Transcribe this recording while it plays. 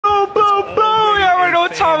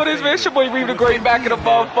time it is, man? It's your boy Reem the Great back in the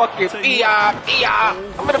motherfucking I'm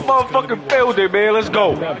in the motherfucking building, man. Let's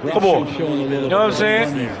go. Come on. You know what I'm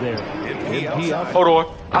saying? Hold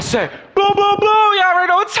on. I said, boom, boom, boom. Y'all already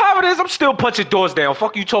know what time it is. I'm still punching doors down.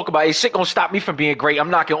 Fuck you talking about. Ain't shit gonna stop me from being great. I'm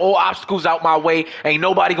knocking all obstacles out my way. Ain't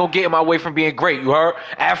nobody gonna get in my way from being great. You heard?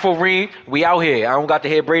 Afro Reem, we out here. I don't got the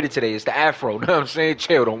hair braided today. It's the afro. You know what I'm saying?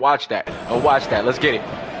 Chill. Don't watch that. Don't watch that. Let's get it.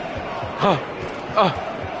 Hold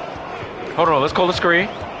on. Let's call the screen.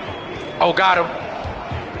 Oh, got him.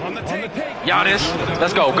 Giannis,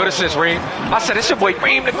 let's go. Good assist, Reem. I said it's your boy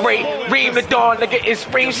Reem the Great, Reem the Dawn, nigga.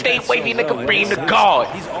 It's Reem State Wavy, nigga. Reem the God.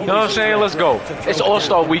 You know what I'm saying? Let's go. It's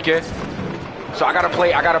All-Star Weekend, so I gotta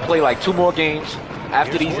play like 2 more games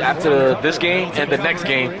after this game and the next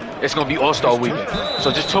game. It's gonna be All-Star Weekend. So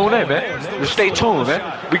just tune in, man. Just stay tuned, man.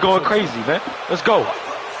 We going crazy, man. Let's go.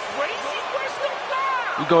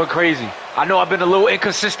 We going crazy. I know I've been a little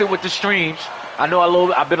inconsistent with the streams. I know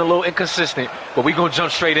I've been a little inconsistent, but we gonna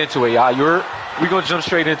jump straight into it, y'all. We gonna jump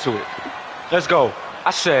straight into it. Let's go. I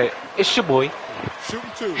said, it's your boy.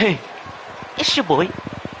 Hey, it's your boy.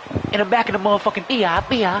 And I'm back in the motherfucking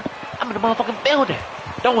I'm in the motherfucking building.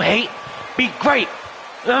 Don't hate, be great.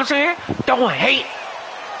 You know what I'm saying? Don't hate,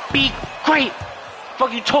 be great.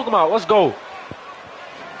 Fuck you talking about? Let's go.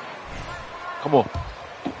 Come on.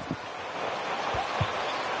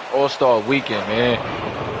 All-Star Weekend, man.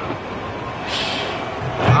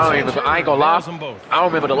 I ain't gonna lie. I don't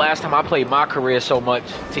remember the last time I played MyCareer so much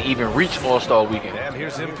to even reach All-Star Weekend. And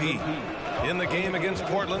here's MP in the game against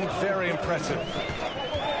Portland. Very impressive.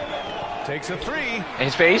 Takes a 3. In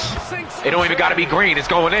his face. It don't even gotta be green. It's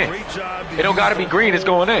going in. It don't gotta be green. It's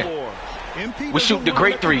going in. We shoot the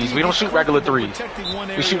great threes. We don't shoot regular threes.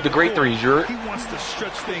 We shoot the great threes. You're. He wants to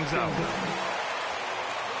stretch things out.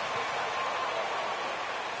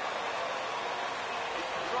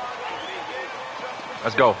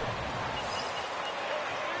 Let's go.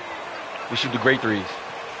 We shoot the great threes.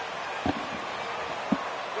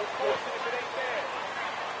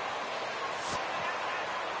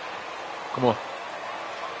 Come on.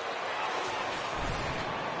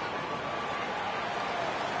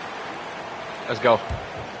 Let's go.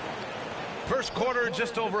 First quarter,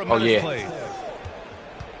 just over a minute played.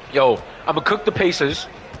 Yo, I'm gonna cook the Pacers.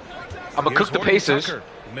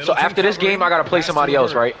 So after this game, I gotta play somebody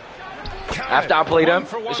else, right? After I play them,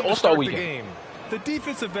 it's All-Star Weekend. The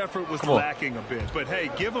defensive effort was lacking a bit, but hey,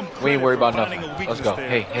 give them credit. We ain't worried about nothing. Let's go. There.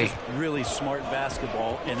 Hey. Really smart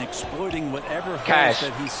basketball and exploiting whatever Cash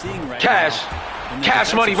that he's seeing right now.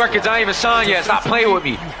 Cash Money Records. I ain't even signed yet. Stop playing with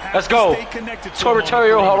me. Let's go.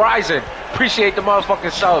 Territorial Horizon. Appreciate the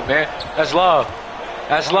motherfucking sub, man. That's love.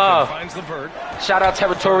 That's love. Shout out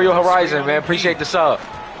Territorial Horizon, man. Appreciate the sub.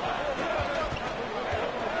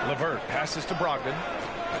 LeVert passes to Brogdon.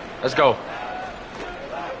 Let's go.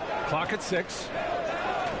 Clock at 6.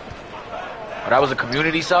 Oh, that was a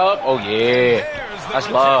community sub? Oh, yeah. That's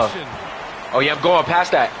love. Oh, yeah, I'm going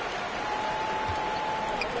past that.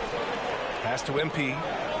 Pass to MP.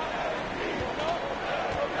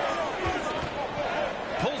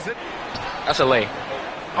 Pulls it. That's a lay.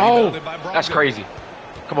 Oh, that's crazy.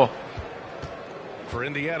 Come on. For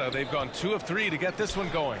Indiana, they've gone 2 of 3 to get this one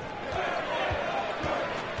going.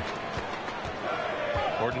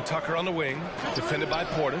 Gordon Tucker on the wing, defended by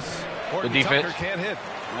Portis. The defense. Tucker can't hit.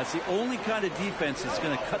 That's the only kind of defense that's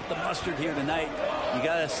going to cut the mustard here tonight. You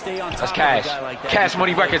got to stay on top of a guy like that. Cash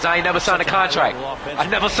Money Records. I ain't never signed a contract. I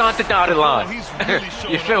never signed the dotted line.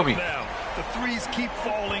 You feel me? The threes keep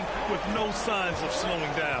falling with no signs of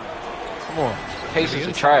slowing down. Come on. Pacers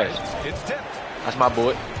are trash. It's tipped. That's my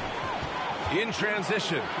boy. In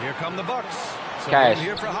transition, here come the Bucks. Cash.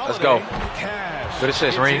 Let's go. Cash. Good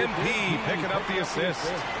assist, Reem. Picking up the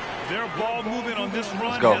assist. Their ball movement on this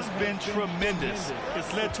run has been tremendous.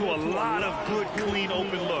 It's led to a lot of good, clean,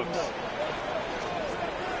 open looks.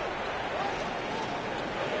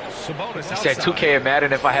 He said 2K and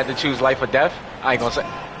Madden if I had to choose life or death. I ain't gonna say.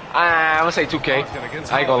 I'm gonna say 2K.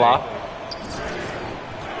 I ain't gonna lie.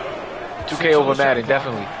 2K over Madden,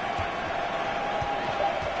 definitely.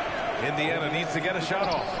 Indiana needs to get a shot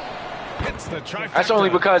off. That's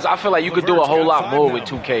only because I feel like you could do a whole lot more with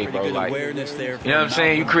 2K, bro. Like, you know what I'm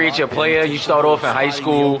saying? You create your player. You start off in high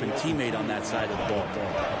school. Then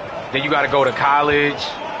you got to go to college.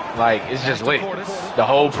 Like, it's just lit. The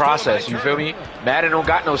whole process. You feel me? Madden don't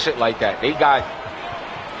got no shit like that. They got.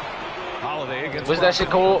 What's that shit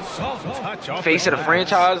called? Face of the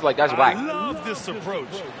franchise? Like, that's whack. I love this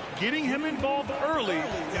approach. Getting him involved early,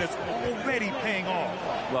 and it's already paying off.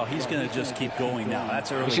 Well, he's going to just keep going now.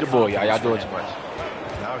 That's early. You see the ball, y'all. Y'all doing too much.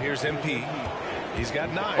 Now here's MP. He's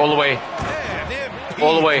got 9. All the way.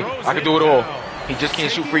 All the way. I can do it all. He just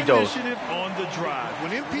can't shoot free throws. On the drive.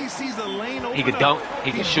 When MP sees a lane open He can dunk,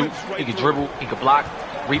 he can shoot, he can dribble, he can block,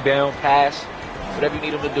 rebound, pass, whatever you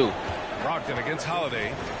need him to do. Brogdon against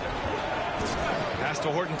Holiday. Pass to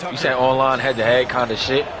Horton Tucker. You said online head-to-head kind of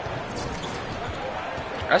shit.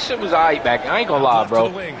 That shit was alright back. I ain't gonna lie, bro.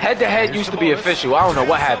 Head-to-head used to be official. I don't know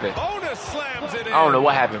what happened. I don't know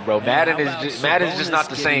what happened, bro. Madden's just not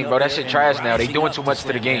the same, bro. That shit trash now. They doing too much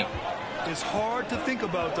to the game. It's hard to think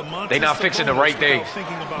about they not fixing the right things.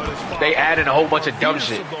 They adding a whole bunch of dumb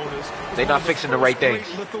shit. They not fixing the right things.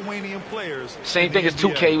 Same thing as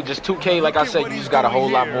 2K. Just 2K, like I said, you just got a whole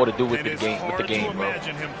lot more to do with the game, bro.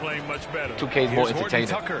 2K is more entertaining.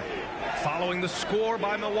 Tucker, following the score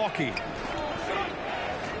by Milwaukee.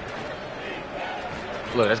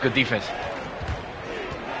 Look, that's good defense.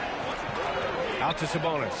 Out to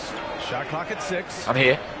Sabonis. Shot clock at 6. I'm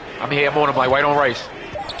here. I'm on him like white on rice.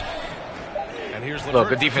 And here's look,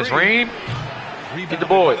 good defense. Reem. Get the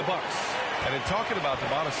board. And in talking about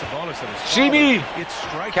Sabonis and his Shimi.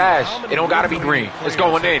 Cash. It don't gotta be green. It's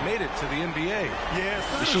going in. Made it to the NBA.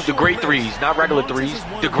 You shoot the great threes, not regular threes.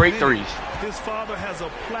 The great threes. His father has a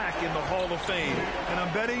plaque in the Hall of Fame, and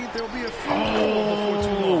I'm betting there'll be a few before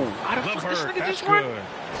too long. How the fuck this nigga That's just run? good.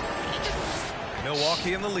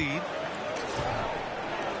 Milwaukee in the lead.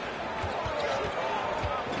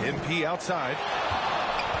 MP outside.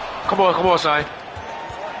 Come on, son.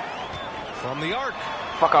 From the arc.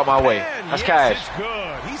 Fuck out my way. That's Cash. Good.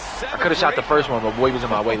 I could have shot the first one, but boy was in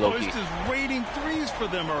my way, low key. Is raiding threes for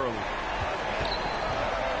them early.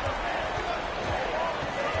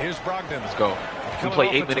 Here's Brogdon. Let's go. We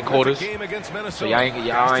play 8-minute quarters. So y'all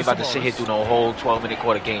ain't about to sit here through no whole 12-minute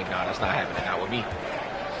quarter game. Nah, that's not happening. Not with me.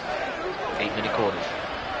 8-minute quarters.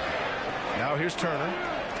 Now here's Turner.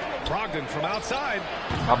 Brogdon from outside.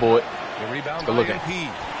 My boy. The rebound Good by looking. MP.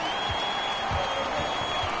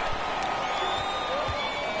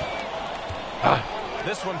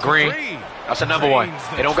 This one's green. Three. That's another one.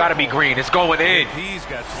 It don't gotta be green. It's going in. He's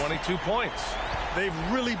got 22 points. They've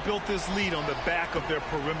really built this lead on the back of their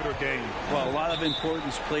perimeter game. Well, a lot of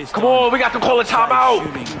importance placed. Come on, we got to call a timeout.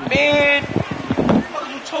 Man. What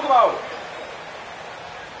are you talking about?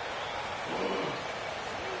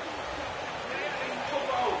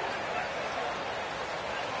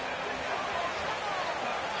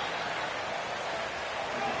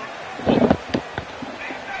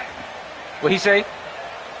 What he say?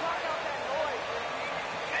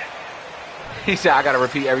 He said, I gotta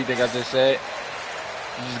repeat everything I just said.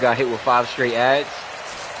 You just got hit with 5 straight ads.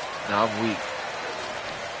 Nah, I'm weak.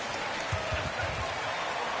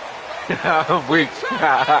 I'm weak.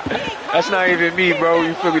 That's not even me, bro.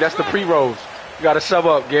 You feel me? That's the pre-rolls. You gotta sub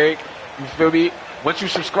up, gang. You feel me? Once you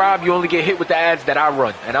subscribe, you only get hit with the ads that I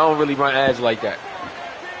run. And I don't really run ads like that.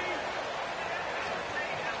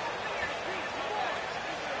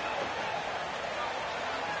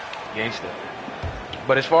 Gangster.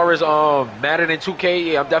 But as far as Madden and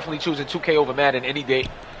 2K, yeah, I'm definitely choosing 2K over Madden any day.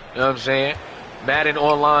 You know what I'm saying? Madden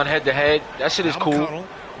online head-to-head, that shit is cool.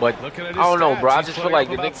 But I don't know, bro. I just feel like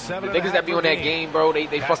the niggas that be on that game, bro, they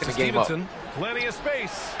fucking the game up. Plenty of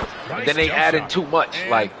space. And then they add in too much.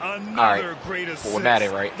 Like, all right, for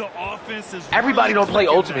Madden, right? Everybody don't play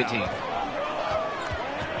Ultimate Team.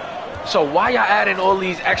 So why y'all adding all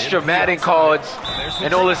these extra Madden cards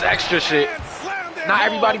and all this extra shit? Not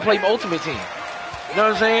everybody play Ultimate Team. You know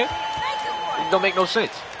what I'm saying? It don't make no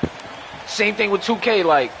sense. Same thing with 2K.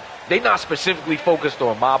 Like, they not specifically focused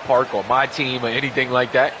on my park or my team or anything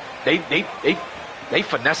like that. They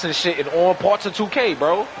finessing shit in all parts of 2K,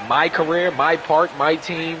 bro. My career, my park, my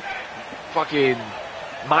team, fucking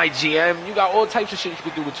my GM. You got all types of shit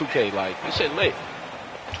you can do with 2K. Like, this shit lit.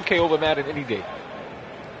 2K over Madden any day.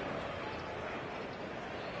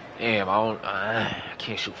 Damn, I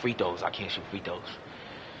can't shoot free throws. I can't shoot free throws.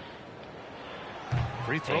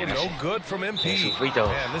 Free throw no good from MP. Can't shoot free throws.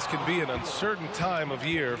 Man, this could be an uncertain time of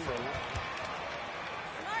year for.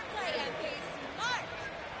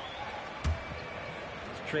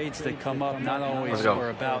 Trades that come up not always are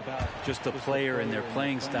about just the player and their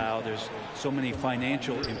playing style. There's so many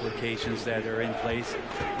financial implications that are in place,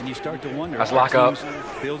 and you start to wonder. Let's lock up.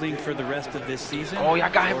 Building for the rest of this season. Oh yeah, I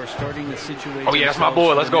got him. Or starting the situation. Oh yeah, that's my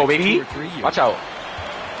boy. Let's go, baby. Watch out.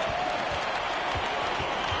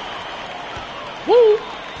 Woo.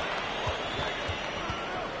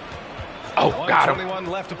 Oh, got him. 1:21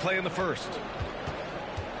 left to play in the first.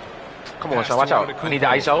 Come on, son. Watch out. I need the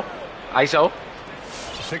ISO. ISO.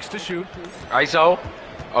 6 to shoot. ISO.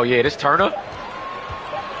 Oh yeah, this Turner.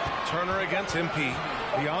 Turner against MP.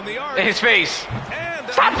 Beyond the arc. In his face.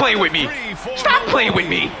 Stop playing with me. Stop playing with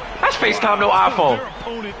me. That's FaceTime, no iPhone. Their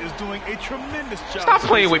opponent is doing a tremendous job. Stop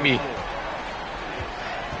playing with me.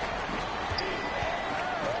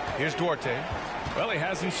 Here's Duarte. Well, he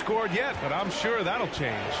hasn't scored yet, but I'm sure that'll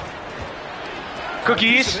change.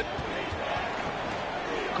 Cookies.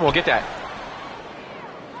 Come on, get that.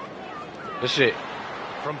 Good shit.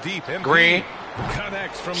 From deep, MP Green.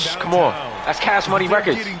 connects from downtown. Come on. That's Cash Money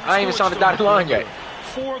Records. I ain't even signed the dotted line yet.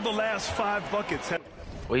 4 of the last 5 buckets.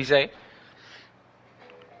 What'd he say?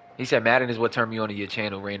 He said Madden is what turned me onto your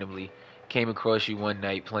channel randomly. Came across you one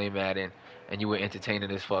night playing Madden, and you were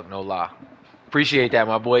entertaining as fuck, no lie. Appreciate that,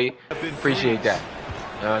 my boy. Appreciate that.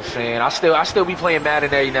 You know what I'm saying? I still be playing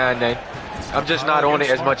Madden every now and then. I'm just not on it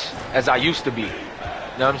as much as I used to be. You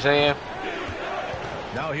know what I'm saying?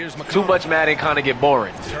 Now here's Too much Madden kind of get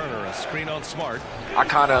boring. Turner, a screen on Smart. I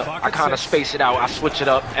kind of space it out. I switch it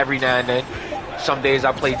up every now and then. Some days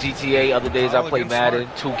I play GTA, other days I play Madden,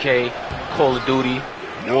 2K, Call of Duty,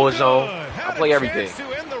 Warzone. I play everything.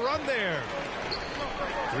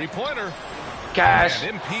 Three-pointer. Cash.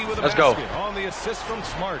 Let's go. On the assist from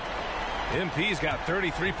Smart. MP's got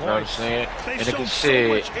 33 points. You know what I'm saying? And it can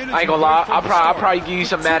shit. I ain't gonna lie. I'll probably give you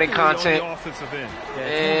some Madden content.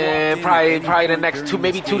 And probably the next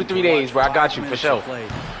maybe 2 to 3 days, bro. I got you for sure.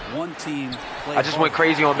 I just went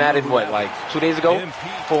crazy on Madden, what, like 2 days ago?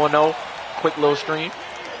 4-0. Quick little stream.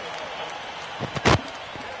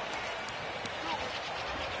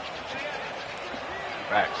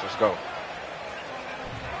 Facts. Let's go.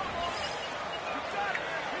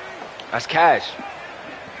 That's Cash.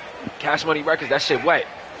 Cash Money Records, that shit wet.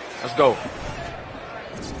 Let's go.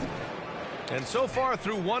 And so far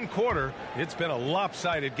through one quarter, it's been a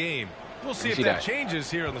lopsided game. We'll see if that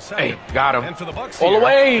changes here in the second. Hey, got him. And for the Bucks all the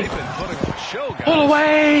way. They've been putting on a show, guys. All the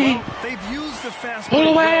way. Well, they've used the fast break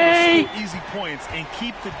to score easy points and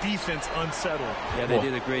keep the defense unsettled. Yeah, they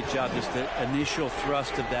did a great job. Just the initial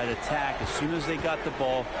thrust of that attack, as soon as they got the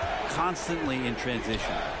ball, constantly in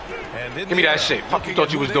transition. And give me that shit. Fuck you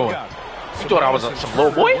thought you was doing. You thought I was some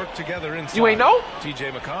little boy? You ain't know?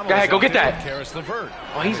 TJ McConnell. Go ahead, go get that.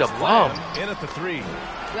 Oh, he's a bum. In at the 3.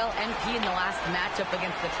 Well, MP in the last matchup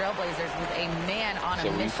against the Trailblazers was a man on a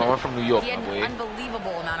mission. Coming from New York, he had my boy. an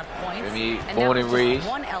unbelievable amount of points, and that was just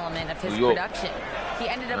one element of his production. He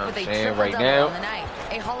ended up with a triple-double on the night.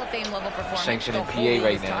 A Hall of Fame level performance. Sanctioned in PA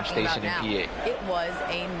right now. I'm stationed in PA. It was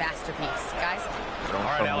a masterpiece, guys. All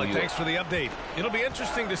right, Alec, thanks for the update. It'll be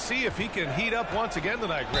interesting to see if he can heat up once again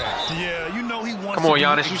tonight, Greg. Yeah, you know he wants. Come on,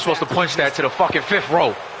 Giannis, you supposed to punch that to the fucking 5th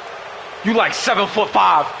row. You like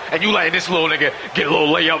 7'5", and you letting this little nigga get little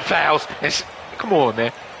layup fouls. And come on,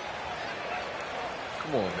 man.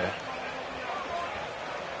 Come on, man.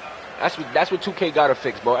 That's what 2K gotta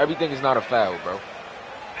fix, bro. Everything is not a foul, bro.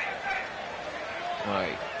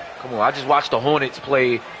 Like, come on. I just watched the Hornets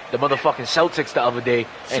play the motherfucking Celtics the other day,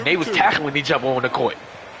 and they was tackling each other on the court.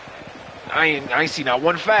 I ain't seen not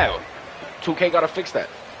one foul. 2K gotta fix that.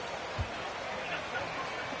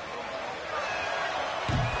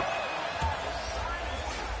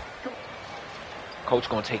 Coach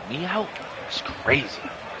gonna take me out? It's crazy.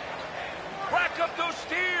 Rack up those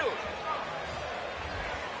steals.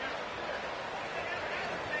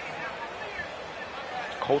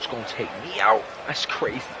 Coach gonna take me out? That's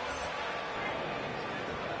crazy.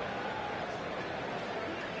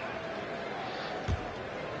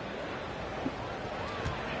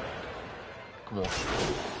 Come on.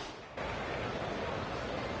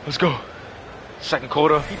 Let's go. Second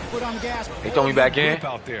quarter. They throw me back in.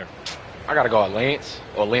 Out there. I gotta guard Lance,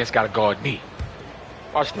 or Lance gotta guard me.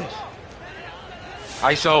 Watch this.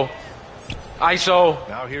 ISO. ISO.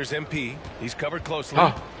 Now here's MP. He's covered closely.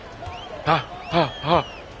 Oh,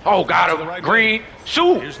 got him. Right Green.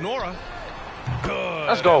 Shoot. Here's Nora. Good.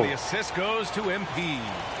 Let's go. And the assist goes to MP.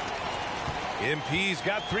 MP's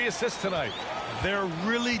got 3 assists tonight. They're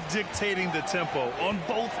really dictating the tempo on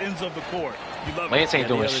both ends of the court. You love Lance ain't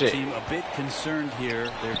doing shit. Team a bit concerned here.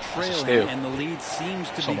 They're trailing, and the lead seems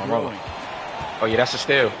to be growing. Oh, yeah, that's a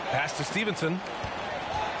steal. Pass to Stevenson.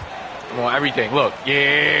 Come on, everything. Look.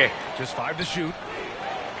 Yeah. Just 5 to shoot.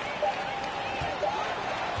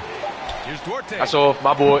 Here's Duarte. That's off,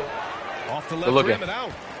 my boy. Off the left rim and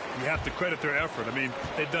out. You have to credit their effort. I mean,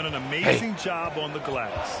 they've done an amazing job on the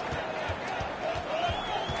glass.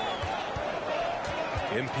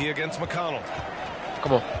 MP against McConnell.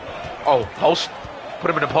 Come on. Oh, post. Put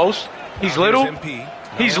him in the post. He's little. MP.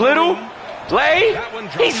 He's little. Lay.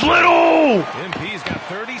 He's little. MP's got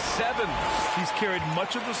 37. He's carried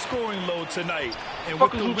much of the scoring load tonight. And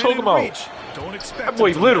what with the win talking and about? reach, don't expect that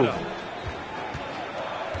boy little.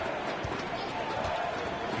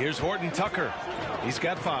 Here's Horton Tucker. He's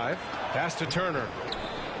got 5. Pass to Turner.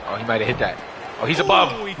 Oh, he might have hit that. Oh, he's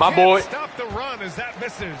above. My boy. Stop the run as that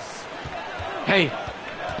misses. Hey.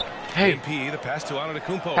 MP, the pass to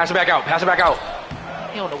Antetokounmpo. Pass it back out. Pass it back out.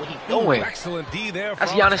 He don't know what he's doing. Excellent D there.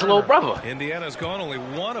 That's Giannis' little brother. Indiana's gone only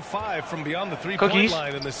 1 of 5 from beyond the three-point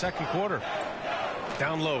line in the second quarter.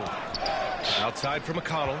 Down low. Outside for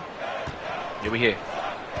McConnell. Here we here.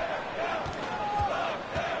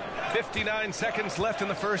 59 seconds left in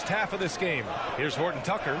the first half of this game. Here's Horton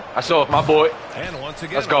Tucker. I saw it, my boy. And once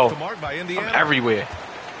again, let's go. off the mark by Indiana. I'm everywhere.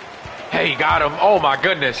 Hey, got him. Oh, my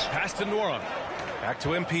goodness. Pass to Nora. Back to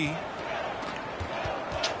MP.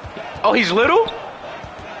 Oh, he's little?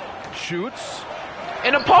 Shoots.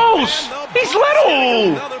 In the post. He's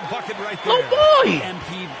little. Another bucket right there. Little boy.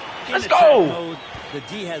 MP let's go. Mode. The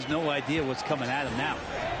D has no idea what's coming at him now.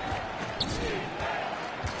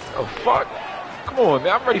 Oh, fuck. Come on,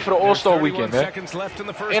 man. I'm ready for the All-Star weekend, man. Seconds left in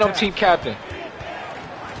the first and I'm half. team captain.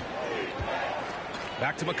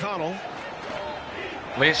 Back to McConnell.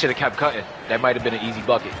 Lance should have kept cutting. That might have been an easy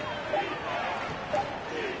bucket.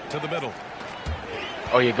 To the middle.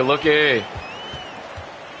 Oh, yeah, good looking.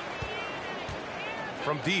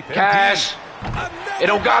 From deep. Cash. It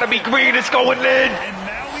don't got to be green. It's going in. And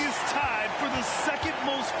now he is tied for the second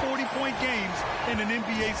most 40-point games in an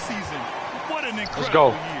NBA season. What an incredible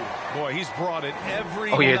year. Boy, he's brought it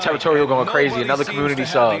every Oh, yeah, night. Territorial going crazy. Nobody Another seems community to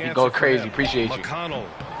have sub. the You going answer for crazy. him. Appreciate you. McConnell.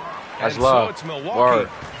 That's And love. So it's Milwaukee Word.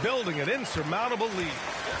 building an insurmountable lead.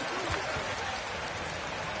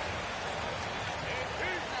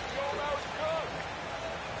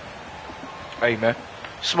 Hey, man.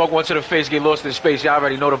 Smoke one to the face, get lost in space. Y'all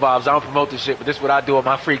already know the vibes. I don't promote this shit, but this is what I do in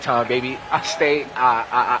my free time, baby. I stay.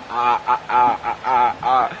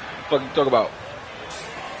 Fuck you talk about?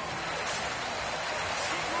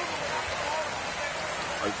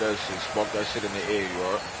 Like that shit. Smoke that shit in the air, you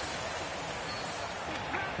alright?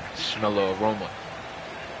 Smell the aroma.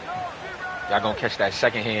 Y'all gonna catch that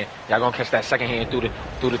second hand. Y'all gonna catch that second hand through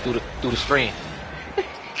the stream.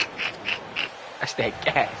 That's that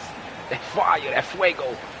gas. That fire, that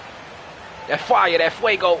fuego. That fire, that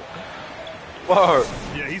fuego. Word.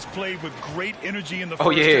 Yeah, he's played with great energy in the Oh,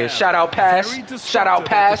 first yeah. half. Shout out Pass. Shout out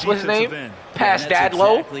Pass. What's his name? End. Pass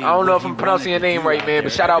Dadlow. Exactly I don't know if I'm pronouncing your name right, man,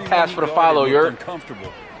 but shout out Pass for the follow, you're.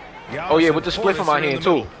 Oh, yeah, with the split from my hand,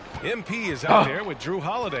 too. MP is out there with Drew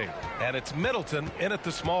Holiday, and it's Middleton in at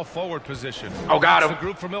the small forward position. Oh, got him. That's the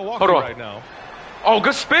group for Milwaukee Hold on. right now. Oh,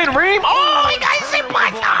 good spin, Reem. Oh, he got his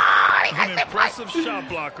block. An impressive shot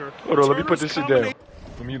blocker. Hold on, let me put Turner's this shit down.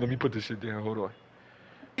 Let me put this shit down. Hold on.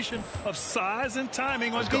 combination of size and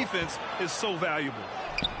timing on defense is so valuable.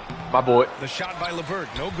 My boy. The shot by LeVert,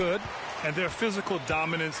 no good. And their physical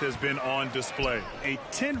dominance has been on display. A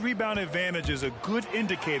 10-rebound advantage is a good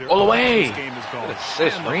indicator All the of way. how this game is going. Good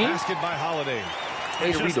assist, And the Reem. basket by Holiday.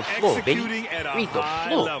 Ready to read the floor, baby. Executing at a Read the high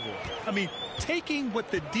floor. level. I mean, taking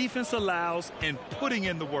what the defense allows and putting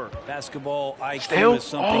in the work. Basketball IQ Still? is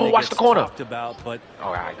something Oh, that watch gets the corner. talked about, but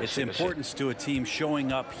All right, good its shit, good shit. importance to a team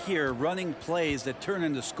showing up here, running plays that turn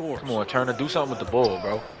into scores. Come on, Turner, do something with the ball,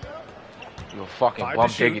 bro. You a fucking 5 bum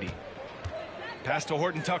to shoot. diggity. Pass to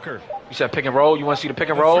Horton Tucker. You said pick and roll. You want to see the pick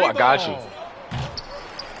and roll? I got you.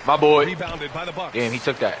 My boy. Rebounded by the Bucks. Damn, he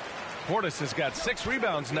took that. Portis has got 6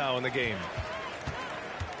 rebounds now in the game.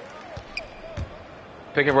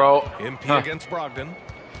 Pick and roll. MP against Brogdon.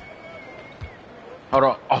 Hold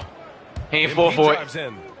on. Oh, he ain't full MP for it. drives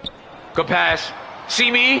in. Good pass.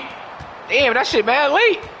 See me? Damn, that shit mad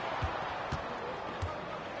late.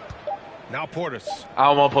 Now Portis. I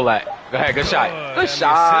don't want to pull that. Go ahead, good shot. And Good the assist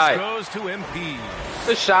shot. goes to MP.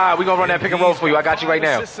 Good shot. We gonna run that pick and roll for you. I got you right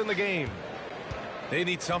now. 5 assists in the game. They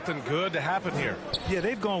need something good to happen here. Yeah,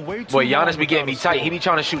 they've gone way too Boy, long Giannis be getting me without a tight. He be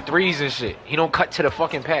trying to shoot threes and shit. He don't cut to the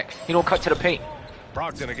fucking pack. He don't cut to the paint.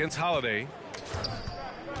 Brogdon against Holiday.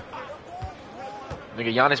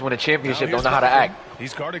 Nigga, Giannis win a championship. Now Don't know how to here's act. Brogdon.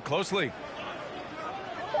 He's guarded closely.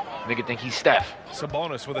 Nigga think he's Steph.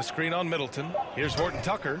 Sabonis with a screen on Middleton. Here's Horton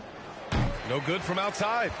Tucker. No good from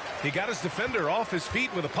outside. He got his defender off his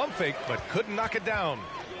feet with a pump fake, but couldn't knock it down.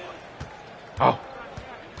 Oh.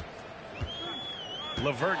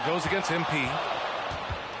 LeVert goes against MP.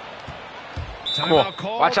 Come on. Timeout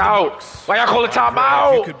call Watch to the out. Bucks. Why y'all call it You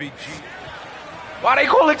timeout? could be Why they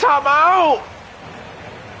call it timeout?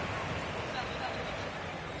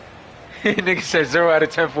 Nigga said 0 out of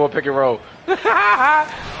 10 for a pick and roll.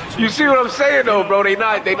 You see what I'm saying though, bro? They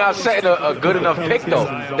not setting a good enough pick though.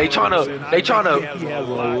 They tryna get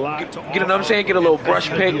you know what I'm saying? Get a little brush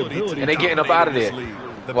pick and they getting up out of there.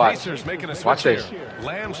 The Watch. Pacers making a switch Watch this. here.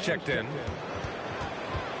 Lamb's checked in.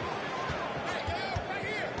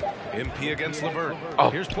 MP against LeVert. Oh.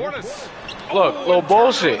 Here's Portis. Look, little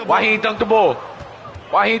bullshit. Why he ain't dunk the ball?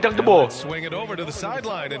 Why he ain't dunked the ball? Swing it over to the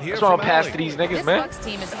sideline, and that's why I'm pass to these niggas, man.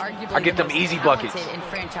 I get them easy buckets.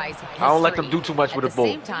 I don't let them do too much with the ball.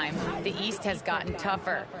 At the same time, the East has gotten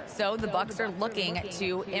tougher, so the Bucks are looking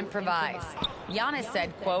to improvise. Giannis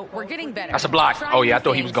said, quote, "We're getting better. That's a block. Oh yeah, I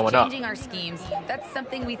thought he was going up. Changing our schemes. That's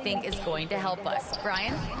something we think is going to help us."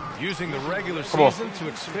 Brian? Using the regular season to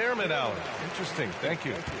experiment out. Interesting. Thank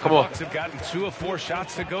you. Come on. The Bucks have gotten 2 of 4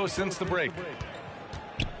 shots to go since the break.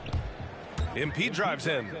 MP drives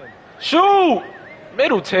in. Shoot!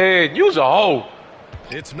 Middleton, use a hole.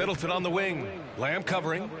 It's Middleton on the wing. Lamb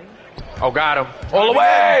covering. Oh, got him. All the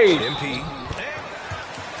way! MP.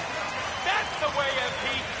 That's the way,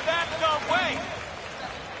 MP. That's the way.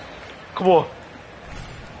 Come on.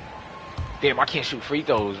 Damn, I can't shoot free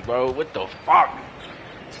throws, bro. What the fuck?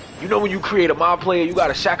 You know when you create a mob player, you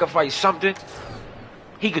gotta sacrifice something?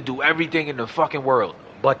 He could do everything in the fucking world,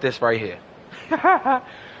 but this right here.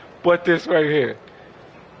 But this right here.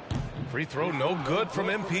 Free throw no good from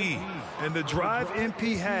MP. And the drive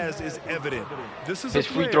MP has is evident. This is his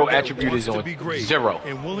free throw attribute is on 0.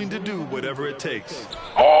 And willing to do whatever it takes.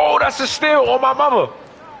 Oh, that's a steal on my mama.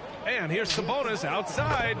 And here's Sabonis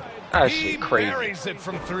outside. That shit crazy. He buries it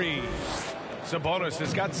from 3. Sabonis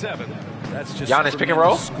has got 7. That's just Giannis pick and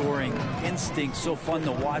roll. Scoring instinct. So fun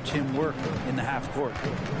to watch him work in the half court.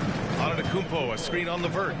 Antetokounmpo, a screen on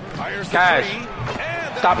Levert. Fires the Cash. 3.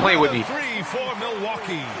 And Stop playing with me. 3 for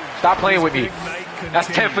Milwaukee. Stop playing with me. That's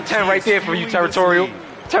 10 for 10 right there for you, Territorial.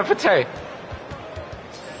 10 for 10.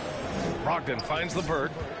 Brogdon finds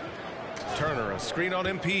Levert. Turner, a screen on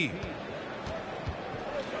MP.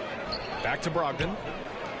 Back to Brogdon.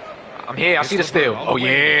 I'm here. I see the steal. Oh,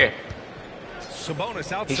 yeah.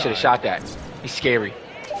 Sabonis outside. He should have shot that. He's scary.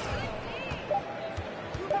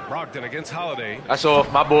 Brogdon against Holiday. That's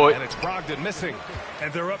off, my boy. And it's Brogdon missing.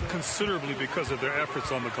 And they're up considerably because of their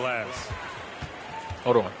efforts on the glass.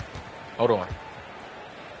 Hold on. Hold on.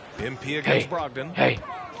 MP against Brogdon. Hey.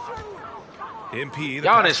 MP.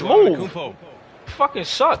 Giannis, move. Fucking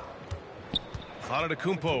suck.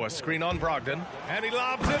 Antetokounmpo, a screen on Brogdon. And he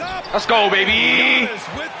lobs it up. Let's go, baby.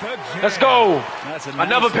 Let's go.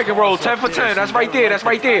 Another pick and roll. 10 for 10. That's right there. That's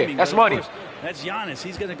right there. That's money. That's Giannis.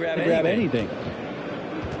 He's going to grab anything.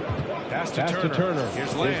 Pass to Turner.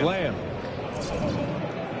 Here's Lamb.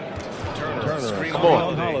 Turner. Screen Come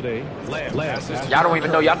on. Holiday. Y'all don't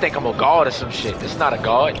even know. Y'all think I'm a guard or some shit. It's not a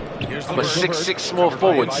guard. I'm a 6'6" small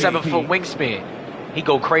forward, 7-foot wingspan. He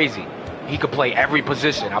go crazy. He could play every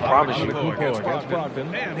position. I promise you.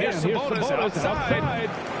 And here's Sabonis outside.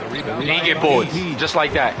 And he get boards just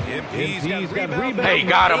like that. Hey,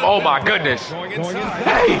 got him. Oh my goodness.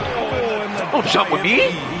 Hey, don't jump with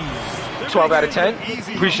me. 12 out of 10.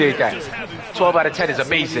 Appreciate that. 12 out of 10 is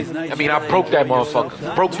amazing. I mean, I broke that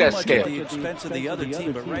motherfucker. Broke that scale. At the expense of the other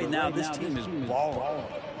team, but right now this team is balling.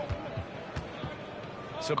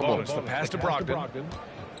 Sabonis, the pass to Brogdon.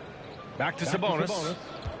 Back to Sabonis.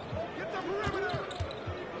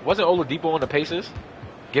 Wasn't Oladipo on the Pacers?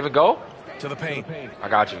 Give and go? To the paint. I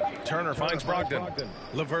got you. Turner finds Brogdon.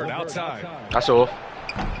 Levert outside. That's off.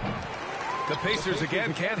 The Pacers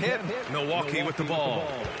again can't hit. Milwaukee with the ball.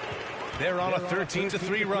 They're on a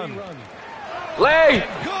 13-3 run. Lay! And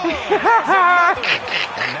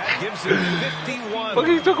that gives him 51. What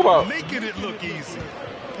are you talking about? Making it look easy.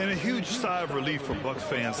 And a huge sigh of relief for Bucks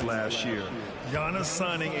fans last year. Giannis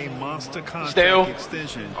signing a monster contract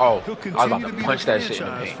extension. Oh, He'll I was continue about to to be punch the that shit in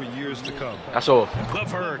the franchise paint. for years to come. That's all.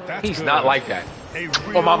 Levert, that's He's good. not like that.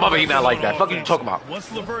 Oh, my mother, he's not like that. Fuck you talking about?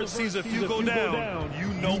 Once Levert sees a few go down, you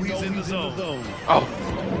know he's in the zone. Oh.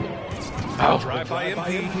 Oh. Drive by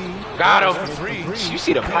MP. Got him. You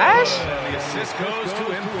see the pass? And the assist goes to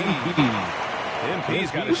MP. MP's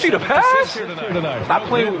got You see the pass? tonight. Stop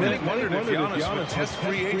playing with me. Many wondered if Giannis would test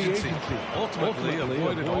free agency. Ultimately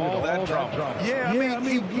avoided all that drama. Yeah, I mean,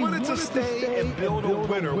 he wanted to stay and build a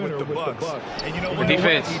winner with the Bucks. And you know what? The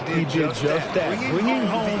defense. He did just that. Bringing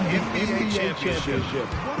home the NBA championship.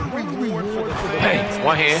 What a reward for the fans. Hey,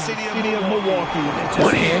 one hand. City of Milwaukee.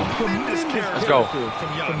 One hand. Let's go.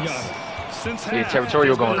 Yeah,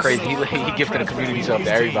 Territorial going crazy. He gifted the communities up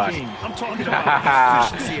to everybody. I'm talking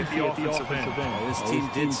about efficiency at the offensive end. This team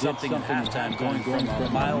did something at halftime, going from a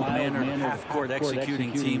mild-mannered half-court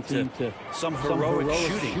executing team to some heroic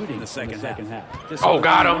shooting in the second half. Oh,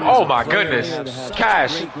 got him. Oh, my goodness.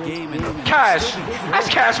 Cash. Cash. That's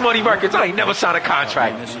Cash Money Records. I ain't never signed a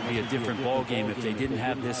contract. This would be a different ball game if they didn't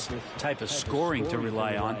have this type of scoring to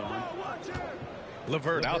rely on.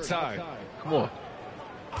 Levert outside. Come on.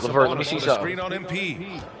 Levert, let me see something. Screen on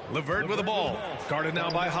MP. Levert with the ball. Guarded now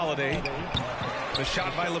by Holiday. The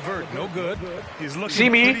shot by Levert, no good. He's looking See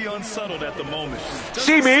me? pretty unsettled at the moment.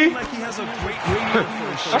 See me? Seem like he has a great feel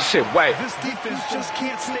for his shot. That shit wet. This defense just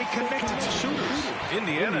can't stay connected to shooters.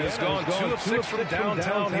 Indiana has gone 2 of 6 from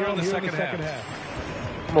downtown here in the second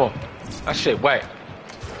half. Come on. That shit wet.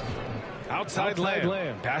 Outside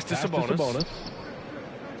Lamb. Pass to Sabonis.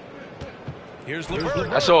 Here's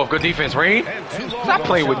Levert. That's all. Good defense, Reed. Stop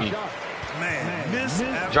playing with me. Man, miss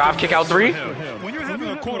Drive, kick out 3. When you're having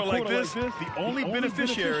a quarter like this, the only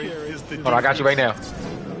beneficiary is the defense. Hold on, I got you right now.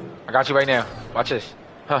 I got you right now. Watch this.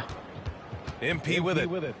 Huh. MP with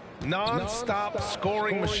it. Non-stop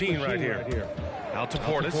scoring machine right here. Out to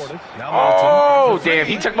Portis. Now Oh, damn.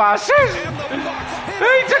 He took my assist. He took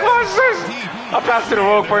my assist. I passed to the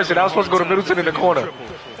wrong person. I was supposed to go to Middleton in the corner.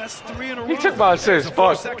 That's 3 in a row. He took my assist.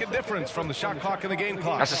 Fuck. 4-second difference from the shot clock and the game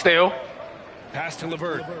clock. That's a steal. Pass to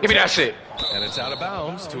Levert. Give me that shit. And it's out of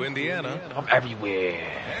bounds to Indiana. I'm everywhere.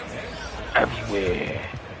 Everywhere.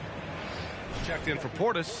 Checked in for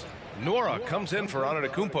Portis. Nora comes in for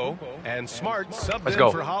Antetokounmpo. And Smart subbed Let's in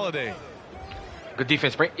go. for Holiday. Good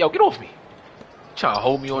defense, Spring. Yo, get off me. Trying to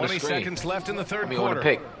hold me on the 20 screen. seconds left in the third Me on quarter. the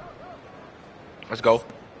pick. Let's go.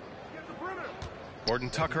 Horton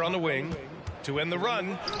Tucker on the wing to end the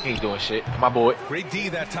run. He ain't doing shit. My boy. Great D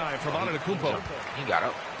that time from Antetokounmpo. He got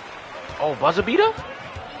up. Oh, buzzer beater?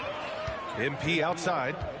 MP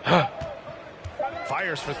outside.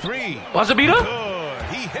 Fires for 3. Buzzer beater? Good.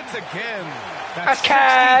 He hits again. That's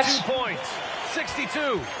cash. 62 points.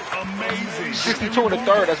 62. Amazing. 62 in the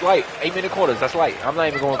third. That's light. 8-minute quarters. That's light. I'm not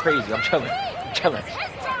even going crazy. I'm chilling.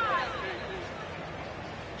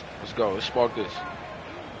 Let's go. Let's spark this.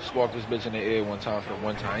 Spark this bitch in the air one time for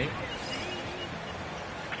one time.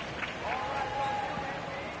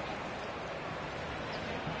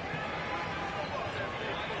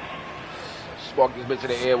 Spark this bitch in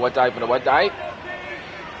the air. What type for the what type?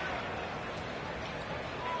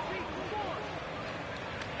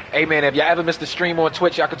 Hey man, if y'all ever missed the stream on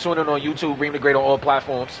Twitch, y'all can tune in on YouTube, Reem the Great on all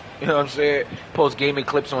platforms. You know what I'm saying? Post gaming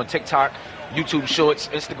clips on TikTok, YouTube Shorts,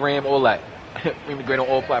 Instagram, all that. Reem the Great on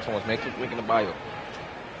all platforms, man. Click link in the bio.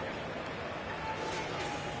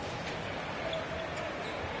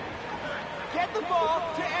 Get the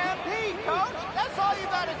ball to MP, coach. That's all you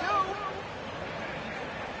gotta do.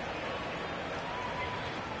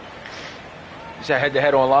 You said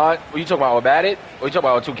head-to-head online? What you talking about, about it? Or you talking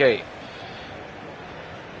about 2K?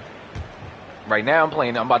 Right now I'm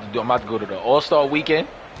playing, I'm about to go to the All-Star Weekend.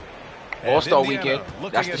 All-Star Weekend.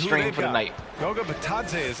 That's the stream for the night. Goga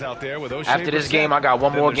Batadze is out there with After this game, I got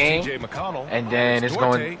one more game, and then it's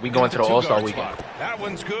we going to the All-Star Weekend. That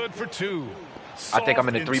one's good for 2. I think I'm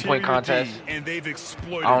in the 3-point contest. And they've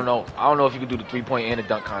exploited. I don't know if you can do the 3-point and the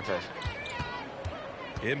dunk contest.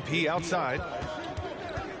 MP outside.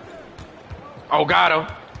 Oh, got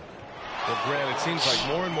him. Well, Grant, it seems like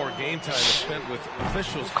more and more game time is spent with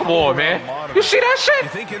officials. Come on, man. You see that You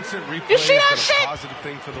shit? think instant replay You see that is shit? a positive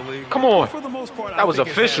thing for the league? Come on. For the most part, That was I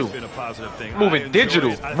think official. It has been a positive thing. Moving I enjoy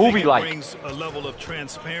digital, it. I movie-like. think it brings a level of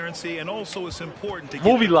transparency, and also it's important to get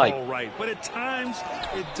Movie-like. the ball right. But at times,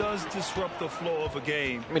 it does disrupt the flow of a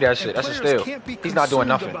game. Give me that shit. And That's a players steal. can't be He's not doing consumed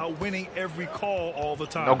nothing. About winning every call all the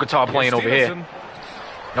time. No guitar playing over here. Stevenson.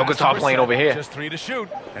 No Pass guitar to playing Brissett. over here. Just 3 to shoot.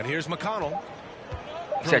 And here's McConnell.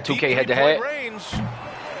 He said From 2K deep head-to-head. three-point range.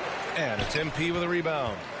 And it's MP with a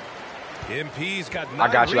rebound. MP's got 9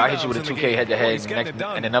 I got you. I hit you with a rebounds in the 2K game. head-to-head He's getting it next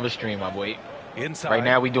done. in another stream, my boy. Inside. Right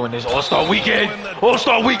now we doing this All-Star Weekend.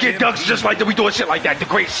 All-Star Weekend dunks just like that. We doing shit like that. The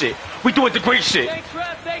great shit. We doing the great shit.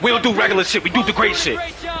 We don't do regular shit. We do the great shit.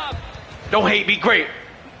 Don't hate, be great.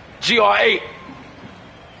 GR8.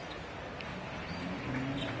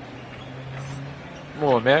 Come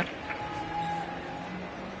on, man.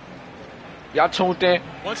 Y'all tuned in.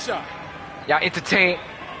 One shot. Y'all entertained.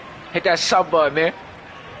 Hit that sub button, man.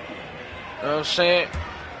 You know what I'm saying?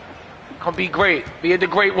 Come be great. Be the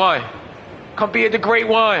great one. Come be the great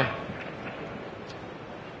one.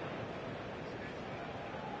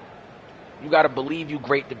 You gotta believe you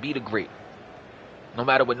great to be the great. No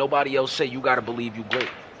matter what nobody else say, you gotta believe you great.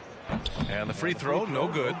 And the free throw, no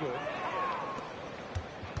good.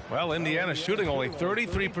 Well, Indiana shooting only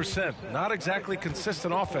 33%. Not exactly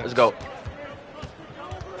consistent offense. Let's go.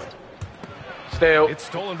 Still. It's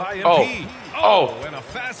stolen by MP. Oh. And a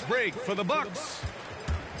fast break for the Bucks.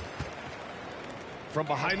 From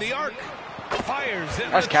behind the arc. Fires in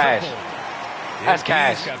That's the cash. triple. That's MP's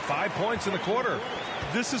cash. got 5 points in the quarter.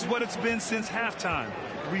 This is what it's been since halftime.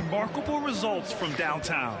 Remarkable results from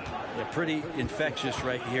downtown. Yeah, pretty infectious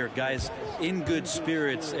right here, guys. In good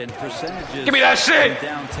spirits and percentages. Give me that shit. from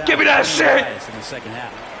downtown Give me that shit. rise in the second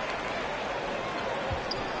half.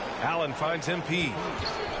 Allen finds MP.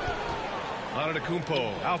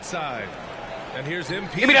 Antetokounmpo outside. And here's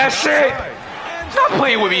MP. Give me that shit. Stop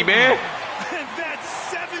playing with me, man. And that's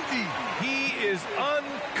 70. He is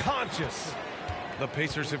unconscious. The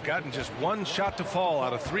Pacers have gotten just one shot to fall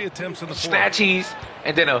out of 3 attempts in the fourth. Snatchies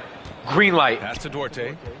and then a green light. Pass to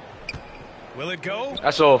Duarte. Will it go?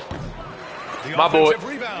 That's off. The My boy. offensive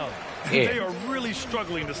rebound. Yeah. They are really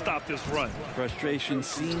struggling to stop this run. Frustration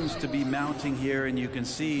seems to be mounting here, and you can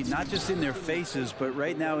see not just in their faces, but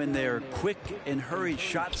right now in their quick and hurried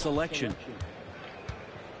shot selection.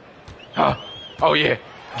 Oh, yeah.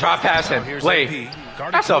 Drop past him. Here's Lay. MP.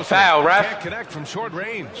 Guarded That's a closer. foul, Can't ref. connect from short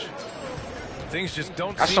range. Things just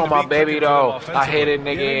don't That's seem on to my be baby, clicking for though. them I offensively. hate a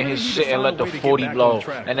nigga in his shit and let the 40 blow.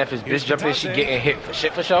 And if his bitch jumping, she getting hit for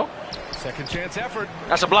shit for sure. Second chance effort.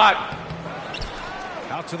 That's a block.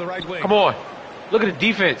 Out to the right wing. Come on. Look at the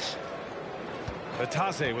defense.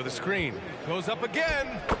 Batase with a screen. Goes up again.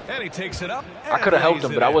 And he takes it up. I could have helped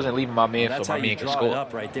him, but I wasn't leaving my man That's so how my you man can draw it score.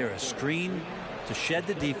 up right there. A screen to shed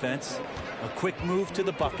the defense, a quick move to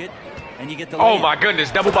the bucket, and you get the Oh, layup. my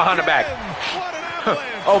goodness. Double behind the back. What an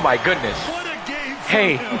avalanche. Oh, my goodness. What a game for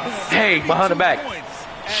Hey, him. hey, behind the back.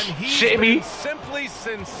 And he's Shitting me? been simply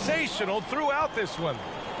sensational throughout this one.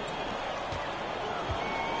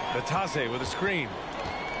 Batase with a screen.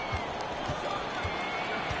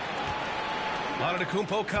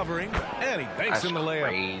 Antetokounmpo covering, and he banks That's in the layup.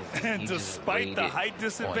 crazy. And He just despite the waited height on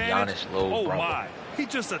disadvantage, Giannis' low oh brother. my, he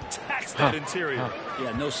just attacks that interior.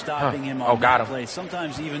 Yeah, no stopping him Oh, on got that him. play.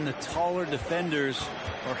 Sometimes even the taller defenders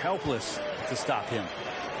are helpless to stop him.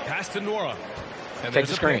 Pass to Nora. And Take there's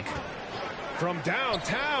the a screen. pick. From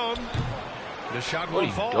downtown, the shot What won't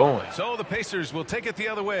are fall. you doing? So the Pacers will take it the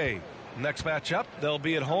other way. Next matchup, they'll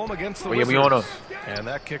be at home against the Oh, yeah, Wizards. we on 'em. And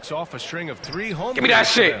that kicks off a string of 3 home Give me that games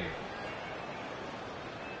for shit. them.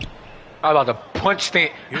 I was about to punch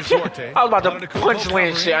Stan. Here's Duarte. I was about to Antetokounmpo punch Lynn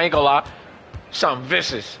covering. shit. I ain't gonna lie. Something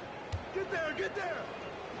vicious. Get there, get there.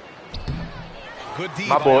 Good D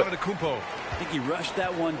My by boy. Antetokounmpo. I think he rushed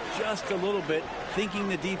that one just a little bit, thinking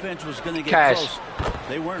the defense was going to get Cash. close.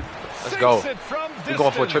 They weren't. Let's go. Sinks it from We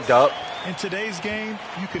going for a trip distance. to up. In today's game,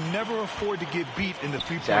 you can never afford to get beat in the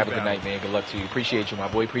three-point Have a good battle. night, man. Good luck to you. Appreciate you, my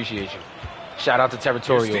boy. Appreciate you. Shout out to Here's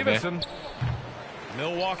Territorial, man. Stevenson.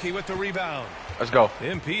 Milwaukee with the rebound. Let's go.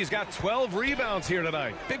 MP's got 12 rebounds here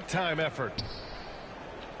tonight. Big time effort.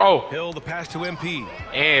 Oh, Hill the pass to MP.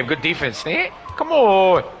 damn. Good defense, Stan. Come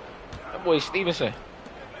on. That boy Stevenson.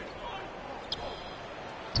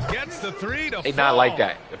 Gets the 3 to They fall. not like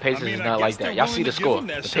that. The Pacers I mean, is I not guess like they're that. Y'all willing see the to give score. them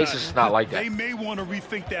that The shot. Pacers is not like that. They may want to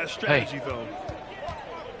rethink that strategy, though.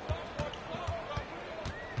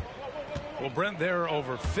 Well, Brent, there are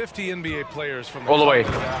over 50 NBA players from All the way.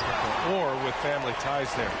 continent of Africa or with family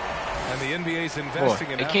ties there. And the NBA's Boy, investing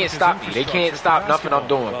in they Africa's can't stop me. They infrastructure can't for stop nothing I'm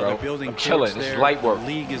basketball. doing, Well, bro. they're building I'm chilling. courts This is there. light work. The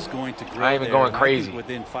league is going to grow I ain't even there. going And I crazy. think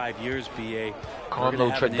within 5 years, BA, Calm we're little going to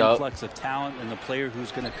have an tricked up. influx of talent and the player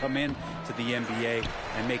who's going to come in to the NBA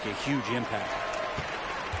and make a huge impact.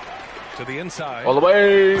 To the inside. All the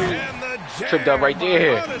way. And the jam Tripped up right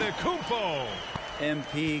there. by Antetokounmpo.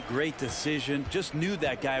 MP, great decision. Just knew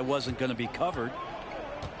that guy wasn't going to be covered.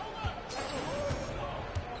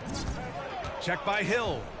 Check by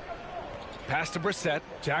Hill. Pass to Brissett.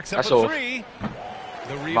 Jacks up That's a off. 3.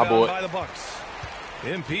 The My rebound boy. by the Bucks.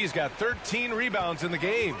 MP's got 13 rebounds in the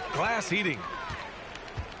game. Glass eating.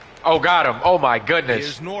 Oh, got him. Oh, my goodness.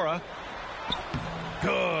 Here's Nora.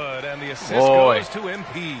 Good. And the assist Boy. goes to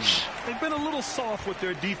MP. They've been a little soft with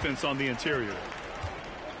their defense on the interior.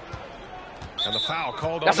 And the foul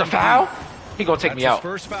called That's on a MP. foul? He gonna take That's me his out.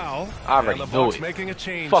 first foul. I already and the knew Bucks it. making a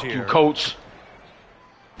change Fuck here. you, coach.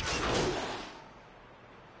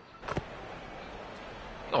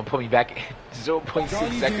 'Put me back.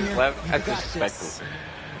 0.6 seconds left. That's disrespectful.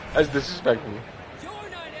 That's disrespectful. Your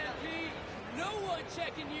night, MP. No one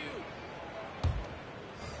checking you.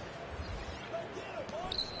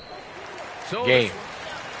 So Game.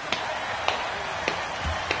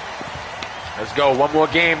 Let's go. One more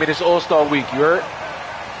game in this All-Star week. You heard?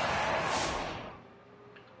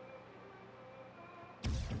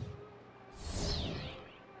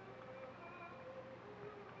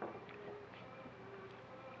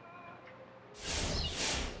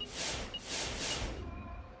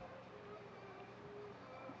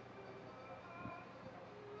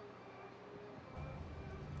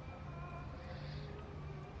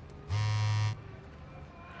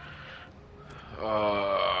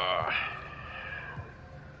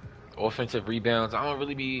 Offensive rebounds. I don't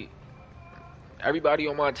really be everybody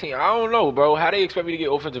on my team. I don't know, bro. How they expect me to get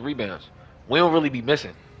offensive rebounds? We don't really be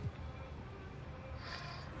missing.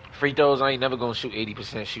 Free throws, I ain't never gonna shoot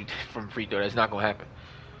 80% shoot from free throw. That's not gonna happen.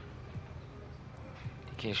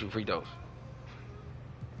 You can't shoot free throws.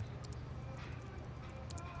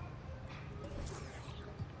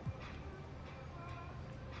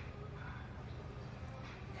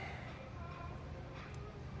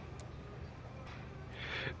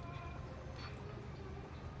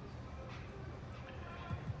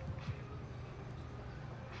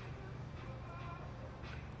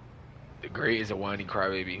 great is a whiny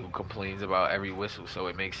crybaby who complains about every whistle, so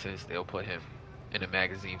it makes sense they'll put him in a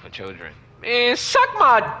magazine for children. Man, suck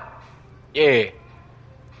my... Yeah.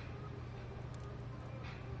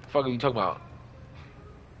 The fuck are you talking about?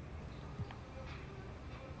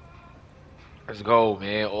 Let's go,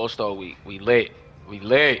 man. All-Star Week. We lit. We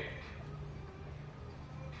lit.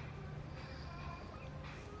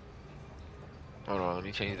 Hold on, let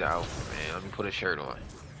me change the outfit, man. Let me put a shirt on.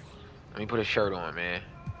 Let me put a shirt on, man.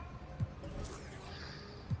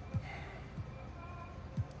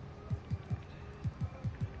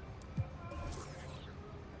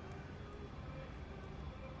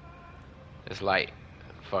 It's light.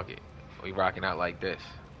 Fuck it. We rocking out like this.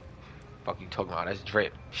 Fuck you talking about? That's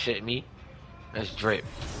drip. Shit me? That's drip.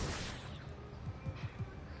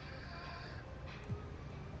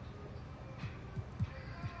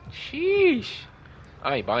 Sheesh.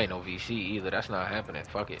 I ain't buying no VC either. That's not happening.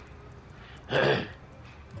 Fuck it. Come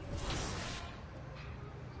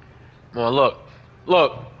on, look.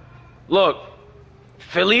 Look. Look.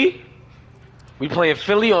 Philly? We playing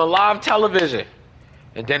Philly on live television.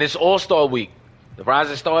 And then it's All-Star Week. The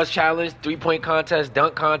Rising Stars Challenge, 3-point contest,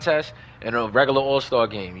 dunk contest, and a regular All-Star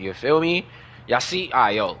game. You feel me? Y'all see?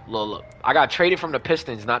 Alright, yo, look. I got traded from the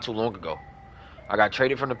Pistons not too long ago. I got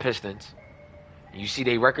traded from the Pistons. You see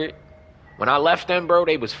their record? When I left them, bro,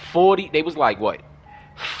 they was 40. They was like, what?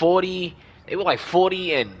 40. They were like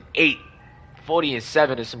 40-8.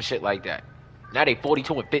 40-7 or some shit like that. Now they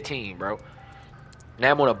 42-15, bro.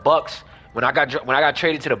 Now I'm on the Bucks. When I got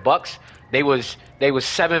traded to the Bucks, they was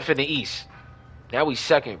 7th in the East. Now we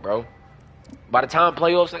 2nd, bro. By the time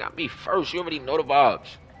playoffs, they got me first. You already know the vibes.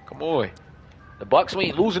 Come on. The Bucks, we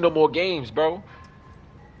ain't losing no more games, bro.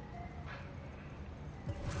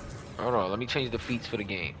 Hold on, let me change the feats for the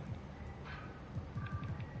game.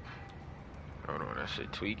 Hold on, that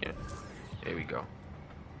shit tweaking. There we go.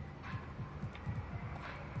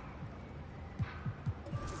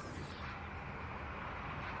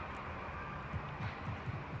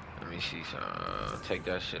 Let me see some. Take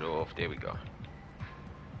that shit off. There we go.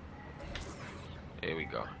 There we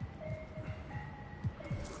go.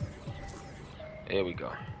 There we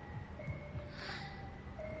go.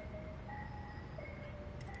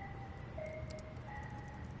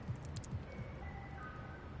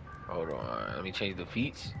 Hold on. Let me change the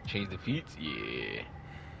feats. Change the feats. Yeah.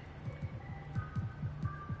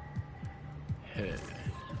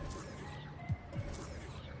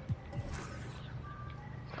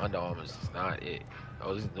 Under Armour is not it.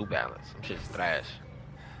 Oh, this is New Balance. Some shit's trash.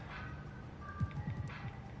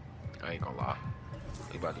 I ain't gonna lie.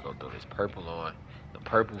 We about to go throw this purple on. The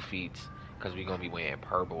purple feats. Because we gonna be wearing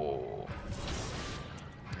purple.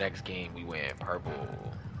 Next game, we wearing purple.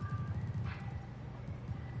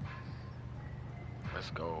 Let's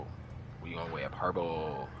go. We gonna wear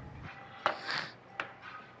purple.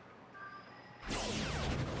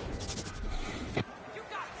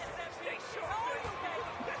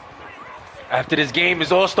 After this game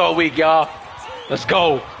is All-Star Week, y'all. Let's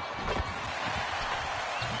go.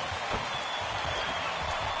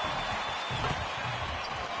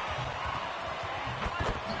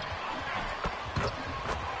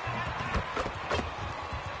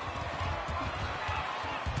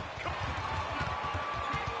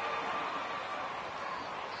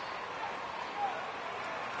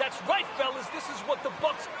 That's right, fellas. This is what the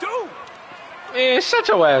Bucks do. Man, shut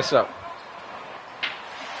your ass up.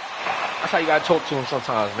 That's how you gotta talk to him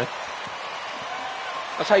sometimes, man.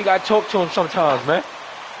 That's how you gotta talk to him sometimes, man.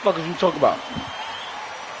 What the fuck is you talking about?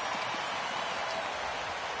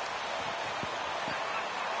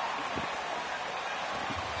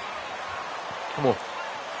 Come on.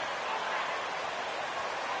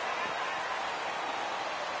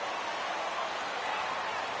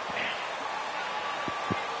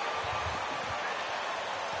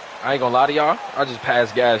 I ain't gonna lie to y'all. I just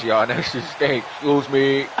passed gas, y'all. That shit stink. Excuse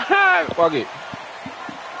me. Fuck it.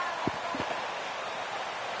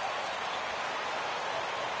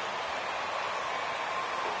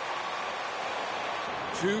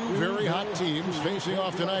 Two very hot teams facing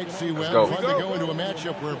off tonight. See, Webb, fun to go into a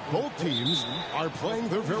matchup where both teams are playing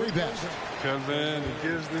their very best. Kevin, it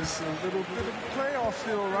gives this a little bit of playoff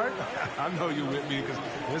feel, right? I know you're with me because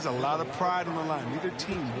there's a lot of pride on the line. Neither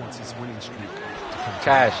team wants its winning streak.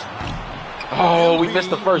 Cash. Oh, we missed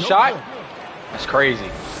the first shot? That's crazy.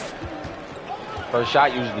 First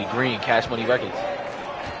shot usually green. Cash Money Records.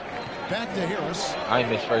 Back to Harris. I ain't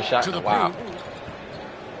missed first shot in a while.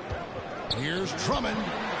 Here's Drummond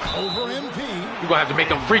over MP. You're gonna have to make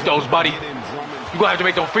them free throws, buddy. You're gonna have to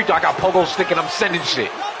make them free throws. I got pogo stick and I'm sending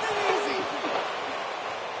shit.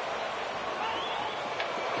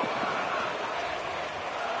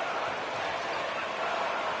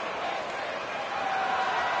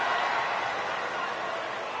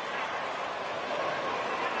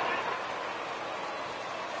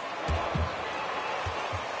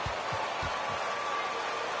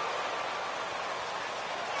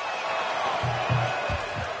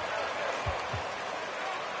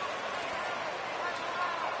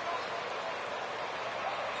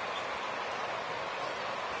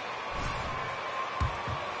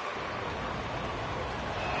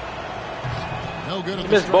 no good. He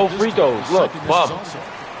missed both free throws. Look, bum.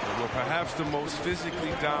 Well, perhaps the most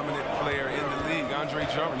physically dominant player in the league, Andre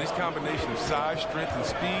Drummond. This combination of size, strength, and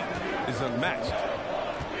speed is unmatched.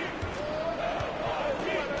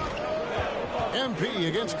 MP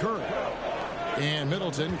against Curry. And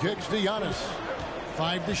Middleton kicks to Giannis.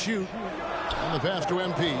 5 to shoot. On the pass to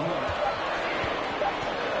MP.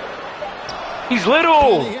 He's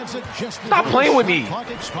little. Stop playing with me.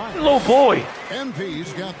 Little boy.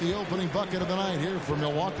 MP's got the opening bucket of the night here for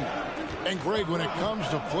Milwaukee. And Greg, when it comes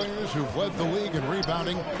to players who've led the league in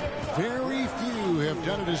rebounding, very few have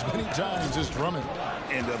done it as many times as Drummond.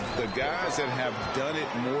 And the guys that have done it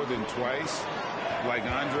more than twice, like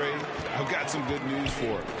Andre, I've got some good news for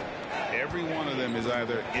him. Every one of them is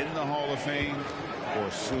either in the Hall of Fame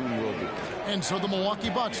or soon will be. And so the Milwaukee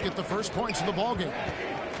Bucks get the first points of the ballgame.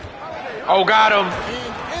 Oh, got him.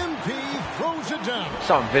 And MP throws it down.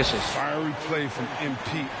 Something vicious. Fiery play from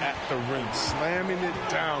MP at the rim, slamming it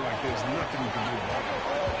down like there's nothing you can do about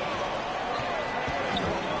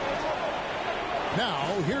it.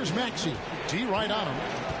 Now, here's Maxey. T right on him.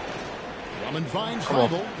 Drummond finds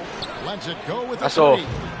Feigl. Lets it go with the three.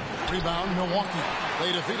 Rebound, Milwaukee.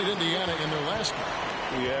 They defeated Indiana in their last game.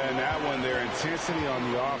 Yeah, and that one, their intensity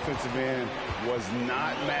on the offensive end was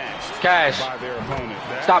not matched by their opponent.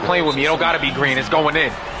 Stop playing with me. It don't got to be green. It's going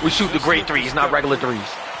in. We shoot the great threes, not regular threes.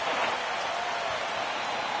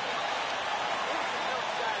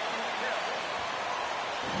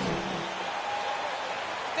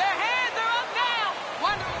 Their hands are up now.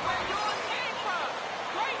 Wondering where yours came from.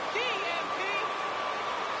 Great D, MP.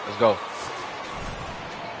 Let's go.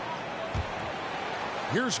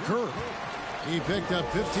 Here's Kerr. He picked up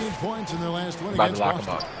 15 points in their last win About against to lock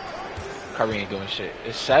Boston. him up. Curry ain't doing shit.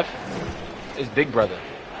 It's Seth. It's Big Brother.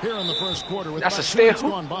 Here in the first quarter with that's a 5 steal. minutes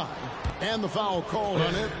gone by. And the foul called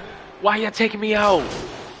on it. Why y'all taking me out?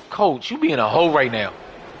 Coach, you be in a hole right now.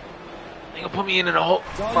 You gonna put me in a hole?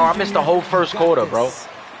 Bro, I missed the whole first quarter, bro.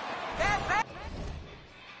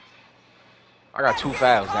 I got 2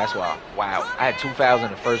 fouls, that's why. Wow. I had 2 fouls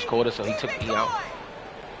in the first quarter, so he took me out.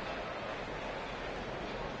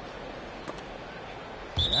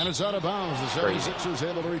 And it's out of bounds. The 76ers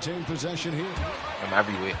able to retain possession here. I'm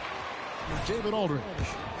everywhere. David Aldridge.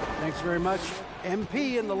 Thanks very much.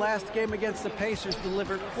 MP in the last game against the Pacers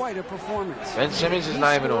delivered quite a performance. Ben Simmons is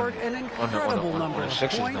not even on an incredible number of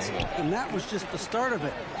points, and that was just the start of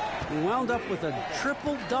it. He wound up with a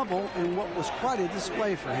triple-double in what was quite a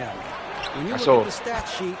display for him. When you look at the stat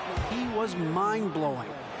sheet, he was mind-blowing.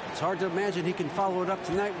 It's hard to imagine he can follow it up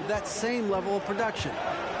tonight with that same level of production.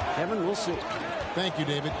 Kevin, we'll see. Thank you,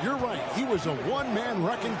 David. You're right. He was a one-man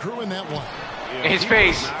wrecking crew in that one. Yeah, his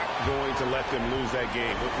face. Not going to let them lose that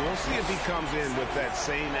game. But we'll see if he comes in with that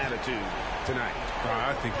same attitude tonight.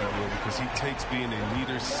 I think he will, because he takes being a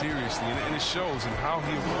leader seriously, and it shows in how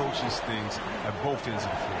he approaches things at both ends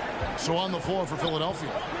of the floor. So on the floor for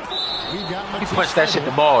Philadelphia, we've got he punched that shit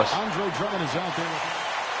to Mars. Andre Drummond is out there.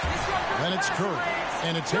 Then it's Curry,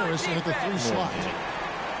 and it's Harris in at the 3 slot.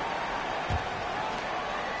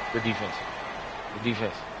 Good defense. Good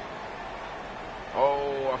defense.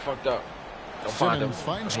 Oh, I fucked up. Don't find him.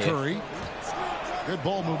 Finds Curry. Good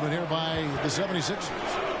ball movement here by the 76ers.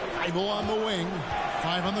 Feigl on the wing.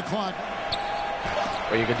 5 on the clock.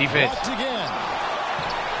 Very good defense. Blocked again.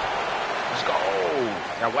 Let's go.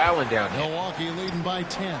 Got wowing down here. Milwaukee leading by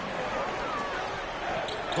 10.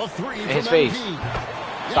 The 3 in his from face.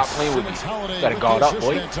 MP. Stop playing with me. You gotta guard up,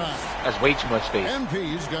 boy. That's way too much space.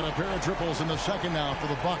 MP's got a pair of triples in the second now for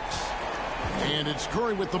the Bucks. And it's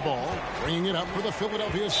Curry with the ball, bringing it up for the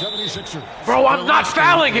Philadelphia 76ers. Bro, I'm not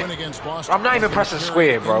fouling it. I'm not even pressing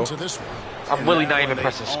square, bro. I'm really not even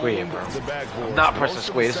pressing square, bro. I'm not pressing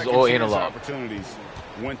square. This is all analog. Opportunities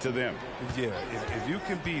went to them. Yeah, if you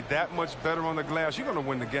can be that much better on the glass, you're going to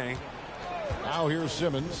win the game. Now here's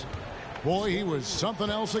Simmons. Boy, he was something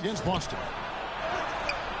else against Boston.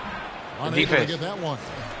 Unable to get that one.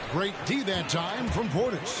 Great D that time from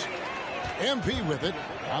Portis. MP with it.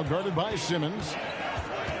 Now guarded by Simmons.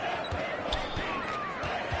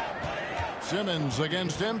 Simmons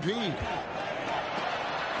against MP.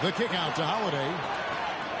 The kick out to Holiday.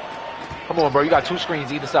 Come on, bro. You got 2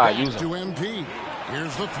 screens either side. Use them. To MP.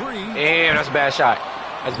 Here's the 3. Damn, that's a bad shot.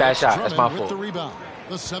 That's a bad shot. That's my fault. The rebound.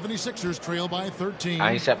 The 76ers trail by 13.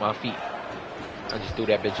 I ain't set my feet. I just threw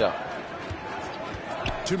that bitch up.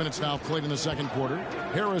 2 minutes now played in the second quarter.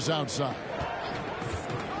 Harris outside.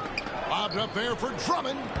 Lobbed up there for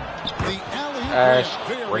Drummond. The alley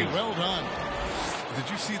very well done. Did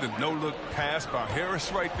you see the no-look pass by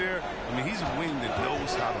Harris right there? I mean, he's a wing that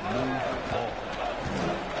knows how to move the ball.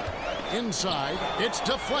 Inside, it's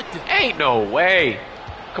deflected. Ain't no way.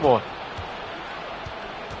 Come on.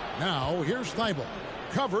 Now, here's Thibault,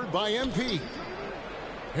 covered by MP.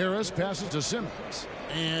 Harris passes to Simmons.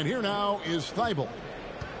 And here now is Thibault.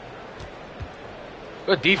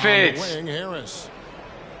 Good defense. On the wing, Harris.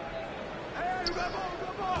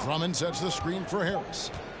 Drummond sets the screen for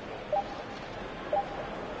Harris.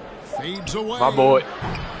 Fades away. My boy.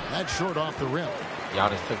 That's short off the rim.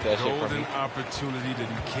 Giannis took that shit from me. Golden opportunity that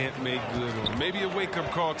he can't make good on. Maybe a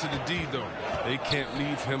wake-up call to the D, though. They can't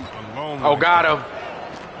leave him alone. Oh, got him.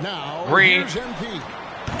 Now, Green. here's MP.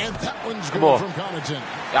 And that one's Come good on. from Connaughton.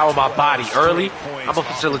 That was my body early. I'm going to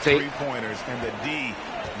facilitate. Three-pointers, and the D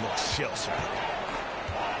looks shell-shocked.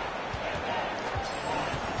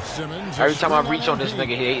 Simmons. Every time I reach on this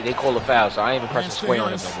nigga, they call a foul, so I ain't even pressing square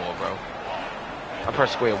on him no more, bro. I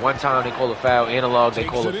press square one time, they call a foul. Analog, they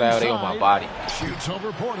call a foul. They on my body. Shoots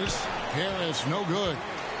over Portis. Harris, no good.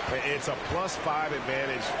 It's a +5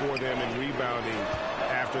 advantage for them in rebounding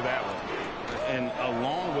after that one. And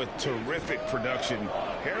along with terrific production,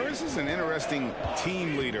 Harris is an interesting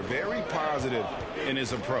team leader, very positive in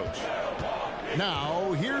his approach.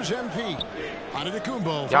 Now, here's MP.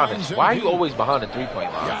 Antetokounmpo. Giannis, why are you always behind the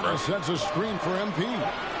three-point line, bro? Giannis sets a screen for MP.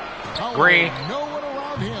 Green. No one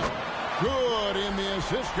around him. Good, and the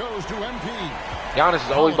assist goes to MP. Giannis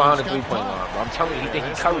is always behind the three-point line, bro. I'm telling you, he think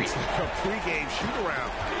he Curry. A pregame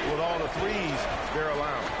shoot-around with all the threes they're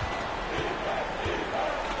allowing.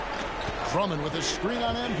 Drummond with a screen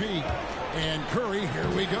on MP. And Curry, here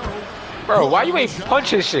we go. Bro, why you ain't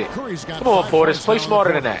punching shit? Come on, Portis, play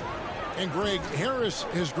smarter than that. And Greg, Harris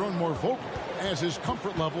has grown more vocal as his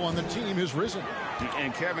comfort level on the team has risen.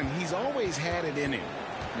 And Kevin, he's always had it in him.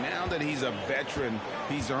 Now that he's a veteran,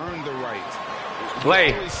 he's earned the right.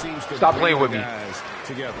 Play. Stop playing with me. Guys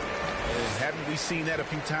together. Haven't we seen that a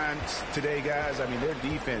few times today, guys? I mean, their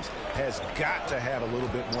defense has got to have a little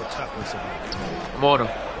bit more toughness about it. I'm on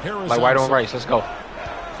him. Like white on rice. Let's go.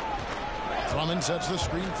 Drummond sets the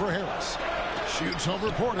screen for Harris. Shoots over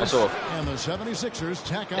Portis. And the 76ers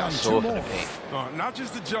tack on two more. Not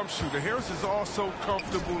just the jump shooter. Harris is also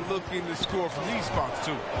comfortable looking to score from these spots,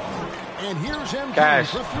 too. And here's MP Cash.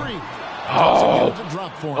 for three.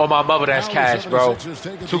 Oh, my mother, that's Cash, bro.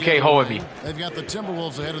 2K holding me. They've got the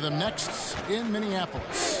Timberwolves ahead of them next in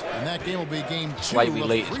Minneapolis. And that game will be game 2 Slightly of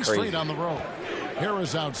late, 3 it's crazy. straight on the road.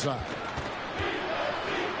 Harris outside.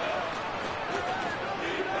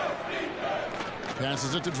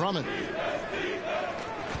 Passes it to Drummond.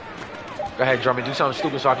 Go ahead, Drummond. Do something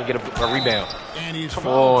stupid so I can get a rebound. And he's Come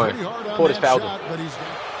on. Portis fouled him. But he's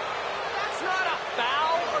That's not a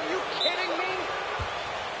foul. Are you kidding me?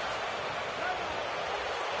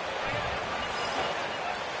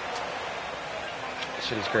 This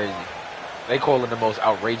shit is crazy. They calling the most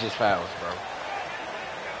outrageous fouls, bro.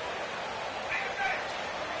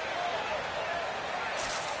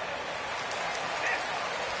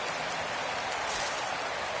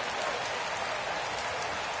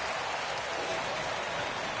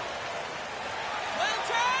 Well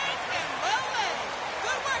trained and well led.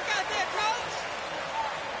 Good work out there, coach.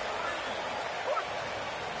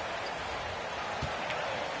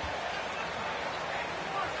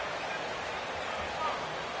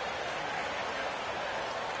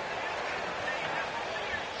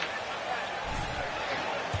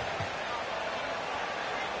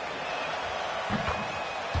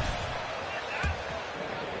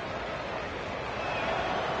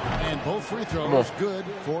 And both free throws good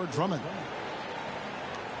for Drummond.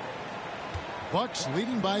 Bucks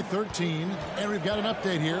leading by 13, and we've got an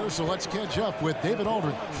update here, so let's catch up with David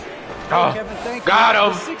Aldridge. Oh, Kevin, thank got you.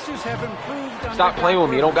 him. The Sixers have improved. Stop playing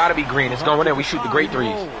with me. It don't got to be green. It's going in. We shoot the great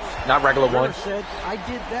threes, not regular ones. Said, I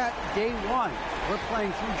did that day one. We're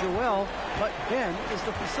playing through Joel, but Ben is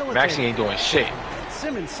the facilitator. Maxey ain't doing shit.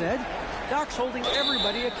 Simmons said, Doc's holding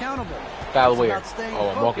everybody accountable. Foul It's where? about staying Oh,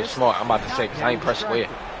 I'm walking focused, smart. I'm about to say, not because I ain't getting pressed square.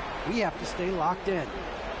 distracted. We have to stay locked in.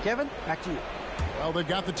 Kevin, back to you. Well, they've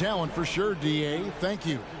got the talent for sure, DA. Thank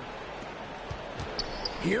you.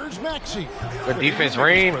 Here's Maxey. Good defense,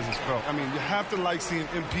 Reem. I mean, you have to like seeing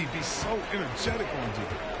MP be so energetic on you.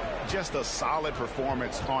 Just a solid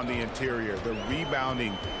performance on the interior. The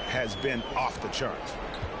rebounding has been off the charts.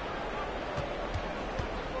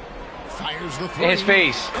 Fires the three. In his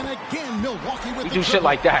face. And again, Milwaukee with We the do shit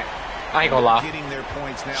like that. I ain't gonna lie. Getting their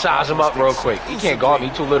points now. Size him up real quick. He can't guard me.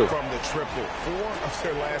 Too little. From the triple, 4 of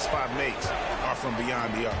their last 5 makes are from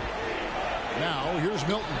beyond the arc. Now, here's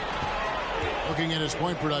Milton. Looking at his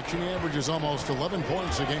point production, he averages almost 11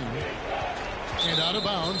 points a game. And out of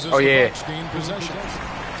bounds as the Bucks gain possession.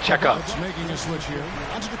 Check up. Making a switch here.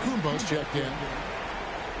 Antetokounmpo's checked in.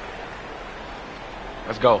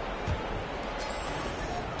 Let's go.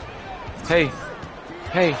 Hey.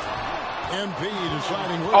 Hey. MP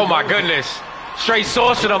deciding Oh my goodness. Straight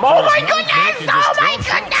saucing him. Oh my goodness. Oh my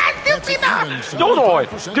goodness. Hold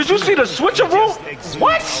on. Did you see the switcheroo?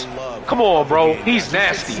 What? Come on, bro. He's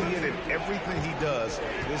nasty. Everything he does,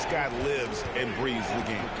 this guy lives and breathes the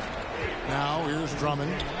game. Now here's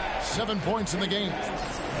Drummond. 7 points in the game.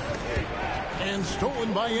 And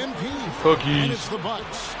stolen by MP. Cookies. And it's the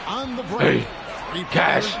Bucks on the break. Hey,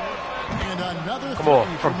 Cash. And another come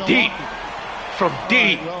on, from deep. From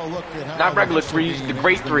deep. Not regular threes, the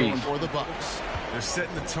great threes. They're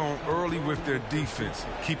setting the tone early with their defense,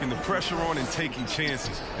 keeping the pressure on and taking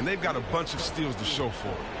chances. And they've got a bunch of steals to show for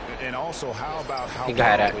it. And also, how about how he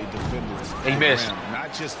got that. He missed.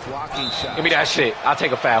 Not just blocking shots. Give me that shit. I'll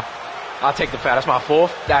take a foul. I'll take the foul. That's my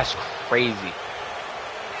fourth. That's crazy.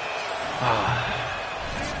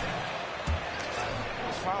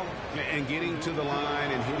 And getting to the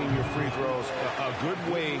line and hitting your free throws, a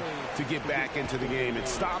good way to get back into the game. It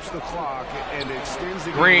stops the clock and extends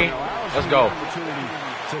the Green. game. Let's go. Opportunity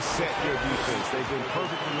to set your defense. They've been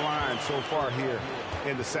perfectly aligned so far here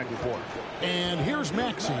in the second quarter. And here's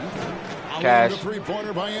Maxey. Cash. The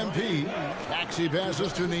three-pointer by MP. Maxey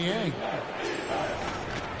passes to Niang.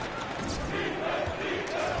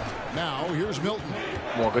 Now here's Milton.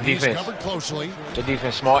 Come on, good defense. He's covered closely. Good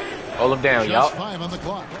defense, smart. Hold him down, y'all. Just 5 on the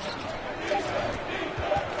clock.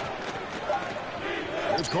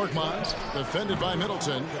 Here's Korkmaz, defended by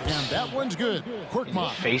Middleton, and that one's good.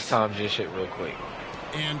 Korkmaz. FaceTime this shit real quick.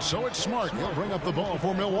 And so it's Smart. He'll bring up the ball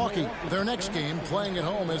for Milwaukee. Their next game playing at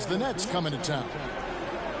home as the Nets come into town.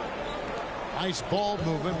 Nice ball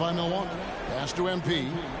movement by Milwaukee. Pass to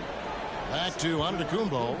MP. Back to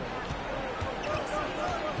Antetokounmpo.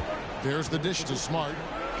 There's the dish to Smart.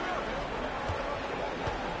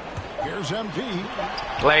 Here's MP.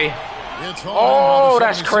 Play. Oh,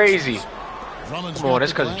 that's crazy. Come on,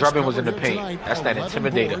 that's because Drummond was in the paint. That's that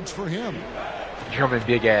intimidator. For him. Drummond,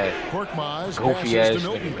 big ass, goofy ass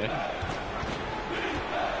nigga, man.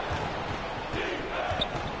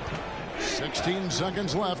 16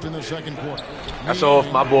 seconds left in the second quarter. That's off,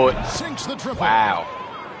 my boy. Sinks the triple. Wow.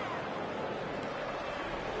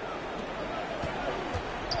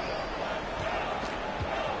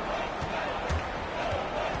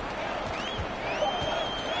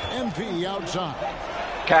 MP outside.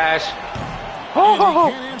 Cash. Oh,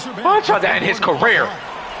 I tried that in his career.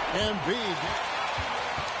 MP.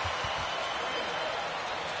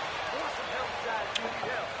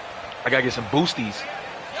 I gotta get some boosties.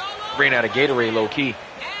 Ran out of Gatorade low key.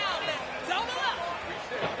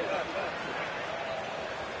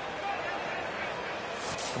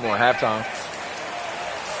 Come on, halftime.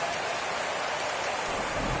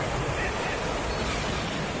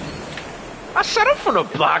 I set up from the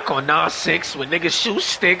block on 9-6 when niggas shoot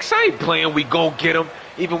sticks. I ain't playing, we gon' get him,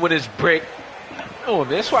 even when it's brick. Oh,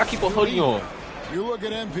 man, that's why I keep a hoodie on. You look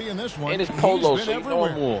at MP in this one. And his polo, so you know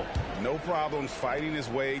more. No problems fighting his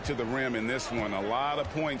way to the rim in this one. A lot of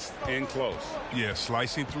points in close. Yeah,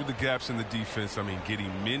 slicing through the gaps in the defense. I mean,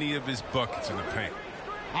 getting many of his buckets in the paint.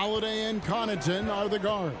 Holiday and Connaughton are the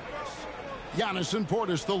guards. Giannis and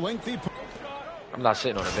Portis, the lengthy. I'm not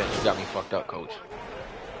sitting on the bench. You got me fucked up, coach.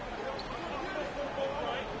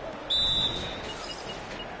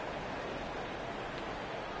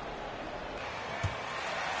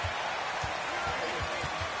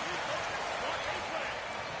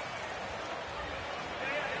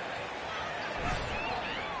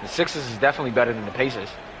 The Sixers is definitely better than the Pacers.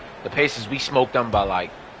 The Pacers, we smoked them by like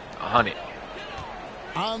 100.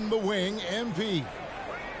 On the wing, MP.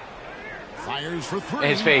 Fires for three. In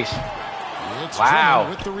his face. It's wow.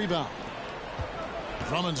 Drummond with the rebound.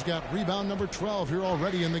 Drummond's got rebound number 12 here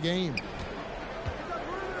already in the game.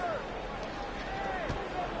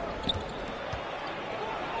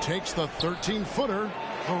 Takes the 13-footer.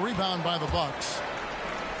 The rebound by the Bucks.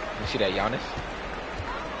 You see that, Giannis?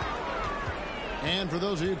 And for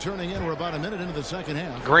those of you turning in, we're about a minute into the second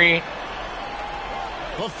half. Green.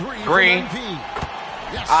 The three Green. from MP.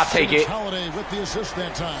 Yes, I'll take it. Holiday with the assist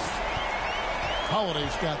that time.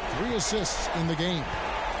 Holiday's got 3 assists in the game.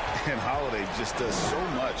 And Holiday just does so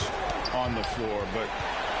much on the floor, but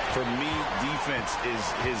for me, defense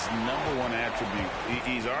is his #1 attribute.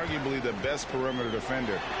 He's arguably the best perimeter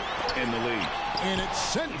defender in the league. And it's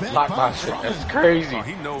sent back Block by my shit. Drummond. That's crazy.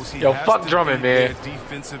 He knows he Yo, has fuck to Drummond, be man. their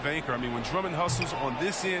defensive anchor. I mean, when Drummond hustles on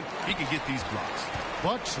this end, he can get these blocks.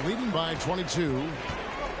 Bucks leading by 22.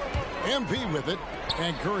 MP with it,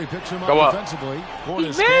 and Curry picks him Go up up. defensively. He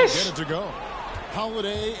Portis missed. can't get it to go.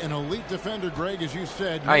 Holiday, an elite defender, Greg, as you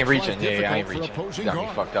said. I ain't makes reaching. life Yeah, I ain't difficult for reaching. opposing You got me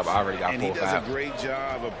guards. fucked up. I already got And he 4 does a fouls. great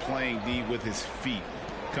job of playing D with his feet.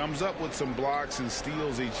 Comes up with some blocks and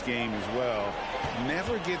steals each game as well.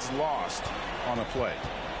 Never gets lost on a play.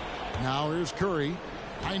 Now here's Curry.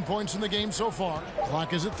 9 points in the game so far.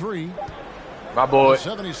 Clock is at 3. My boy. The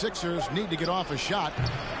 76ers need to get off a shot.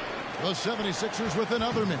 The 76ers with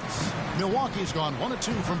another miss. Milwaukee's gone 1 of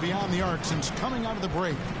 2 from beyond the arc since coming out of the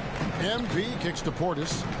break. MP kicks to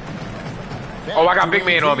Portis. Oh, I got big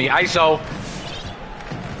man on me. ISO.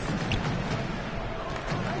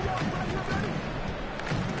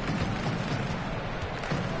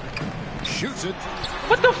 Shoots it.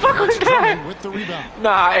 What the fuck was that? With the rebound.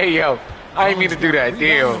 Nah, hey, yo. I ain't mean to do that.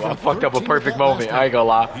 Damn, I fucked up a perfect moment. I ain't gonna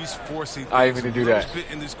lie. He's forcing I ain't mean to do that.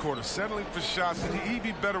 in this quarter, settling for shots that he'd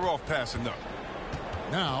be better off passing up.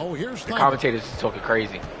 Now here's the commentators is talking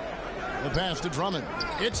crazy. The pass to Drummond.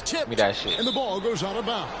 It's tipped. Give me that shit. And the ball goes out of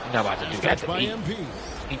bounds. He's not about to do that to me. MP.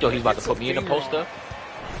 He thought he was about to put me in the poster.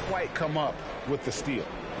 Quite come up with the steal.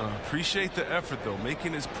 Appreciate the effort, though,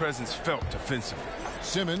 making his presence felt defensively.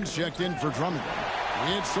 Simmons checked in for Drummond.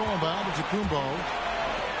 It's Solenbaum to Kumbo.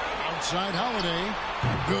 Outside Holiday.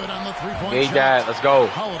 Good on the three-point Made shot. that. Let's go.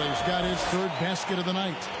 Holiday's got his 3rd basket of the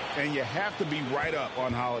night. And you have to be right up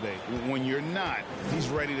on Holiday. When you're not, he's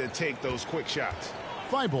ready to take those quick shots.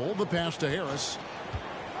 Thibault, the pass to Harris.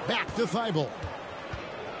 Back to Thibault.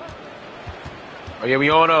 Oh, yeah, we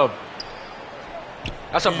on him.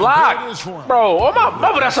 That's a block. Bro, oh my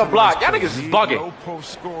mother, that's a block. Y'all niggas is bugging. Low post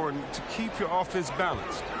scoring to keep your offense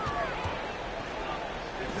balanced.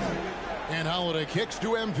 And Holiday kicks to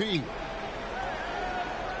MP.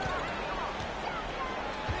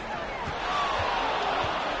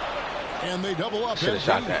 And they double up. Should have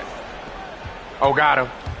shot that. Oh, got him.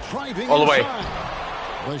 Driving all the way.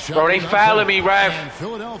 Bro, they fouling me, ref.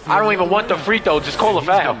 I don't even want the free throw. Just call a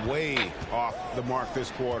foul. Way off the mark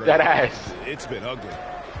this quarter. That ass. It's been ugly.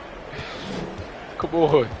 Come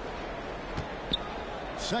on.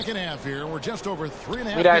 Second half here. We're just over 3.5 minutes.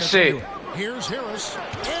 Give me that shit. Here's Harris.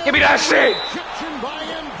 Give me that shit. By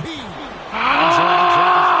MP.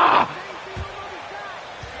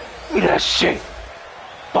 Give me that shit.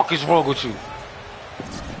 Fuck is wrong with you?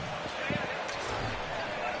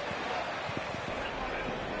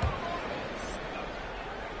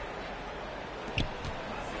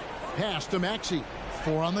 Pass to Maxey.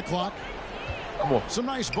 4 on the clock. Come on. Some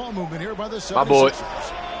nice ball movement here by the 76ers. My boy.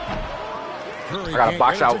 I gotta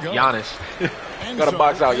box out Giannis. Gotta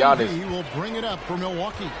box out Giannis. He will bring it up for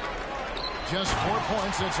Milwaukee. Just 4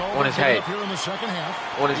 points. That's all on his head. Here in the second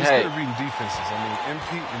half. On his head. He's good at reading defenses. I mean,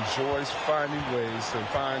 MP enjoys finding ways to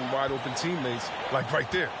find wide open teammates, like right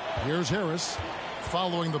there. Here's Harris,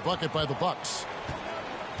 following the bucket by the Bucks.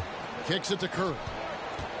 Kicks it to Curry.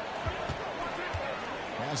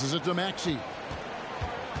 Passes it to Maxey.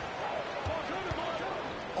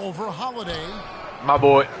 Over Holiday. My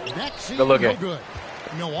boy. Maxey, good looking. No good.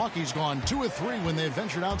 Milwaukee's gone 2 of 3 when they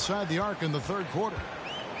ventured outside the arc in the 3rd quarter.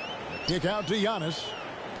 Kick out to Giannis.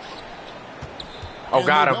 Oh,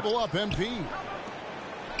 got him. Double up MP.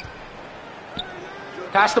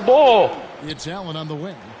 Pass the ball. It's Allen on the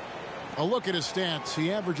wing. A look at his stats.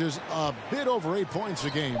 He averages a bit over 8 points a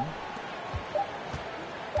game.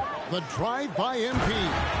 The drive by MP.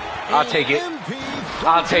 I'll take it.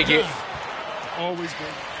 I'll take it. Always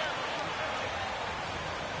good.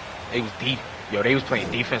 They was deep. Yo, they was playing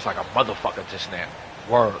defense like a motherfucker just now.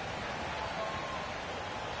 Word.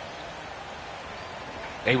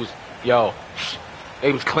 They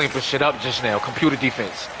was clamping shit up just now. Computer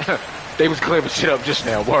defense. They was clamping shit up just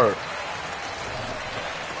now. Word.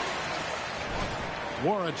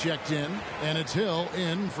 Wara checked in, and it's Hill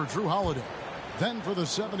in for Drew Holiday. Then for the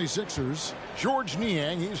 76ers, George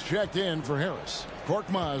Niang, he's checked in for Harris.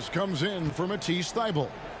 Korkmaz comes in for Matisse Thybulle.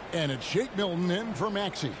 And it's Shake Milton in for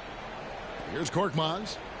Maxey. Here's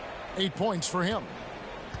Korkmaz. 8 points for him.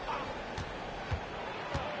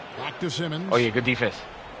 Back to Simmons. Oh, yeah, good defense.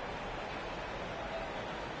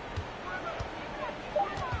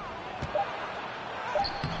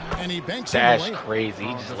 And he banks That's crazy.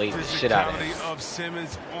 He just laid the shit out of him. Of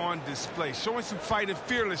Simmons on display, showing some fight and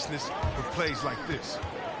fearlessness with plays like this.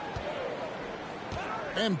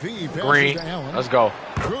 MP passes Green. to Allen. Let's go.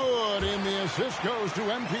 Good, and the assist goes to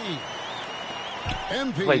MP.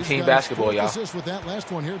 MP play team basketball, y'all. Assist with that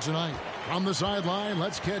last one here tonight. From the sideline,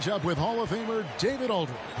 let's catch up with Hall of Famer David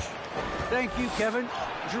Aldridge. Thank you, Kevin.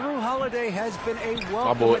 Drew Holiday has been a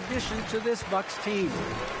welcome addition to this Bucks team.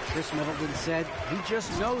 Chris Middleton said he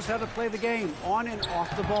just knows how to play the game on and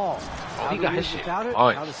off the ball. Oh, he got his shit. Without it,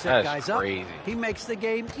 Punch. how to set That's guys crazy. up. He makes the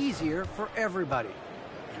game easier for everybody.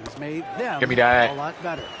 He's made them Give me that. a lot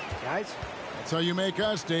better. Guys? That's how you make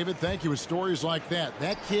us, David. Thank you. With stories like that.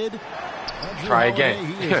 That kid, Try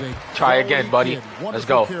again. Try again, buddy. Let's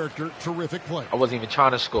go. Terrific play. I wasn't even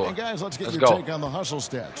trying to score. And guys, let's get your take on the hustle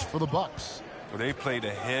stats for the Bucks. Well, they played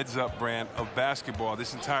a heads-up brand of basketball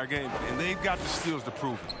this entire game, and they've got the skills to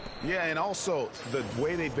prove it. Yeah, and also the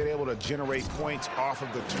way they've been able to generate points off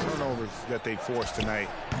of the turnovers that they forced tonight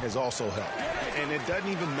has also helped. And it doesn't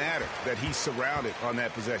even matter that he's surrounded on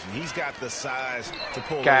that possession. He's got the size to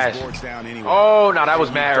pull those boards down anyway. Oh, no, that was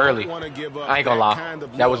mad early. I ain't gonna lie.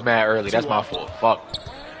 That was mad early. That's my fault. Fuck.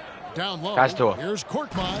 Down low. That's to him. Here's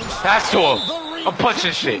Korkmaz. That's to him. I'm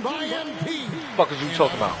punching shit. What the fuck is you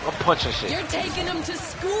talking about? I'm punching shit. You're taking him to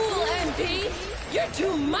school, MP. You're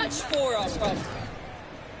too much for him.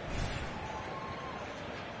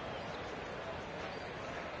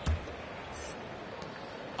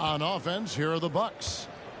 On offense, here are the Bucks.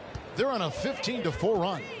 They're on a 15-4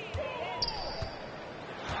 run.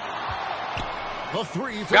 The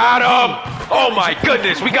three. Got him! Oh my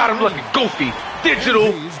goodness, we got him looking goofy.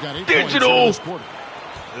 Digital.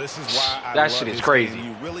 This is why I that love shit is his crazy. game.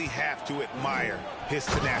 You really have to admire his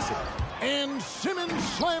tenacity. And Simmons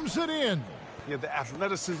slams it in. Yeah, the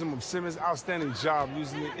athleticism of Simmons, outstanding job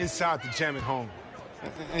using it inside the jam at home.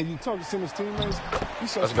 And you talk to Simmons' teammates, he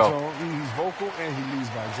sets the tone, he's vocal, and he leads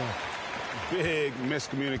by example. Big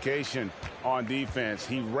miscommunication on defense.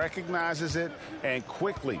 He recognizes it and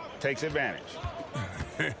quickly takes advantage.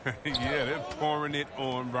 Yeah, they're pouring it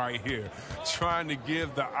on right here, trying to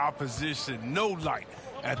give the opposition no light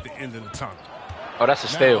at the end of the tunnel. Oh, that's a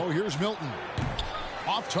steal. Now here's Milton.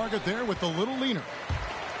 Off target there with the little leaner.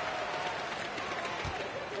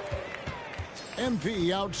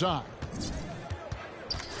 MP outside.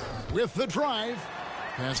 With the drive,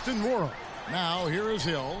 past Nwora. Now here is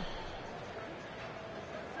Hill.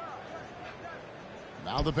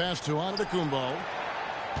 Now the pass to Antetokounmpo.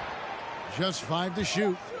 Just 5 to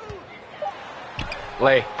shoot.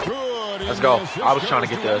 Lay. Good. Let's go. I was trying to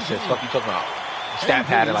get the assist. What you talking about? Stat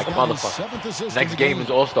padded like a motherfucker. Next game is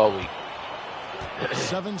All-Star Week.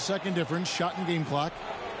 7-second difference. Shot and game clock.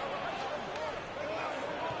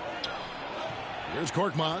 Here's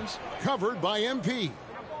Korkmaz. Covered by MP.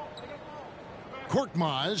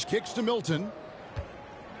 Korkmaz kicks to Milton.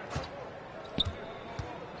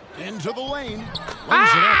 Into the lane.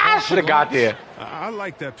 I should have got there. I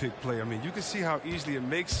like that pick play. I mean, you can see how easily it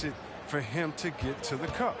makes it for him to get to the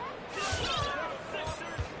cup.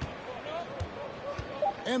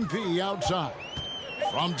 MP outside.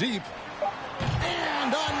 From deep.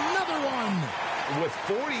 And another one. With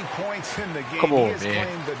 40 points in the game, Come on, he has man.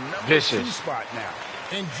 claimed the number Vicious. 2 spot now.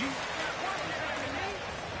 And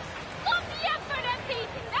Love the effort, MP.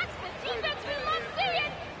 That's the defense we love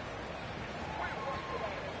seeing.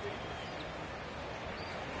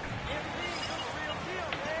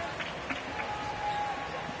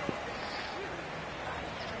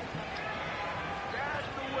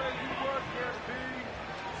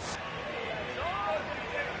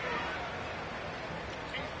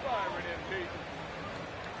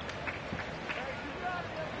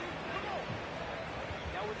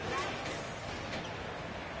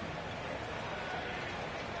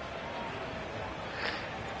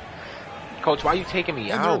 Coach, why are you taking me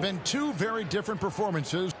and out? there have been 2 very different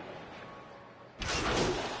performances.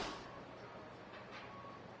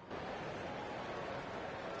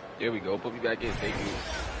 There we go. Put me back in. Thank you.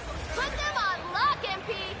 Put them on lock,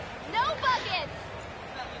 MP. No buckets.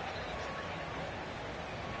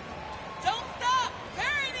 Don't stop!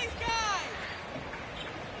 Bury these guys!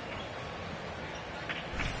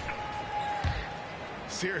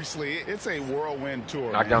 Seriously, it's a whirlwind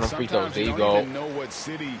tour. Knock down the free throws. Sometimes There you you go. don't even know what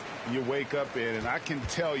city you wake up in, and I can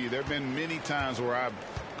tell you there have been many times where I've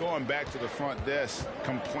going back to the front desk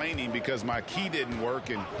complaining because my key didn't work,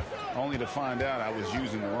 and only to find out I was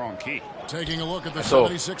using the wrong key. Taking a look at the So,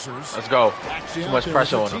 76ers. let's go. Actually Too much out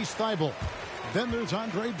pressure there on is him. Thibault. Then there's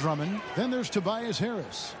Andre Drummond. Then there's Tobias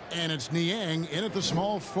Harris. And it's Niang in at the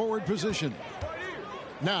small forward position.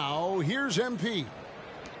 Now, here's MP.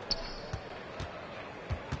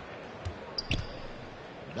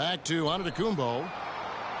 Back to Antetokounmpo.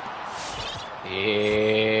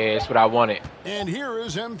 Yeah, that's what I wanted. And here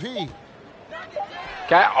is MP.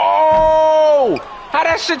 Okay. Oh! How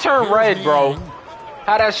that shit turn Here's red, bro? Niang.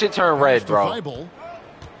 How that shit turn red, To bro? Thibault.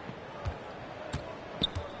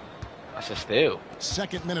 That's a steal.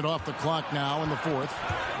 2nd minute off the clock now in the 4th.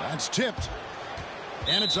 That's tipped.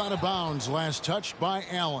 And it's out of bounds. Last touched by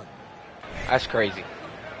Allen. That's crazy.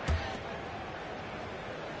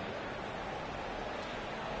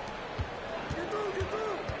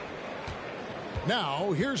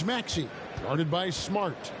 Now, here's Maxey. Guarded by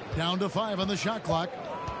Smart. Down to 5 on the shot clock.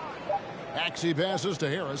 Maxey passes to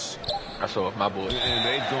Harris. I saw my boy. And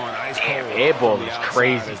they've gone ice damn, cold. airball is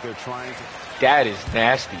crazy. That is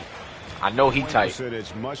nasty. I know he tight.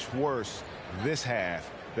 It's much worse this half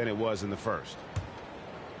than it was in the first.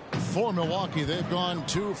 For Milwaukee, they've gone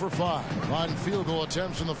 2 for 5 on field goal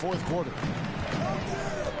attempts in the fourth quarter.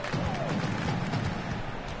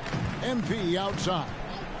 MP outside.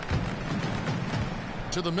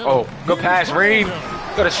 To the middle. Oh, good pass, Reed.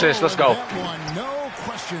 Good assist. Let's go. That one, no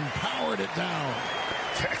question, powered it down.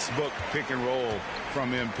 Textbook pick and roll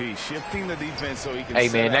from MP, shifting the defense so he can. Hey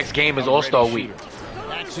man, next game is All-Star Week.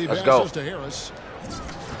 Let's go. To Harris.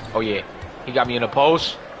 Oh yeah, he got me in the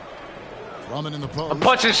post. Drummond in the post. I'm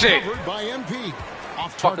punching shit. By MP.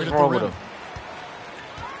 Off fuck is wrong with him?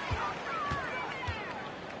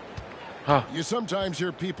 Huh. You sometimes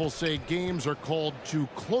hear people say games are called too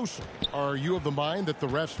closely. Are you of the mind that the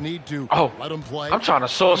refs need to let them play? I'm trying to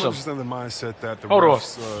sauce him. I'm just in the mindset that the Hold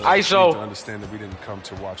refs ISO. need to understand that we didn't come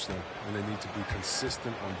to watch them, and they need to be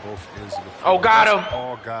consistent on both ends of the field. Oh, got him. That's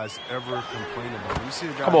all guys ever complain about. When you see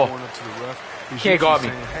a guy Come on. going up to the ref, he's Can't guard me.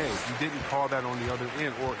 saying, hey, you didn't call that on the other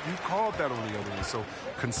end, or you called that on the other end. So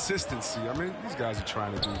consistency. I mean, these guys are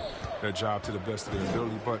trying to do their job to the best of their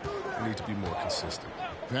ability, but they need to be more consistent.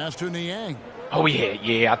 Pass to Niang. Oh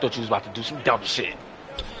yeah. I thought you was about to do some dumb shit.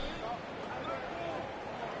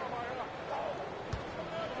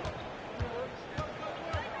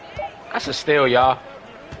 That's a steal, y'all.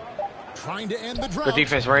 Trying to end the drought. Good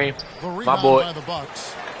defense, Reem. My boy. By the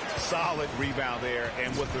Bucks. Solid rebound there,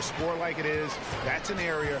 and with the score like it is, that's an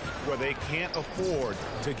area where they can't afford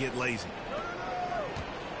to get lazy.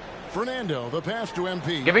 Fernando, the pass to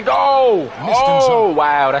MP. Give it go. Oh,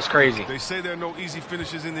 wow, that's crazy. They say there are no easy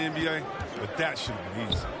finishes in the NBA, but that should have been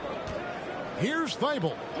easy. Here's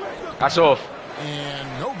Thibault. That's off.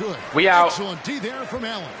 And no good. We out. Excellent D there from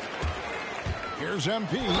Allen. Here's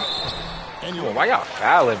MP. And oh, why y'all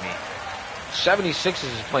fouling me? 76ers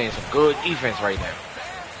is playing some good defense right now.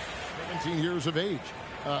 17 years of age.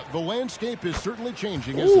 The landscape is certainly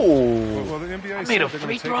changing. Ooh. Well, the NBA I made a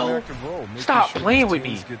free throw. Stop sure playing with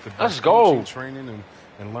me. Let's go. Training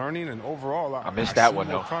and learning, and overall, I missed that one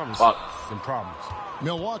though. Fuck. Than problems.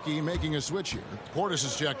 Milwaukee making a switch here. Portis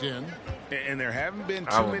is checked in. And there haven't been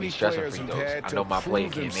too many players who've had to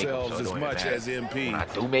prove themselves as much as MP. I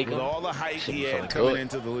do make with them, all the hype he had coming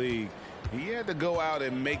into the league, he had to go out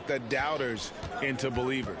and make the doubters into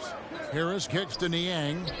believers. Harris kicks to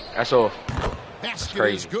Niang. That's off. Basket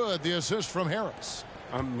is good. The assist from Harris.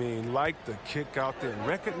 I mean, like the kick out there,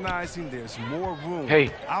 recognizing there's more room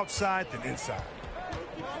outside than inside.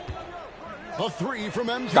 A three from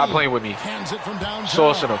MP. Stop playing with me. Hands it from downtown.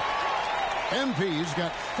 Saucing him. MP's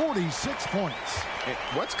got 46 points. And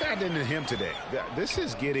what's gotten into him today? This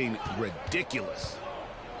is getting ridiculous.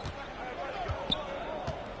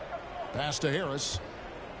 Pass to Harris.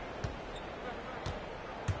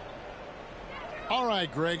 All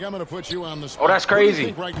right, Greg, I'm going to put you on the spot. Oh, that's crazy. Who do you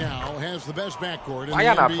think right now has the best backcourt in Why the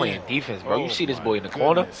y'all not NBA? playing defense, bro? You see this boy in the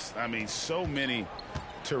goodness. corner? I mean, so many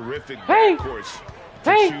terrific backcourts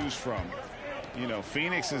to choose from. You know,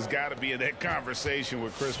 Phoenix has got to be in that conversation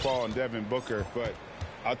with Chris Paul and Devin Booker. But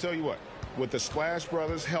I'll tell you what, with the Splash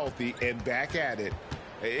Brothers healthy and back at it,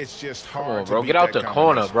 it's just hard. Come on, bro. To Get out the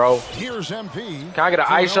corner, bro. Here's MP. Can I get an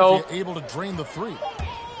ISO? Able to drain the three.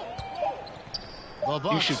 The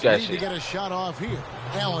Bucks You shoot that need shit. to get a shot off here.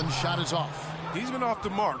 Allen's shot is off. He's been off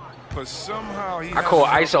the mark, but somehow he. I call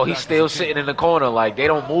ISO. He's still sitting in the corner. Like, they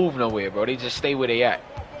don't move nowhere, bro. They just stay where they at.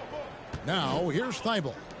 Now, here's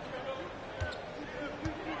Thibault.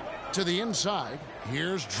 To the inside.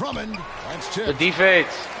 Here's Drummond. That's tipped. The defense.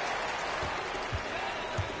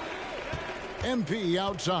 MP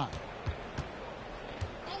outside.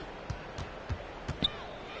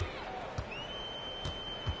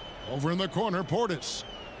 Over in the corner, Portis.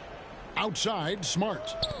 Outside,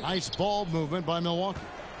 Smart. Nice ball movement by Milwaukee.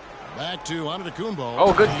 Back to Antetokounmpo.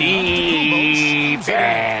 Oh, good defense.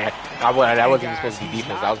 That wasn't even supposed to be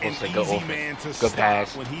defense. I was supposed to say good offense. Good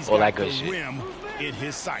pass. All that good shit. In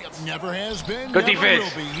his sights. Never has been. Good never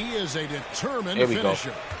defense. Will be. He is a determined Here we go.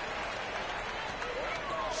 finisher.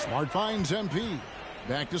 Smart finds MP.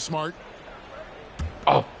 Back to Smart.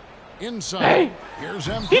 Oh. Inside. Hey. Here's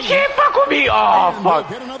MP. He can't fuck with me. Oh, And fuck.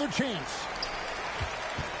 Get another chance.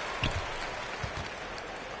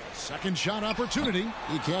 Second shot opportunity.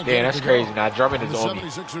 He can't get Yeah, it that's to crazy. go. Now Drummond And is the on me.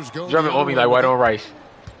 76ers go Drummond the on me other like way. white on rice.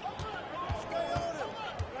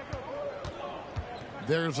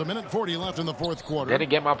 There's a minute 40 left in the fourth quarter. They didn't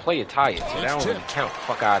get my player tired, so that don't really count.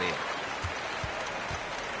 Fuck out of here.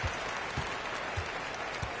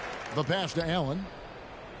 The pass to Allen.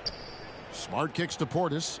 Smart kicks to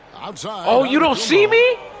Portis. Outside. Oh, you don't see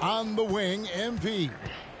me? On the wing, MP.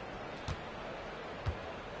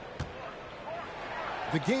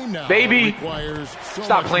 The game now baby. requires so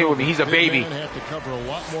Stop much playing with me. movement. He's a Big baby. men have to cover a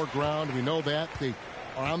lot more ground. We know that. They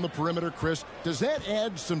are on the perimeter, Chris. Does that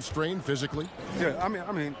add some strain physically? Yeah, I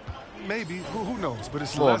mean, maybe. Who knows? But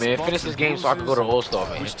it's Come on, man. Finish this game so I can go to All-Star,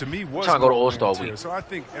 man. Which to me was I'm trying to go to All-Star week. So I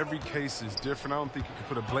think every case is different. I don't think you can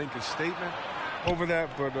put a blanket statement over that,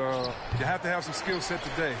 but you have to have some skill set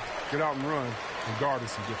today. Get out and run and guard in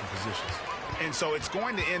some different positions. And so it's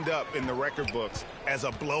going to end up in the record books as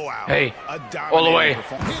a blowout. Hey, a all the way.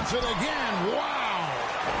 Hits it again. Wow.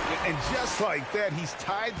 And just like that, he's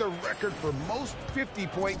tied the record for most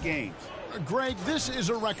 50-point games. Greg, this is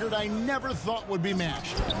a record I never thought would be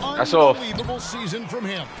matched. That's all. Unbelievable season from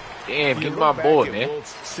him. Damn, give my boy, man.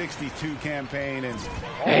 Wilt's 62 campaign and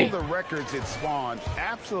Hey. all the records it spawned,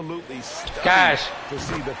 absolutely stunning Cash. to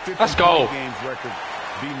see the 50 Let's go. games record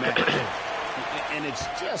be matched. And it's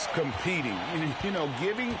just competing, you know,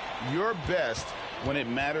 giving your best when it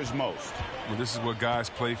matters most. Well, this is what guys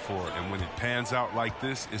play for, and when it pans out like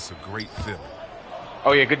this, it's a great feeling.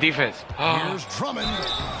 Oh, yeah, good defense. Here's Drummond.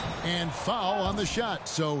 And foul on the shot,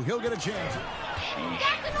 so he'll get a chance. That's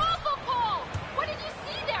an awful call. What did you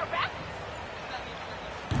see there, ref?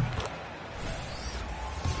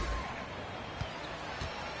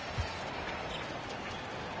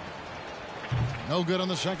 No good on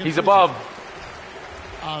the second. He's free above.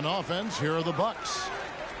 throw. On offense, here are the Bucks.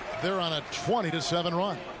 They're on a 20-7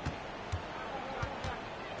 run.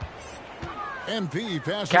 MP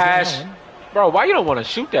passes to Cash. Allen. Bro, why you don't want to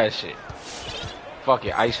shoot that shit? Fuck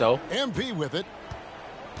it, ISO. MP with it.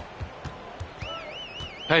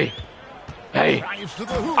 Hey. Hey. Drives to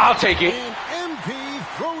the hoop. I'll take it. And MP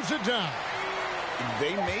throws it down.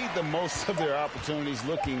 They made the most of their opportunities,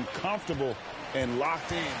 looking comfortable and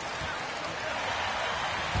locked in.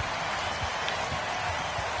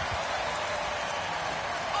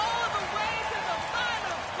 All the way to the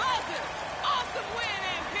final buzzer. Awesome win,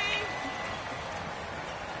 MP.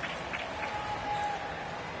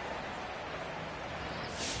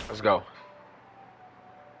 Let's go.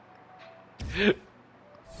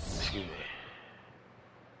 Excuse me.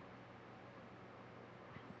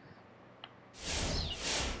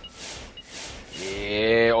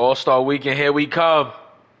 Yeah, All-Star Weekend, here we come.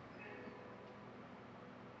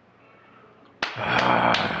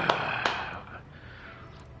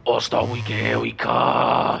 All-Star Weekend, here we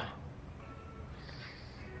come.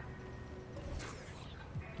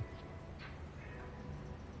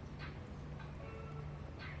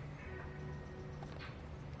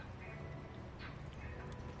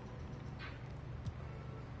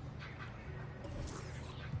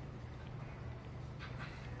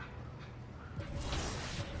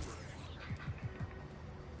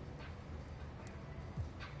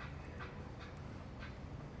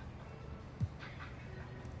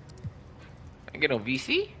 Ain't get no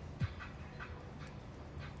VC?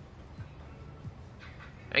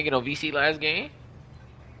 Ain't get no VC last game?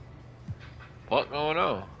 What going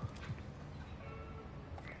on?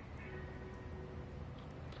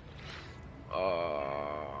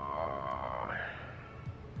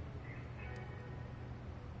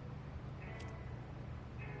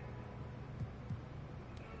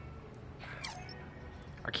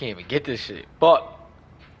 I can't even get this shit. But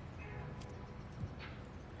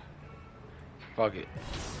fuck it.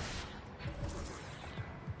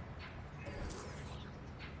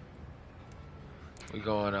 We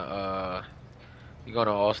going to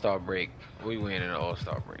All-Star break. We win in an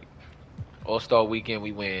All-Star break. All-Star weekend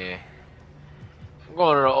we win. I'm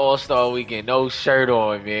going to the All-Star weekend. No shirt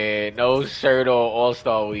on, man. No shirt on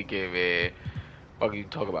All-Star weekend, man. What you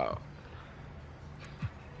talk about?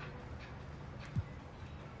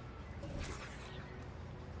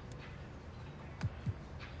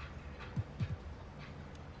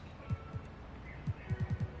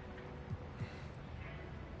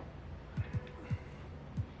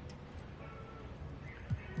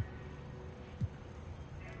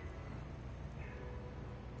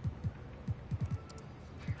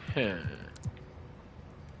 Yeah,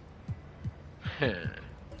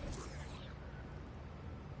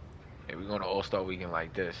 we going to All-Star weekend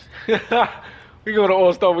like this. We going to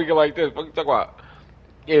All-Star weekend like this. What you talk about?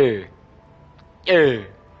 Yeah. Yeah.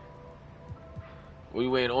 We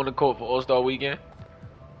went on the court for All-Star weekend.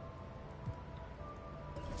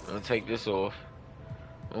 I'm going to take this off.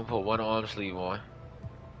 I'm going to put one arm sleeve on.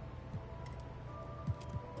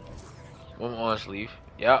 One arm sleeve.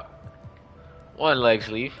 Yep. One leg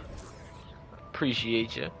sleeve.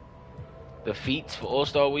 Appreciate you. The feet for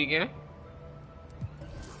All-Star weekend.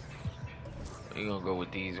 We're gonna go with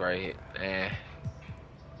these right here.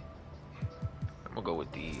 I'm gonna go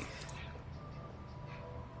with these.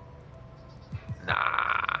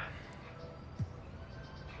 Nah.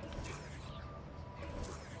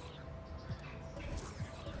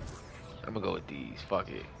 I'm gonna go with these. Fuck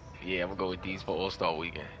it. Yeah, I'm gonna go with these for All-Star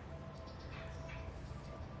Weekend.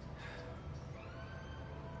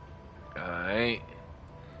 Alright.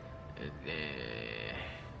 And then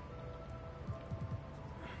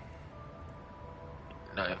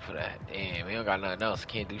nothing for that. Damn, we don't got nothing else.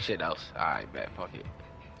 Can't do shit else. Alright, bet. Fuck it.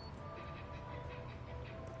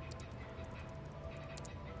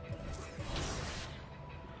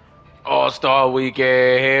 All-Star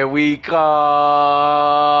Weekend, here we come.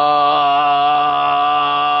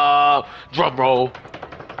 Drum roll.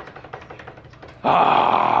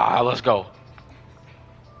 Ah, let's go.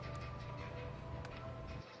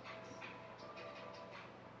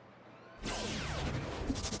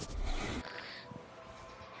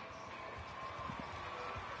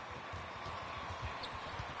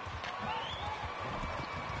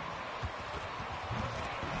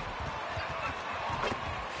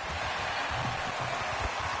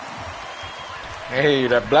 Hey,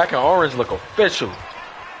 that black and orange look official.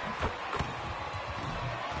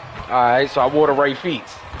 Alright, so I wore the right feet.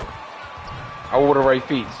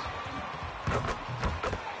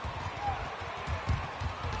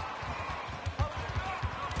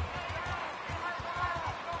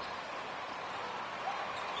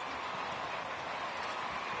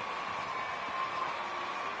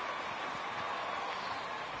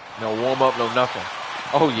 No warm up, no nothing.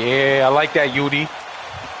 Oh yeah, I like that uni.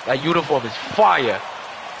 That uniform is fire.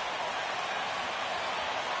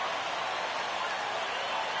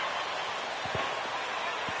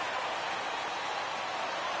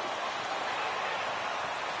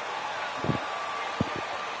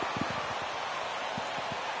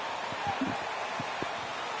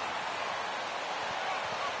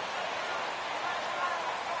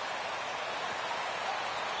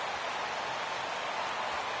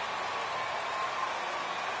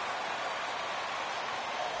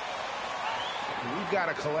 Got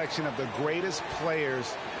a collection of the greatest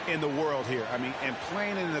players in the world here. I mean, and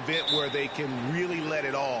playing in an event where they can really let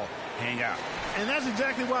it all hang out. And that's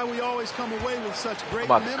exactly why we always come away with such great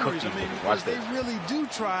memories. I mean, because they really do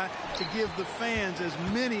try to give the fans as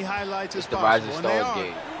many highlights as possible. And they are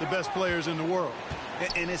the best players in the world.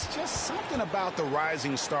 And it's just something about the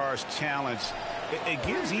Rising Stars Challenge. It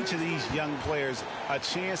gives each of these young players a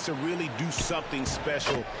chance to really do something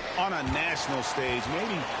special on a national stage,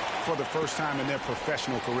 maybe for the first time in their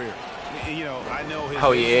professional career. You know, I know his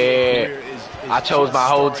career is I chose my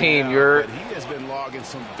whole team. But he has been logging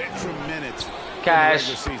some veteran minutes Cash.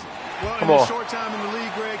 in the regular season. Well, Come in on. a short time in the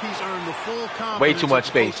league, Greg, he's earned the full confidence Way too much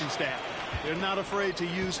of the space. coaching staff. They're not afraid to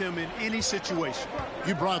use him in any situation.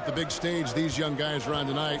 You brought the big stage these young guys are on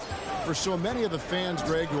tonight. For so many of the fans,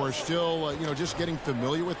 Greg, who are still, just getting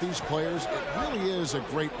familiar with these players, it really is a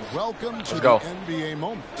great welcome to the NBA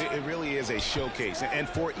moment. It really is a showcase. And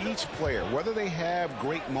for each player, whether they have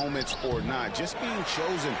great moments or not, just being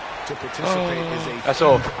chosen to participate is a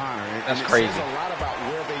huge honor. And it crazy. says a lot about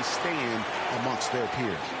where they stand amongst their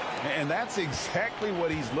peers. And that's exactly what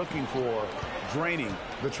he's looking for, draining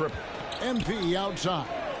the triple. MP outside.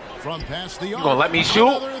 From past the You gonna let me shoot?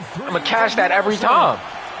 I'm gonna cash that every time.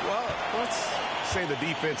 Well, let's say the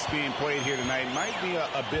defense being played here tonight might be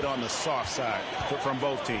a bit on the soft side from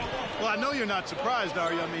both teams. Well, I know you're not surprised,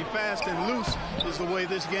 are you? I mean, fast and loose is the way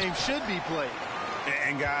this game should be played.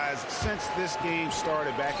 And guys, since this game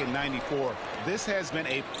started back in '94, this has been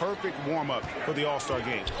a perfect warm-up for the All-Star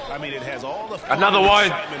game. I mean, it has all the fun Another and one.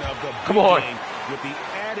 excitement of the Come big on. game with the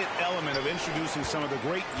added element of introducing some of the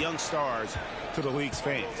great young stars to the league's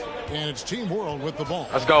fans. And it's Team World with the ball.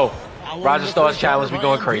 Let's go. Rising Stars Challenge, we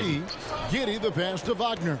going By crazy. MP. Giddy the pass to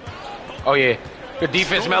Wagner. Oh yeah. Good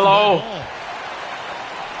defense, Melo.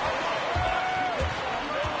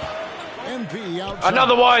 MP outside.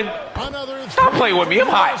 Another one. Stop playing with me. I'm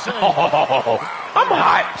hot. Oh, I'm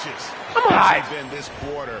hot. I'm hot. Been this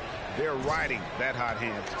quarter, they're riding that hot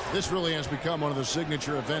hand. This really has become one of the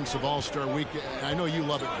signature events of All-Star Week. I know you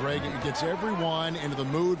love it, Greg. It gets everyone into the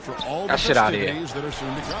mood for all the festivities that are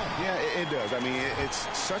soon to come. Yeah, it does. I mean, it's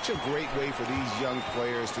such a great way for these young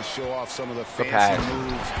players to show off some of the fancy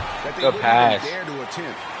moves that they wouldn't even dare to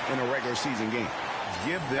attempt in a regular season game.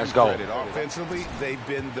 Give them credit. Offensively, they've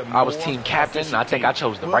been the I was team captain. I think I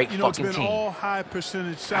chose the right fucking it's been team. all high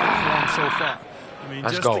percentage shots for them so far. I mean,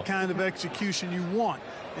 Let's just go. the kind of execution you want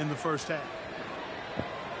in the first half.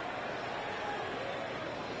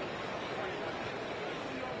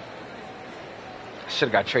 Should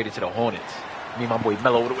have got traded to the Hornets. Me and my boy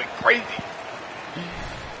Melo would have went crazy.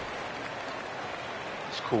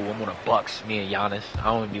 It's cool. I'm on the Bucks. Me and Giannis. I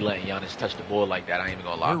don't even be letting Giannis touch the ball like that. I ain't even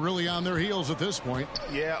gonna lie. They're really on their heels at this point.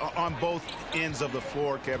 Yeah, on both ends of the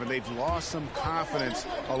floor, Kevin. They've lost some confidence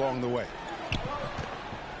along the way.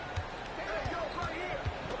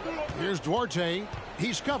 Here's Duarte.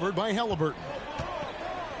 He's covered by Halliburton.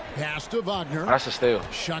 Pass to Wagner. That's a steal.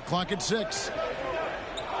 Shot clock at 6.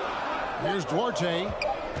 Here's Duarte.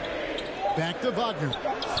 Back to Wagner.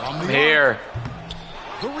 From the here.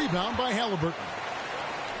 The rebound by Halliburton.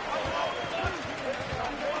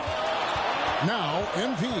 Now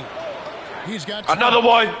MP. He's got another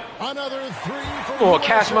one. Another 3 for Oh,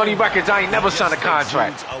 Cash Money Records. I ain't never signed a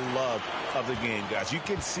contract. A love of the game, guys. You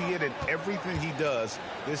can see it in everything he does.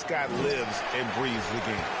 This guy lives and breathes the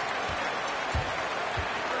game.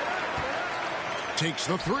 Takes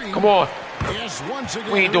the 3. Come on. Yes, once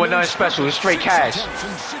again, We ain't doing nothing special. It's straight cash.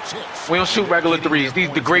 We don't shoot regular threes. These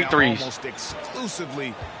are the great threes. Almost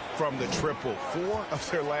exclusively from the triple. 4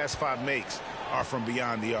 of their last 5 makes are from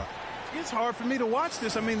beyond the arc. It's hard for me to watch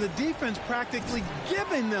this. I mean, the defense practically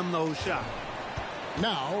giving them those shots.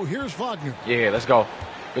 Now, here's Wagner. Yeah, let's go.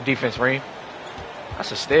 Good defense, Reem.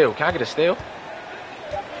 That's a steal. Can I get a steal?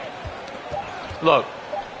 Look.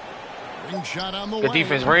 Ring shot on the Good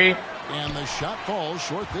defense, Reem. And the shot falls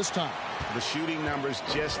short this time. The shooting numbers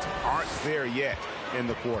just aren't there yet in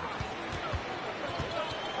the quarter.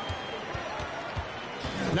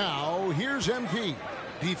 Now, here's MP.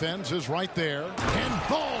 Defense is right there. And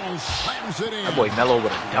ball slams it in. That boy Melo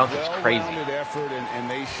with a dunk is crazy. Effort and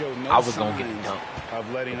they show no I was going to get a dunk. Of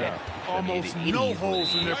letting up. Almost no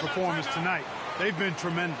holes in their performance tonight. They've been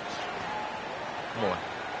tremendous. Come on.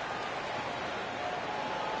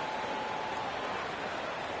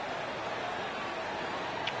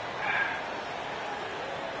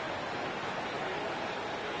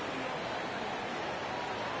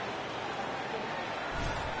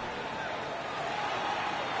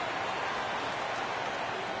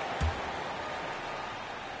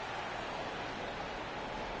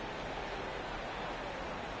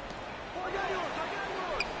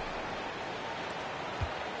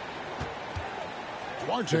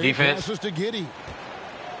 Duarte defense. passes to Giddey.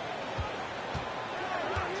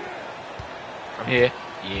 I'm here.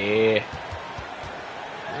 Yeah.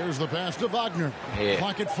 There's the pass to Wagner. Yeah.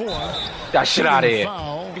 Clock at 4. That shit out of here. You're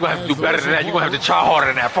going to have to do better than that. You're going to have to try harder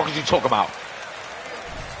than that. Fuck is you talking about?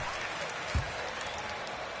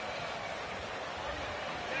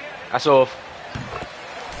 That's off.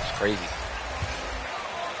 It's crazy.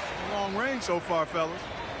 Long range so far, fellas.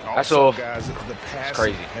 That's also, off. Guys, the it's passing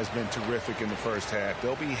crazy. Has been terrific in the first half.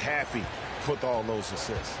 They'll be happy with all those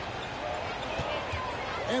assists.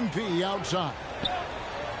 MP outside.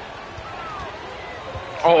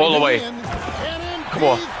 Oh, all the way. Come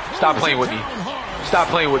on. Stop playing with me. Stop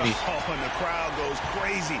playing with me. Oh, and the crowd goes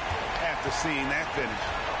crazy after seeing that finish.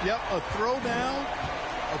 Yep, a throwdown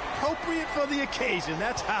appropriate for the occasion.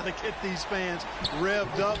 That's how to get these fans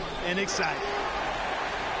revved up and excited.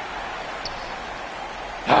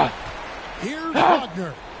 Here's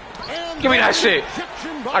Wagner. Give me that shit.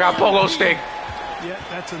 I got polo stick. Yeah,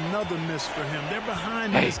 that's another miss for him. They're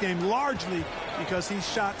behind in this game largely because he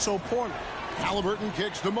shot so poorly. Halliburton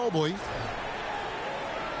kicks to Mobley.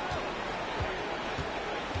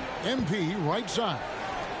 MP right side.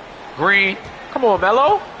 Green. Come on,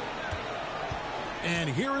 Melo. And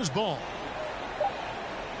here is Ball.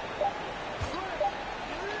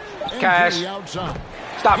 Cash. Outside.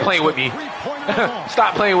 Stop playing with me.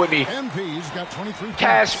 Stop playing with me. MP's got 23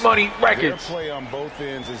 Cash Money Records. Their play on both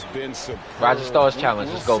ends has been superb. Roger Stars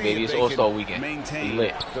Challenge. Let's go, baby. It's All-Star Weekend. Maintain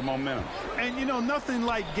lit. The momentum. And, you know, nothing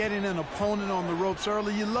like getting an opponent on the ropes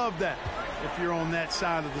early. You love that if you're on that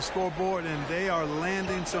side of the scoreboard, and they are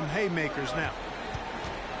landing some haymakers now.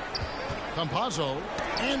 Campazzo.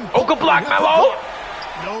 And Oka block, Melo.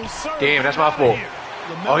 No, sir. Damn, that's my fault.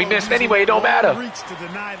 Oh, he missed anyway. It don't matter. Reach to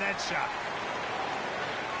deny that shot.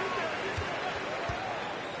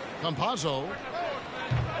 Campazzo.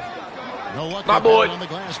 No luck my boy. on the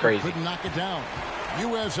glass. It's crazy. Couldn't knock it down.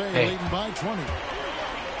 USA leading by 20.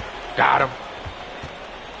 Got him.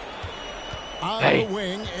 On Hey. the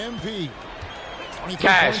wing, MP. 23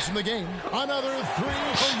 Cash. points in the game. Another 3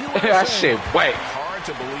 for USA. That shit wet. Hard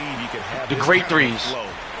to believe you could have The this great kind of threes. flow.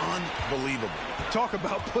 Unbelievable. Talk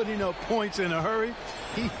about putting up points in a hurry.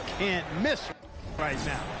 He can't miss right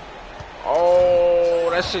now. Oh,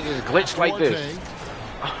 that shit just glitched like this.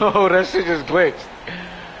 Oh, that shit just glitched.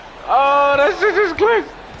 Oh, that shit just glitched.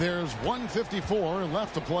 There's 1:54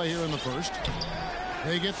 left to play here in the first.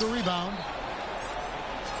 They get the rebound.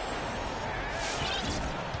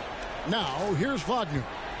 Now, here's Wagner.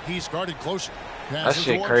 He's guarded closer. That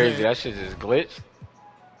shit crazy. That shit just glitched.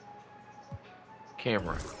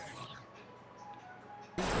 Camera.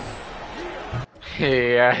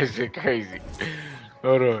 Yeah, that shit crazy.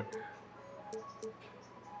 Hold on.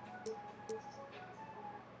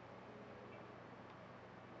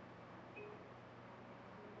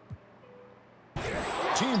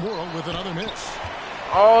 Team World with another miss.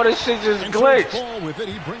 Oh, this shit just glitched. Ball with it.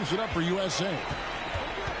 He brings it up for USA.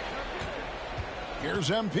 Here's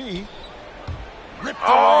MP. Oh,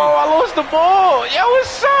 I lost the ball. Yo,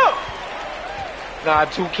 what's up? Nah,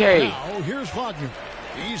 2K. Now, here's Wagner.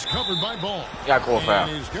 He's covered by Ball. Got call foul.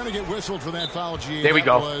 He's going to get whistled for that foul, G. There we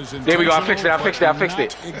go. There we go. I fixed it. I fixed it. I fixed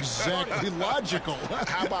it. Exactly logical.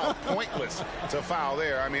 How about pointless to foul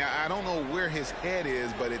there? I mean, I don't know where his head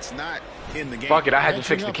is, but it's not in the game. Fuck it. I had to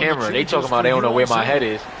fix the camera. They talking about they don't know where my head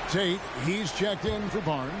is. Tate, he's checked in for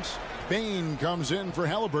Barnes. Bain comes in for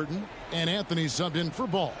Halliburton. And Anthony subbed in for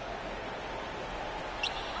Ball.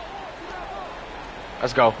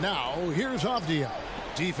 Let's go. Now, here's Avdia.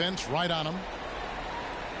 Defense right on him.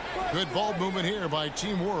 Good ball movement here by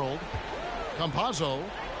Team World. Campazzo.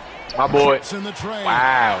 My boy. In the tray.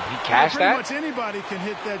 Wow, he cashed pretty that? Much anybody can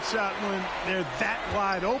hit that shot when they're that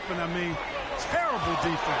wide open. I mean, terrible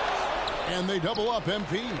defense. And they double up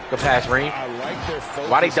MP. Good pass, Reem. I like their focus.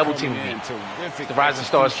 Why they double team me? The Rising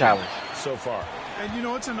Stars challenge. So far. And, you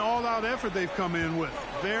know, it's an all-out effort they've come in with.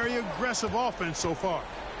 Very aggressive offense so far.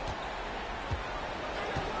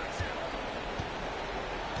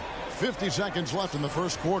 50 seconds left in the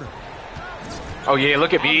first quarter. Oh, yeah,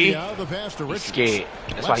 look at me. The pass to He's scared.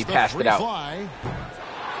 That's why he passed it out. Fly.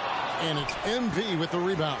 And it's MP with the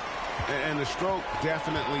rebound. And the stroke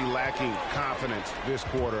definitely lacking confidence this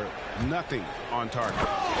quarter. Nothing on target.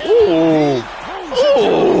 Ooh.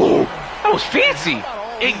 Ooh. That was fancy.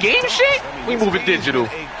 In-game shit? We move it digital.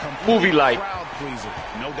 Movie-like.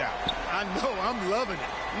 No doubt. I know. I'm loving it.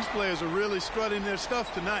 These players are really strutting their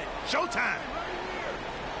stuff tonight. Showtime.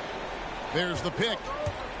 There's the pick.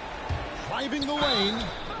 Driving the lane.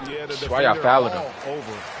 Yeah, that's why y'all fouling him.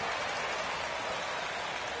 Over.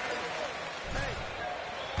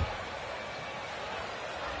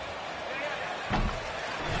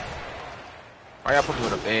 Why y'all put me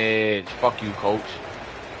on the bench? Fuck you, coach.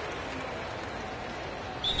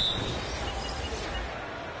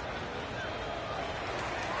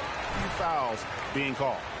 Fouls being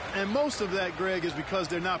called. And most of that, Greg, is because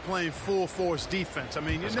they're not playing full force defense. I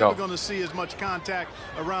mean, you're never going to see as much contact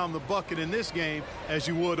around the bucket in this game as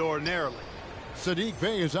you would ordinarily. Sadiq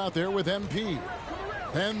Bey is out there with MP.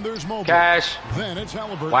 Then there's Mobley. Cash. Then it's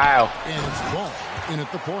Halliburton. Wow. And it's Ball in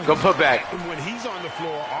at the point. Go put back. When he's on the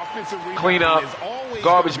floor, offensive clean up.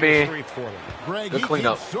 Garbage man. Greg, good clean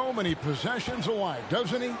up. So many possessions alive,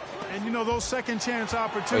 doesn't he? And, you know, those second chance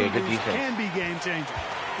opportunities can be game changers.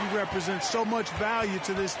 He represents so much value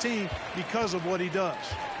to this team because of what he does.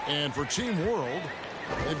 And for Team World,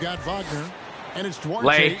 they've got Wagner. And it's Duarte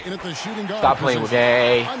Lay. in at the shooting guard. Stop playing with me.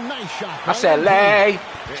 A nice shot. I said, Lay.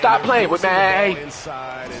 Stop playing with me.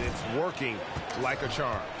 Inside, and it's working like a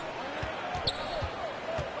charm.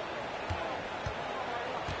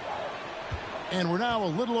 And we're now a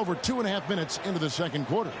little over 2.5 minutes into the second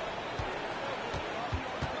quarter.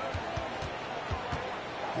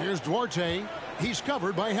 Here's Duarte. He's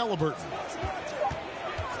covered by Halliburton.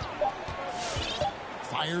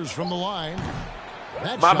 Fires from the line.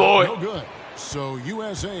 That my shot, boy. No good. So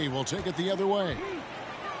USA will take it the other way.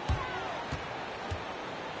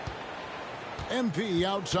 MP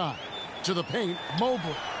outside to the paint.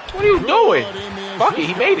 Mobley. What are you doing? Fuck it,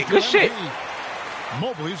 he made it. Good shit.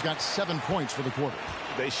 Mobley's got 7 points for the quarter.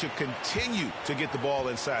 They should continue to get the ball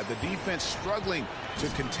inside. The defense struggling to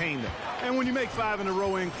contain them. And when you make 5 in a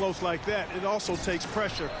row in close like that, it also takes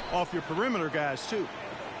pressure off your perimeter guys, too.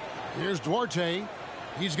 Here's Duarte.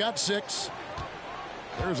 He's got 6.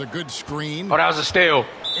 There's a good screen. Oh, that was a steal.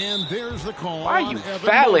 And there's the call. Why are you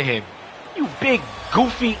fouling him? You big,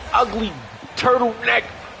 goofy, ugly turtleneck.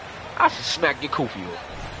 I should smack your koofy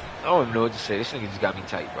off. I don't even know what to say. This nigga just got me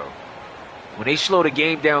tight, bro. When they slow the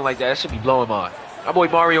game down like that should be blowing mine. My boy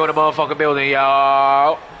Mario in the motherfucking building,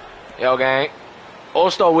 y'all. Yo, gang.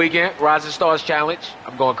 All-Star Weekend, Rising Stars Challenge.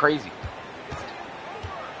 I'm going crazy.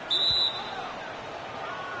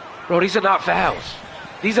 Bro, these are not fouls.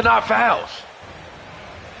 These are not fouls.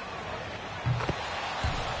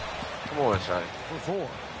 Come on, son. For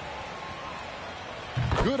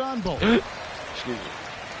 4. Good on both. Excuse me.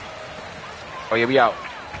 Oh, yeah, we out.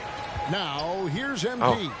 Now, here's MP.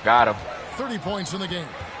 Oh, got him. 30 points in the game.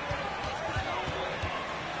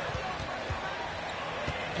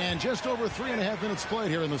 And just over 3.5 minutes played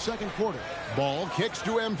here in the second quarter. Ball kicks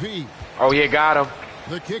to MP. Oh, yeah, got him.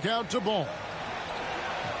 The kick out to Ball.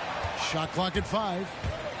 Shot clock at 5.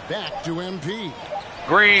 Back to MP.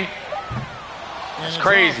 Green. That's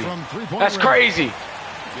crazy. That's crazy.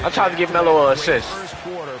 I tried to give Melo an assist. First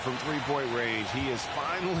quarter from three-point range. He has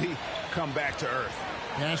finally come back to earth.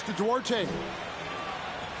 Pass to Duarte.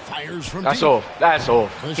 Fires from That's deep. off. That's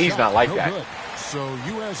off. The He's shot, not like no that. Good. So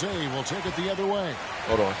USA will take it the other way.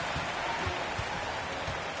 Hold on.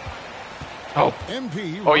 Oh.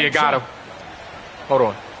 MP. Oh, you got him. Hold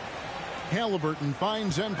on. Halliburton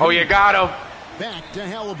finds MP. Oh, you got him. Back to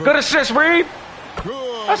Halliburton. Good assist, Reed.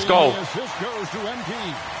 Good. Let's go. The assist goes to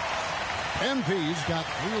MP. MP's got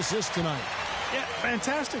 3 assists tonight. Yeah,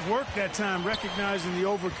 fantastic work that time, recognizing the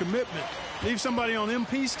overcommitment. Leave somebody on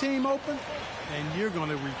MP's team open, and you're going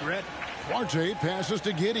to regret it. Duarte passes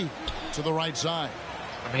to Giddey to the right side.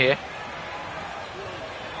 I'm here.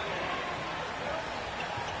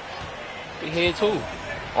 We here too.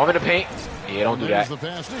 Arm in the paint. Yeah, don't do that. The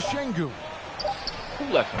pass to Şengün. Who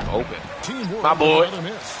left him open? Teamwork. My boy.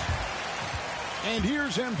 Miss. And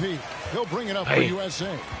here's MP. He'll bring it up for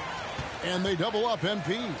USA. And they double up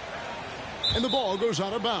MP. And the ball goes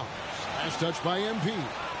out of bounds. Last touch by MP.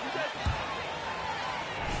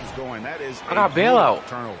 He's going. That is I got bailout.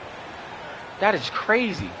 Turnover. That is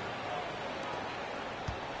crazy.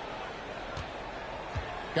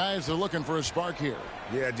 Guys are looking for a spark here.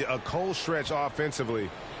 Yeah, a cold stretch offensively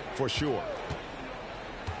for sure.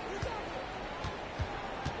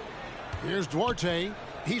 Here's Duarte.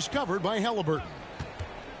 He's covered by Halliburton.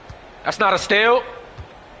 That's not a steal.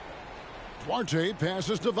 Duarte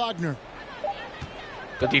passes to Wagner.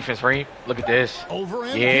 Good defense, Reed. Look at this. Over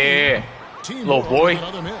MP. Yeah. Team little boy.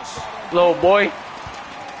 Another miss. Little boy.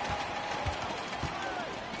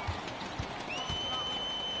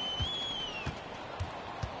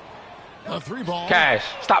 A 3-ball. Cash,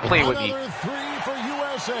 stop playing with me. Another 3 for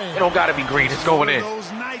USA. It don't gotta be green. It's going in. Those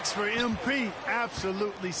nights for MP,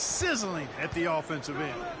 absolutely sizzling at the offensive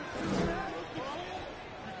end.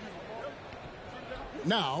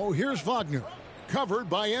 Now here's Wagner, covered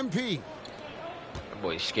by MP. That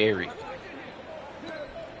boy's scary.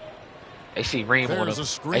 They see Reem on him.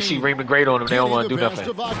 They see Reem and Great on him. They don't want to do nothing.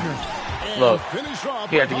 Look,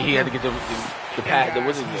 he had to get the pad.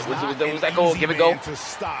 What's that goal? Give it go. To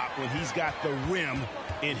stop when he's got the rim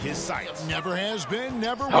in his sights. Never has been,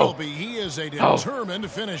 never will be. He is a determined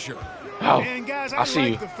finisher. And guys, I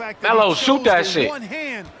see you. the fact that Melo, shoot that shit. One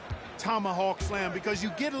hand tomahawk slam, because you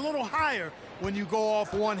get a little higher when you go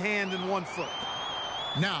off one hand and one foot.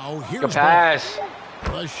 Now here's the pass.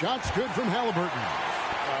 The shot's good from Halliburton.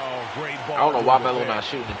 Oh, great ball. I don't know why Melo not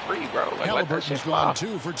shooting the 3, bro. Like, Halliburton's gone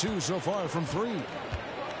 2 for 2 so far from 3.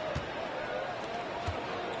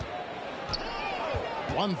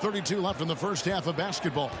 1:32 left in the first half of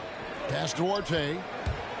basketball. Pass to Duarte.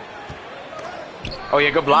 Oh, yeah,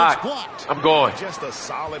 good block. I'm going. Just a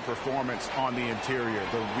solid performance on the interior.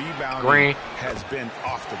 The rebounding has been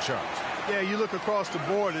off the charts. Yeah, you look across the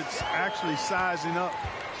board, it's actually sizing up,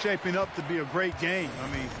 shaping up to be a great game. I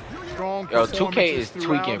mean, strong performances. Yo, 2K is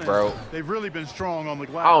tweaking, bro. They've really been strong on the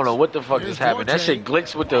glass. I don't know what the fuck just happened. That shit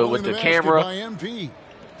glitched with the camera.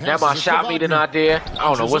 Now my shot meter not there. I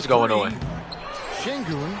don't know what's going on.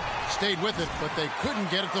 Şengün stayed with it, but they couldn't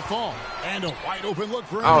get it to fall. And a wide open look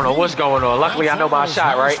for MP. I don't know what's going on. Luckily, I know my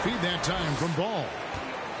shot, right? Speed that time from ball.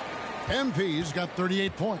 MP's got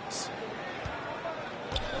 38 points.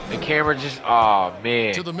 The camera just, oh,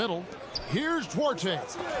 man. To the middle. Here's Duarte.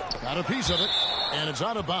 Got a piece of it, and it's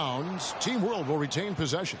out of bounds. Team World will retain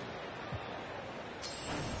possession.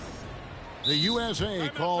 The USA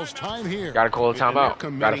calls time here. Got to call a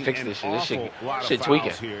timeout. Got to fix this shit. This shit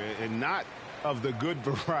tweaking. Here, and not of the good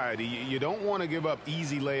variety. You don't want to give up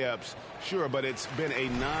easy layups, sure, but it's been a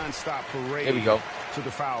non-stop parade. Here we go. To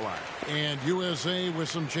the foul line. And USA with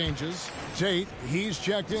some changes. Tate, he's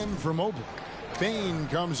checked in for Mobley. Bain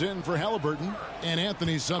comes in for Halliburton, and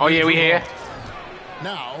Anthony Sunday. Oh, yeah, we here.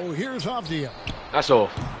 Now, here's Avdia. That's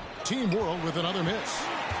off. Team World with another miss.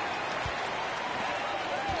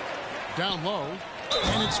 Down low,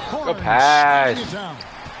 and it's Barnes. Good pass.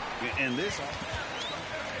 And this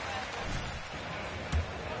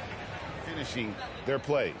finishing their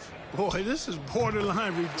plays. Boy, this is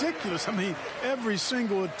borderline ridiculous. I mean, every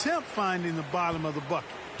single attempt finding the bottom of the bucket.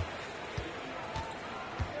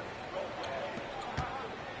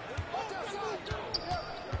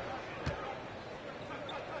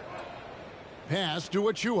 Pass to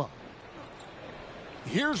Achua.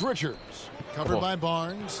 Here's Richards. Covered by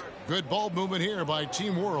Barnes. Good ball movement here by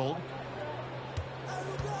Team World.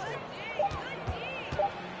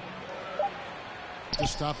 To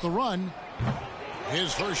stop the run.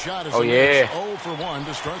 His first shot is 0 for 1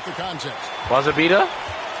 to start the contest. Buzzer beater.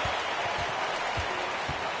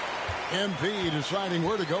 MP deciding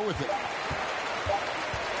where to go with it.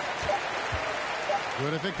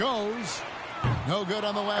 Good if it goes. No good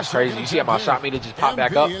on the last. That's crazy. You see how my shot meter just popped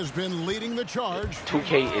back up? MP has been leading the charge.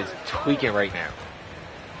 2K is tweaking right now.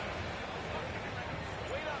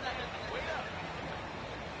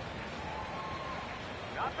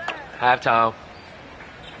 Halftime.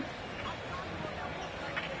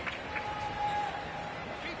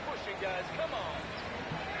 Keep pushing, guys. Come on.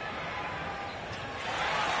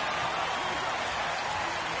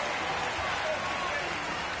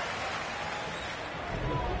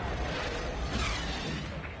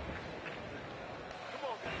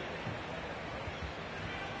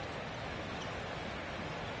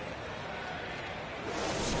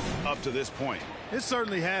 Up to this point. It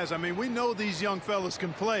certainly has. I mean, we know these young fellas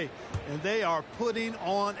can play, and they are putting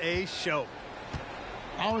on a show.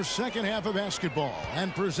 Our second half of basketball,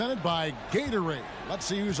 and presented by Gatorade. Let's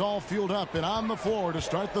see who's all fueled up and on the floor to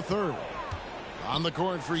start the third. On the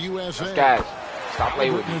court for USA. Let's guys, stop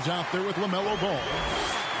playing with me. Is out there with LaMelo Ball.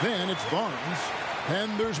 Then it's Barnes.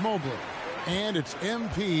 Then there's Mobley. And it's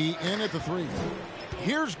MP in at the 3.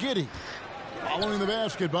 Here's Giddey. Following the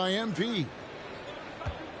basket by MP.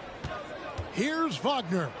 Here's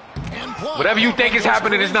Wagner. And whatever you think is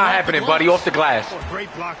happening is not happening, buddy. Off the glass. Oh,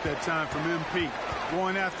 great block that time from MP.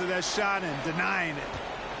 Going after that shot and denying it.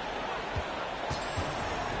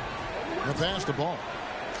 The pass the ball.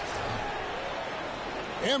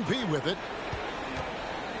 MP with it.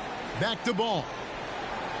 Back to Ball.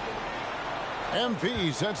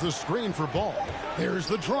 MP sets the screen for Ball. There's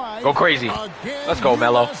the drive. Go crazy. Again, let's go,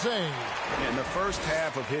 Melo. In the first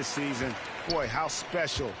half of his season, boy, how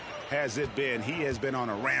special has it been? He has been on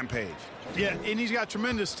a rampage. Yeah, and he's got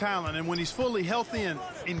tremendous talent, and when he's fully healthy and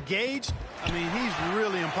engaged, I mean, he's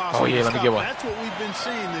really impossible. Oh yeah, let me get one. That's what we've been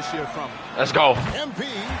seeing this year from him. Let's go. MP.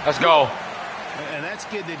 Let's go. And that's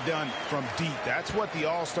getting it done from deep. That's what the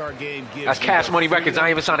All-Star game gives. That's Cash Money Records. I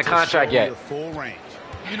ain't even signed a contract yet. Full range.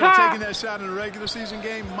 You know, taking that shot in a regular season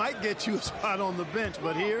game might get you a spot on the bench,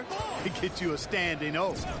 but here, it gets you a standing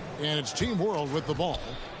O. And it's Team World with the ball.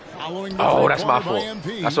 Following the that's my fault.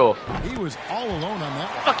 That's all. He was all alone on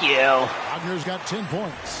that. Fuck yeah. Wagner's got 10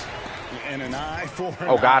 points. And an eye for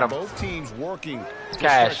an got him. Both teams working.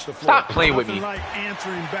 Cash, stop playing with me. Nothing like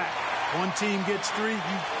answering back. One team gets 3, you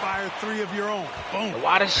fire 3 of your own. Boom.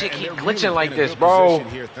 Why does shit keep glitching really like this, bro?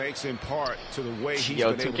 Here, thanks in part to the way he's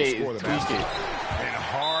Yo, been able 2K to score is the basket. And a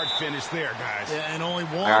hard finish there, guys. Yeah, and only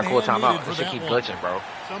one. I got a cool timeout. This shit keep glitching, bro.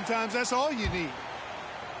 Sometimes that's all you need.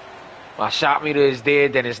 My shot meter is there,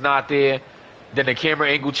 then it's not there. Then the camera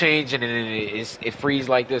angle change, and then it freezes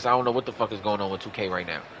like this. I don't know what the fuck is going on with 2K right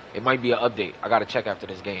now. It might be an update. I gotta check after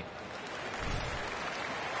this game.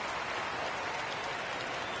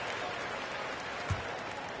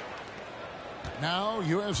 Now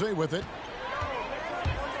USA with it.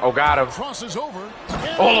 Oh, got him. Crosses over.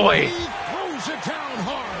 All the way. He throws it down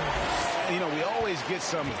hard. You know, we always get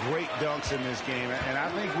some great dunks in this game, and I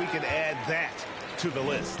think we could add that to the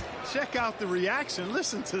list. Check out the reaction.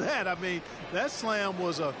 Listen to that. I mean, that slam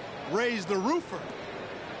was a raise the roofer.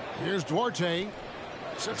 Here's Duarte.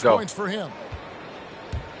 6 points for him.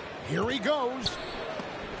 Here he goes.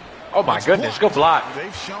 Oh, my goodness. Good block.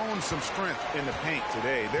 They've shown some strength in the paint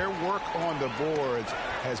today. Their work on the boards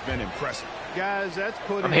has been impressive. Guys, that's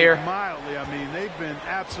putting here. it mildly. I mean, they've been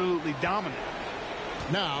absolutely dominant.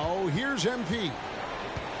 Now, here's MP.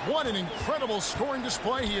 What an incredible scoring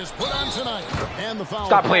display he has put on tonight. And the foul.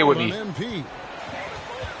 Stop playing with me. MP.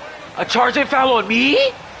 A charging foul on me?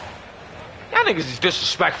 Y'all niggas is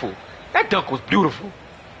disrespectful. That dunk was beautiful.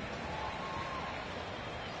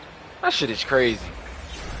 That shit is crazy.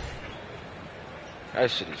 That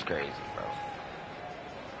shit is crazy, bro.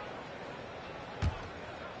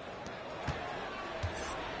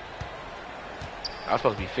 That was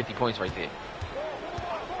supposed to be 50 points right there.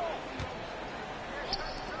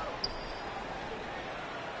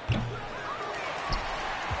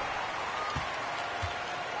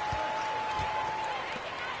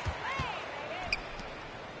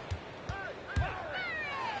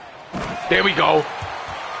 There we go.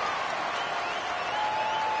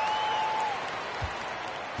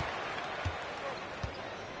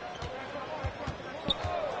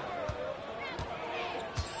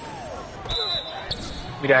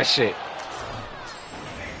 Give me that shit.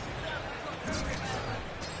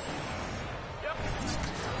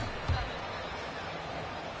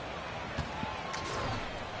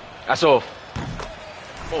 That's off.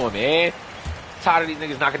 Come on, man. Tired of these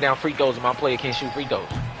niggas knocking down free throws and my player can't shoot free throws.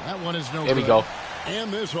 That one is no There we good. go.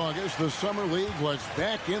 And this August, the Summer League was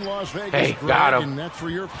back in Las Vegas. Hey, Greg, got him. And that's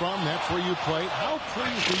where you're from. That's where you play. How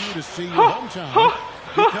pleased are you to see your hometown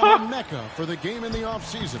become a mecca for the game in the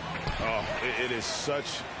offseason? Oh, it is such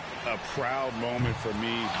a proud moment for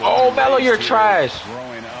me. Oh, Melo, you're trash.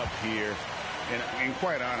 Growing up here. And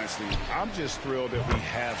quite honestly, I'm just thrilled that we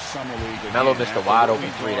have Summer League again. Melo missed a wide open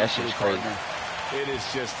 3. That shit's crazy. It is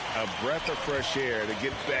just a breath of fresh air to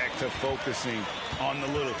get back to focusing on the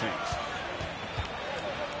little things.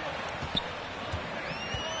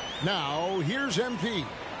 Now, here's MP.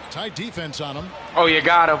 Tight defense on him. Oh, you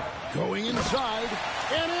got him. Going inside,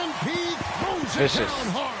 and MP throws Vicious. it down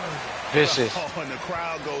hard. Vicious. Oh, and the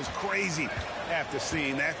crowd goes crazy after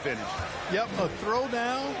seeing that finish. Yep, a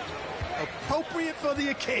throwdown appropriate for the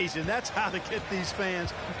occasion. That's how to get these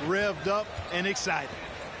fans revved up and excited.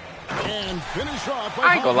 And finish off by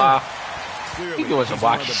I ain't gonna lie. Clearly, He's doing some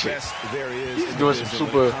one of wacky the shit. best there is He's in doing the some division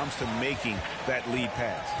super. when it comes to making that lead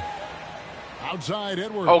pass. Outside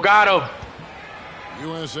Edwards. Oh, got him.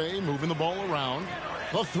 USA moving the ball around.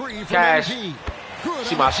 The three from Cash. MP. Good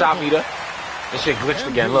See my shot triple. meter? This shit glitched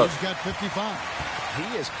again. Look. MP's got 55. He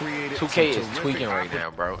has created 2K is some tweaking terrific right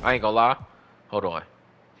now, bro. I ain't gonna lie. Hold on.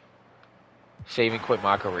 Save and quit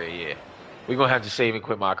my career, yeah. We're gonna have to save and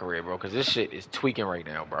quit my career, bro, because this shit is tweaking right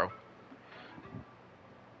now, bro.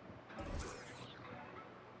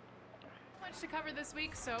 Much to cover this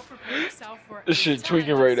week, so prepare yourself for This shit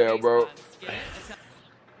tweaking right now, bro.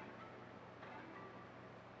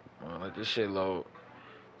 Let this shit load.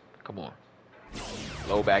 Come on.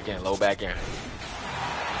 Load back in, load back in.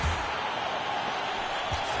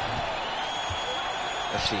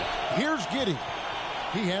 Let's see. Here's Giddey.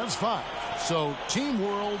 He has 5. So Team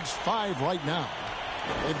World's 5 right now.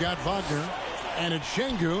 They've got Wagner, and it's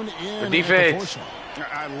Şengün in For defense. at the force.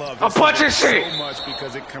 I love I'm this punching so shit. much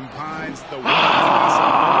because it combines the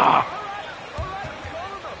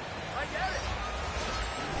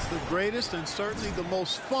It's the greatest and certainly the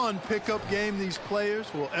most fun pickup game these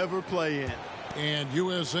players will ever play in. And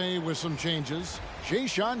USA with some changes. Jay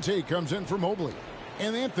Shante comes in for Mobley.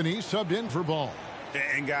 And Anthony subbed in for Ball.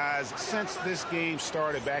 And guys, since this game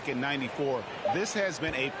started back in '94, this has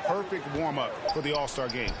been a perfect warm-up for the All-Star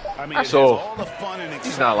game. I mean, it has all the fun and excitement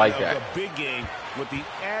He's not like of that. the big game with the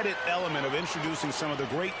added element of introducing some of the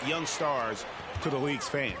great young stars to the league's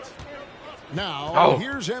fans. Now,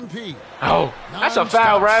 here's MP. Oh, that's a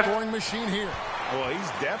foul, ref. Scoring machine here. Well, he's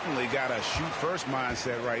definitely got a shoot-first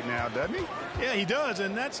mindset right now, doesn't he? Yeah, he does,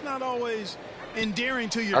 and that's not always endearing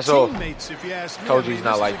to your That's all. teammates, if you ask me. Told you he's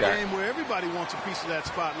not this like is that. a game where everybody wants a piece of that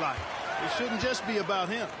spotlight. It shouldn't just be about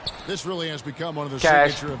him. This really has become one of the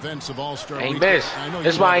Cash. signature events of All-Star Ain't Weekend. miss. I know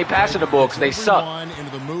That's you why I love ain't it, passing the Greg. ball, 'cause they Gets suck. everyone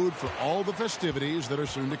into the mood for all the festivities that are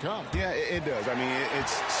soon to come. Yeah, it does. I mean,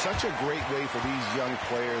 it's such a great way for these young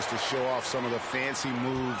players to show off some of the fancy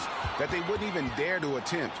moves that they wouldn't even dare to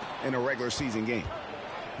attempt in a regular season game.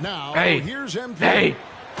 Now, Hey. here's MP. Hey!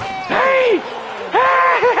 Hey!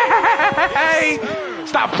 Hey!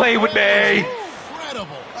 Stop playing with me!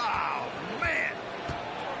 Incredible. Oh, man.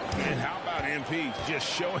 And how about MP just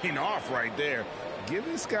showing off right there? Give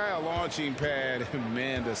this guy a launching pad, and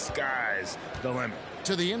man, the sky's the limit.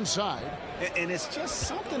 To the inside. And it's just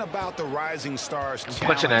something about the Rising Stars challenge.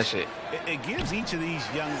 punching that shit. It gives each of these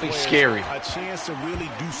young It's players scary. a chance to really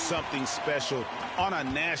do something special on a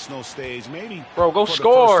national stage, maybe Bro, go for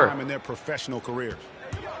score. the first time in their professional careers.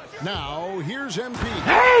 Now, here's MP.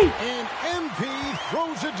 Hey! And MP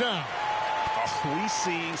throws it down. Are we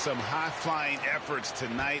seeing some high-flying efforts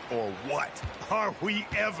tonight or what? Are we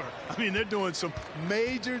ever? I mean, they're doing some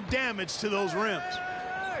major damage to those rims.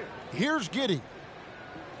 Here's Giddey.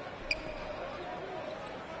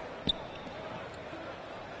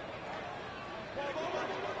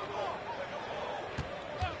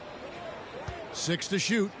 Six to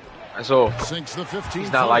shoot. That's all. Sinks the 15.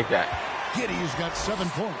 He's not like that. Giddey's got 7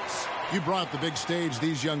 points. You brought the big stage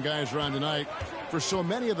these young guys around tonight. For so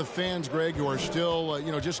many of the fans, Greg, who are still,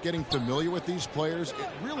 just getting familiar with these players, it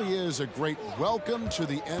really is a great welcome to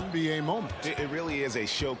the NBA moment. It really is a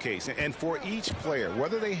showcase. And for each player,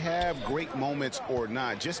 whether they have great moments or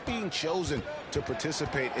not, just being chosen to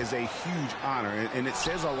participate is a huge honor. And it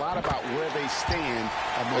says a lot about where they stand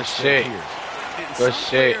amongst their peers. And Good some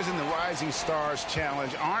shit. players in the Rising Stars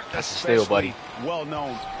Challenge aren't That's a steal, buddy. well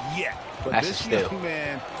known yet. But That's a this steal. young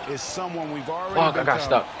man is someone we've already Fuck, I got become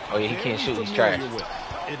stuck. Oh, yeah, he very can't shoot. He's familiar trash. with.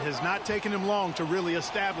 It has not taken him long to really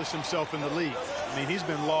establish himself in the league. I mean, he's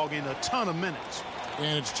been logging a ton of minutes.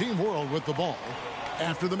 And it's Team World with the ball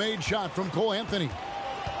after the made shot from Cole Anthony.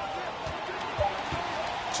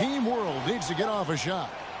 Team World needs to get off a shot.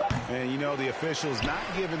 And, the officials not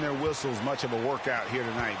giving their whistles much of a workout here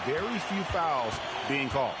tonight. Very few fouls being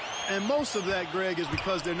called. And most of that, Greg, is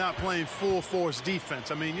because they're not playing full force defense.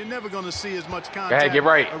 I mean, you're never going to see as much contact ahead, get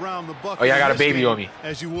right. around the bucket Oh, yeah, I got a in this baby game on me.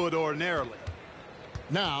 as you would ordinarily.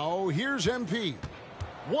 Now, here's MP.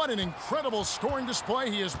 What an incredible scoring display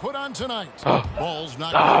he has put on tonight. Oh. Ball's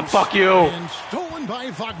not Oh, loose fuck you. and stolen by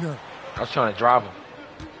Wagner. I was trying to drive him.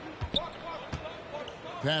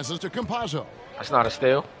 Passes to Campazzo. That's not a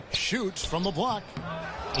steal. Shoots from the block.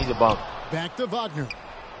 He's a bum. Back to Wagner.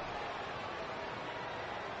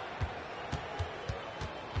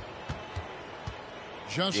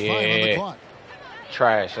 Just 5 on the clock.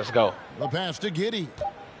 Trash. Let's go. The pass to Giddey.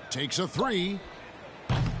 Takes a 3.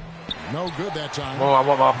 No good that time. Oh, I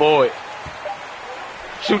want my boy.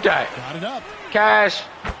 Shoot that. Got it up. Cash.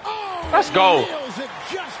 Let's go. Nails it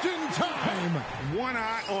just in time. One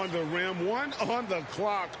eye on the rim, one on the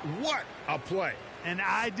clock. What a play. An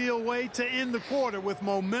ideal way to end the quarter with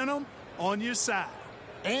momentum on your side.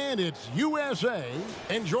 And it's USA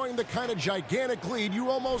enjoying the kind of gigantic lead you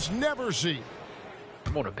almost never see.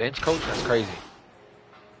 I'm on a bench, coach? That's crazy.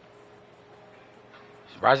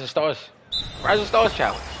 Rising Stars. Rising Stars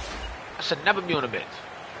challenge. I should never be on the bench.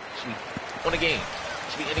 Should be on the game.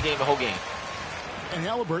 Should be in the game the whole game. And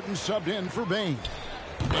Halliburton subbed in for Bain.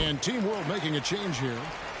 And Team World making a change here.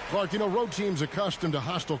 Clark, you know, road teams accustomed to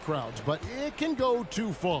hostile crowds, but it can go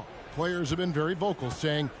too far. Players have been very vocal,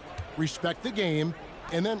 saying, respect the game,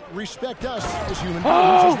 and then respect us as human beings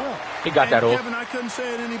as well. He got that off. Kevin, I couldn't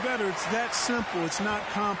say it any better. It's that simple. It's not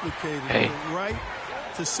complicated. Hey. The right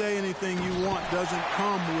to say anything you want doesn't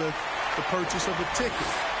come with the purchase of a ticket.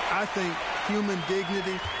 I think human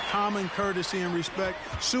dignity, common courtesy, and respect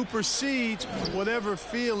supersedes whatever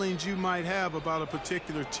feelings you might have about a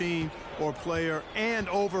particular team or player and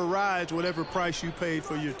overrides whatever price you paid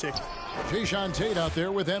for your ticket. Jayshawn Tate out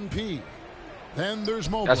there with MP. Then there's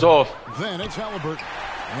Mobley. That's off. Then it's Halliburton.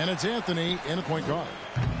 And it's Anthony in the point guard.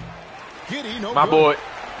 Giddey, no my good. boy.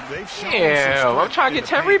 Yeah, I'm trying to get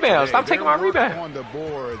 10 rebounds. Stop taking my rebound. On the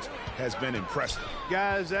boards has been impressive.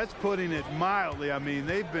 Guys, that's putting it mildly. I mean,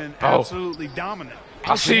 they've been absolutely dominant.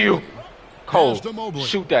 I see you. Cole, Pass to Mobley.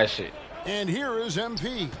 shoot that shit. And here is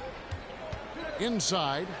MP.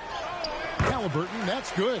 Inside. Halliburton,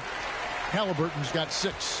 that's good. Halliburton's got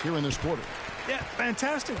 6 here in this quarter. Yeah,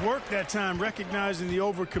 fantastic work that time, recognizing the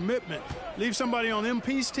overcommitment. Leave somebody on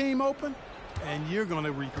MP's team open, and you're going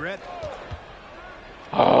to regret it.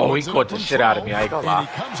 Oh, he caught the shit out of me. I ain't gonna lie. And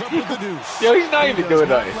he comes up with the deuce. Yo, he's not even doing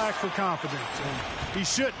nothing. Lack for confidence, and he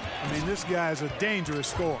shouldn't. I mean, this guy's a dangerous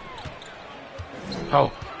scorer.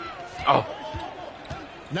 Oh.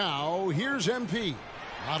 Now, here's MP.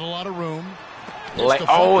 Not a lot of room.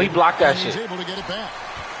 He blocked that shit. He's able to get it back.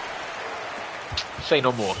 Say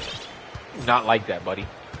no more. Not like that, buddy.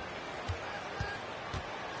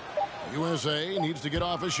 USA needs to get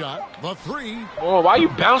off a shot. The 3. Oh, why you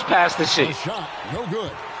bounce past the shit? The shot, no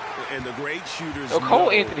good. And the great shooters. Yo,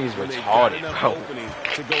 Cole Anthony's retarded, bro. Opening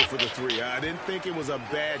to go for the 3. I didn't think it was a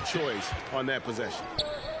bad choice on that possession.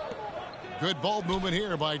 Good ball movement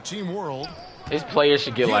here by Team World. His players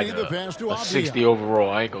should get like a 60 overall.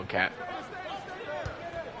 I ain't gonna cap.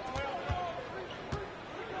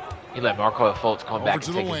 He let Marco Fultz come back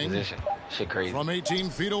and take his position. Shit crazy. From 18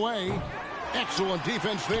 feet away. Excellent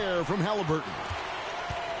defense there from Halliburton.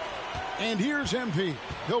 And here's MP.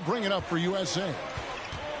 He'll bring it up for USA.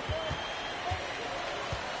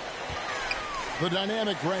 The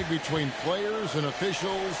dynamic rag between players and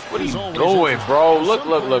officials. What are you doing, bro?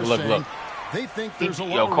 Look. They think there's a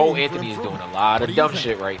lot Yo, of Cole room for Anthony is doing improvement. a lot What of do you dumb think?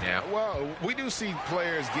 shit right now. Well, we do see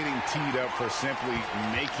players getting teed up for simply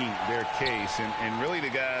making their case, and really the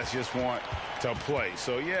guys just want to play.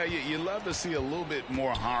 So, yeah, you love to see a little bit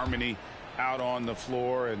more harmony out on the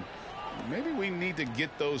floor, and maybe we need to get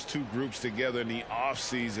those two groups together in the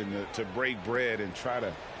offseason to break bread and try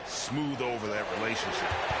to smooth over that relationship.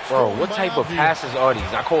 Bro, what type of passes are these?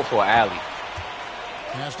 I called for an alley.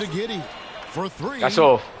 Pass to Giddey for 3. That's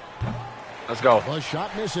off. Let's go. A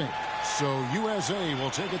shot missing. So USA will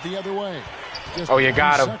take it the other way. Just Oh, you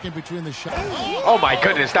got him. second between the shot. Oh my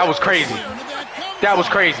goodness, that was crazy. That was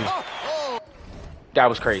crazy. That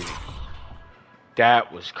was crazy.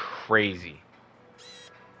 That was crazy.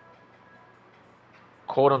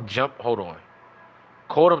 Caught him jump. Hold on.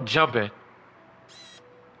 Caught him jumping.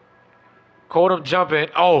 Caught him jumping.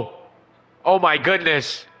 Oh. Oh my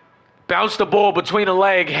goodness. Bounced the ball between the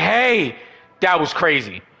leg. Hey. That was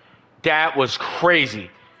crazy. That was crazy.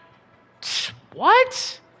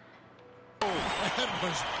 What? That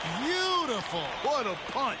was beautiful. What a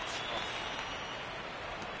punch.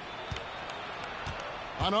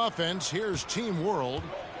 On offense, here's Team World.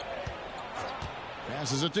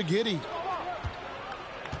 Passes it to Giddey.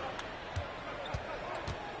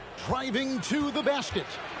 Driving to the basket.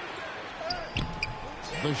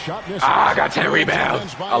 The shot misses. I got 10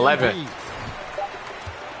 rebounds. 11.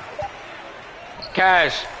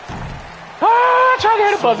 Cash. Try to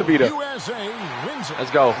hit a buzzer beater. USA wins it.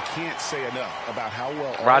 Let's go. I can't say enough about how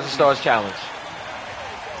well Rising Stars challenge.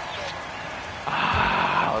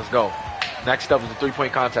 Let's go. Next up is the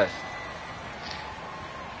 3-point contest.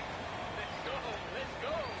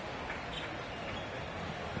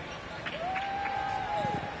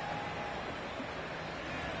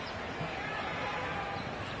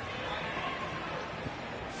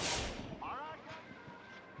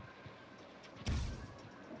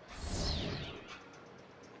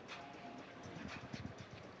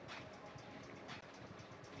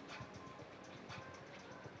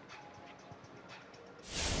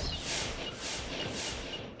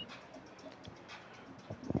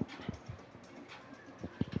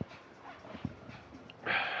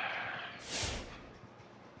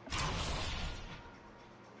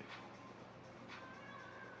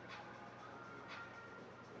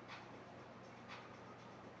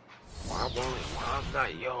 I'm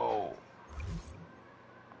not, yo.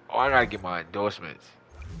 Oh, I gotta get my endorsements.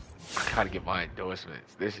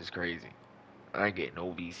 This is crazy. I ain't getting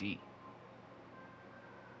no VC.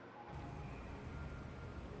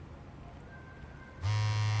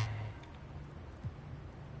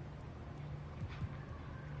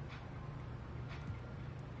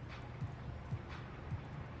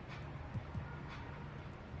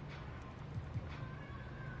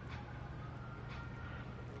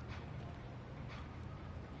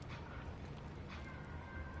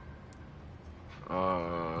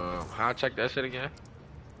 How I check that shit again?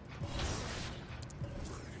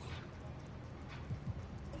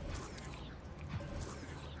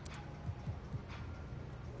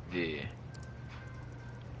 Yeah.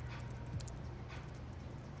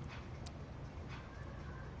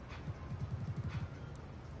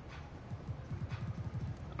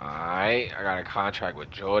 Alright, I got a contract with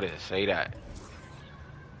Jordan. Say that.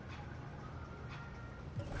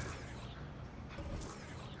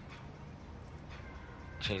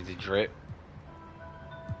 Change the drip.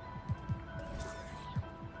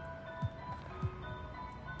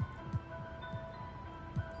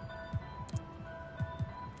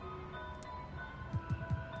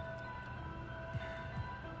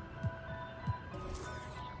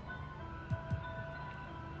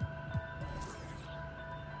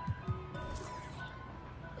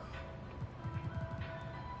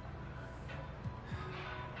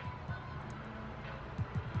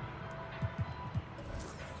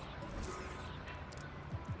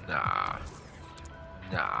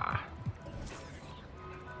 Nah.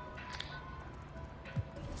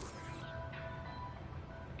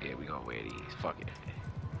 Yeah, we gonna wear these. Fuck it.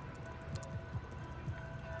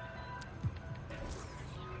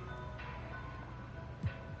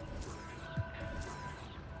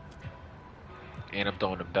 And I'm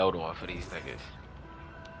throwing the belt on for these niggas.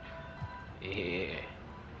 Yeah.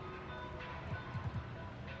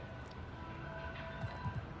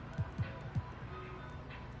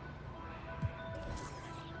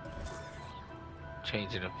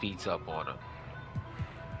 Changing the feet up on them.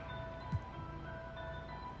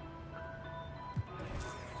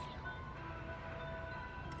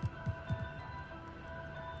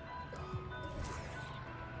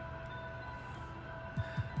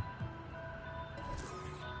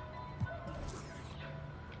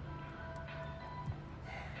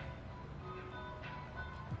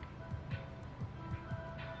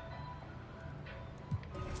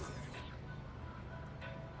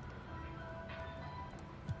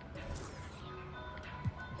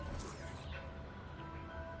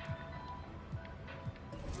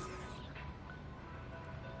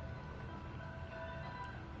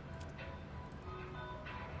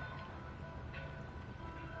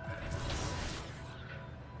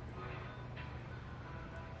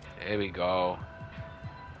 There we go.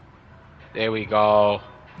 There we go.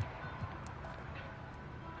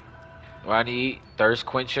 What I need? Thirst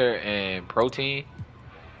quencher and protein.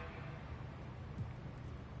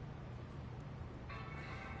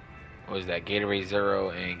 What is that? Gatorade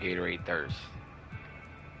Zero and Gatorade Thirst.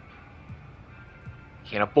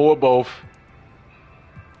 Can't afford both.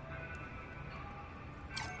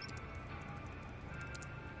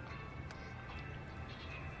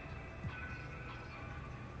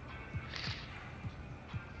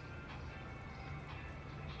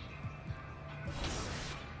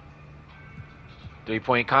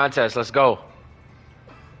 Three-point contest, let's go.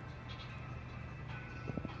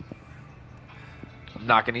 I'm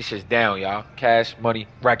knocking these shits down, y'all. Cash Money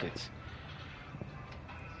Records.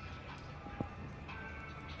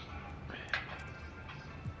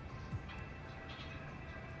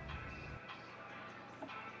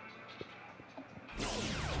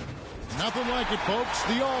 Nothing like it, folks.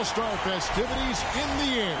 The All-Star festivities in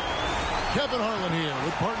the air. Kevin Harlan here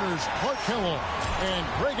with partners Clark Kellogg and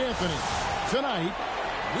Greg Anthony. Tonight,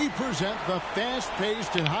 we present the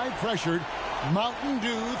fast-paced and high-pressured Mountain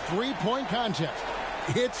Dew three-point contest.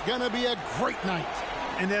 It's going to be a great night.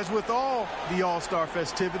 And as with all the All-Star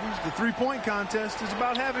festivities, the three-point contest is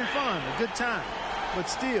about having fun, a good time. But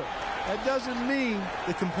still, that doesn't mean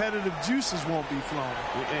the competitive juices won't be flowing.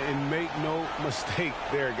 And make no mistake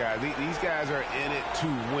there, guys. These guys are in it to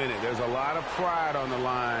win it. There's a lot of pride on the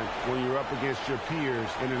line when you're up against your peers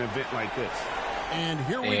in an event like this. And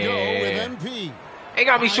here we go with MP. They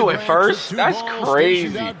got me shooting first. That's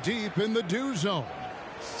crazy. Out deep in the Dew zone.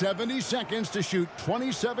 70 seconds to shoot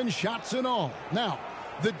 27 shots in all. Now,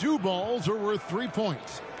 the Dew balls are worth 3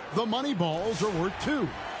 points. The money balls are worth 2.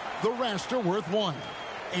 The rest are worth 1.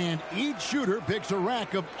 And each shooter picks a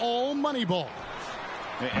rack of all money balls.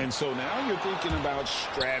 And so now you're thinking about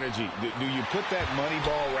strategy. Do you put that money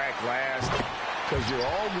ball rack last? Because you're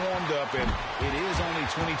all warmed up, and it is only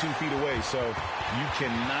 22 feet away, so you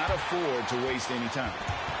cannot afford to waste any time.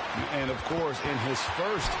 And, of course, in his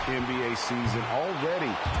first NBA season,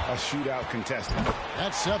 already a shootout contestant.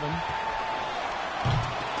 That's 7.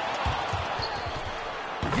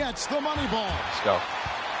 Gets the money ball. Let's go.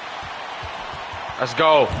 Let's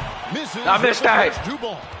go. Misses. I missed that. Two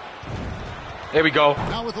ball. There we go.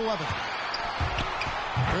 Now with 11.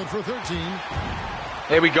 Good for 13.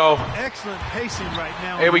 There we go. Excellent pacing right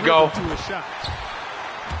now. Here we go. To a shot.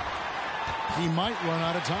 He might run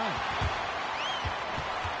out of time.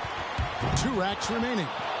 2 racks remaining.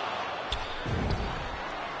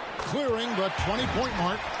 Clearing the 20-point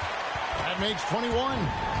mark. That makes 21.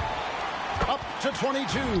 Up to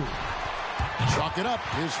 22. Chalk it up.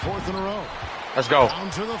 His 4th in a row. Let's go. I'm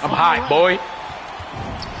hot, boy.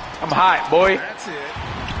 I'm hot, boy. That's it.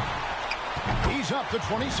 He's up to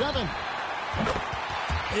 27.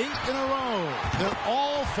 8 in a row. They're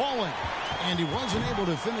all falling. And he wasn't able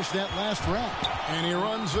to finish that last rack. And he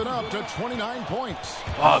runs it up to 29 points.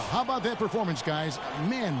 How about that performance, guys?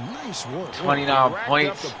 Man, nice work. 29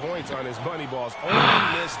 points. Up the points on his money balls.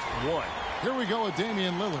 Only missed 1. Here we go with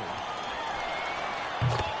Damian Lillard.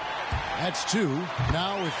 That's 2.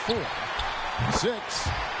 Now with 4. 6.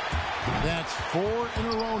 That's 4 in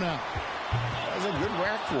a row now. That was a good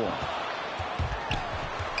rack for him.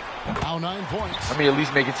 Now 9 points. Let me at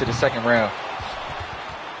least make it to the second round.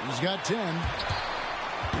 He's got 10.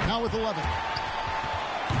 Now with 11.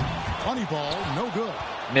 Money ball, no good.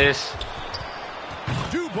 Miss.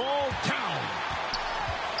 Do ball down.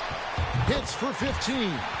 Hits for 15.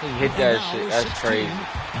 He hit that shit. That's 16. Crazy.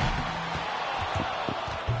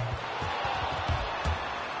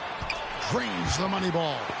 Drains the money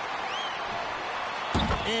ball.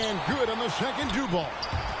 And good on the second do ball.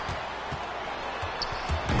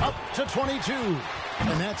 Up to 22.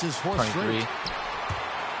 And that's his 4th straight.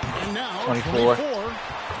 And now 24.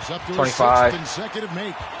 He's up to 25. His 6th consecutive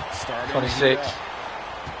make. 26.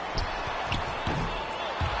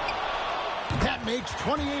 That makes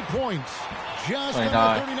 28 points. Just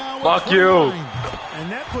 29. 30 now. Fuck you.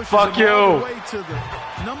 And that pushes Fuck him all you. the way to the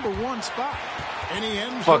 #1 spot. And he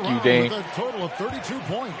ends Fuck the you, round Dane. with a total of 32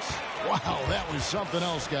 points. Wow, that was something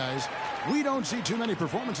else, guys. We don't see too many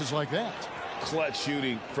performances like that. Clutch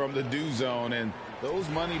shooting from the do zone, and those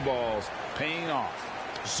money balls paying off.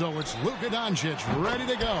 So it's Luka Doncic ready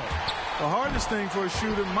to go. The hardest thing for a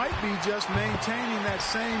shooter might be just maintaining that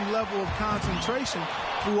same level of concentration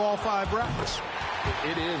through all 5 racks.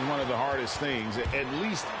 It is one of the hardest things, at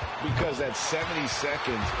least because that 70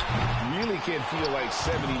 seconds really can feel like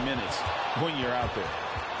 70 minutes when you're out there.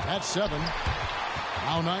 That's 7.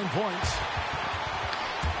 Now 9 points.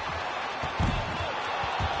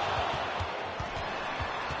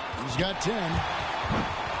 He's got 10.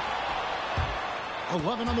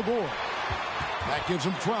 11 on the board. That gives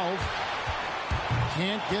him 12.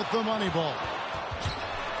 Can't get the money ball.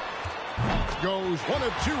 Goes 1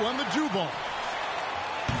 of 2 on the do ball.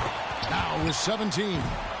 Now with 17.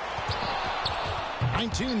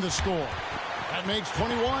 19 the score. That makes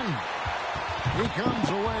 21. He comes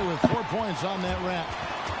away with 4 points on that rack.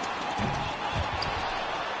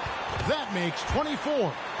 That makes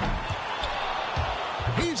 24.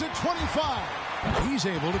 He's at 25. He's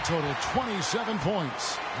able to total 27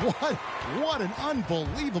 points. What an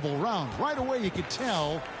unbelievable round. Right away you could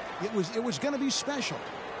tell it was going to be special.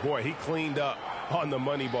 Boy, he cleaned up on the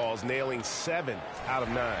money balls, nailing 7 out of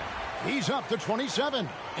 9. He's up to 27.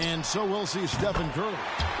 And so we'll see Stephen Curry.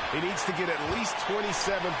 He needs to get at least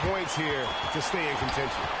 27 points here to stay in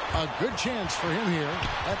contention. A good chance for him here.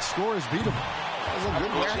 That score is beatable. That was a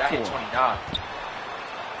good rack for him. 29.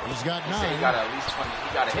 He's got 9. He got at least 20.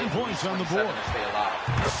 He got 10 points on the board. To stay alive.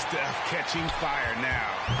 Steph catching fire now.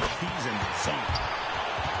 He's in the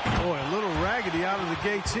zone. Boy, a little raggedy out of the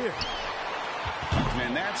gates here.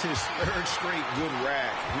 Man, that's his 3rd straight good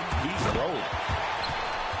rack. He's rolling.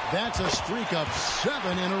 That's a streak of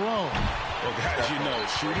 7 in a row. Well, guys, you know,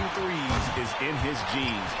 shooting threes is in his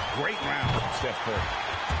genes. Great round from Steph Curry.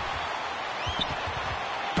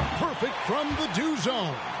 Perfect from the do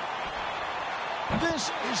zone.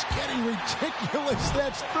 This is getting ridiculous.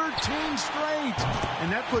 That's 13 straight.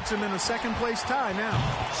 And that puts him in a 2nd place tie now.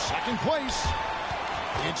 2nd place.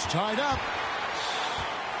 It's tied up.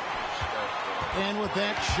 And with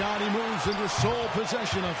that shot, he moves into sole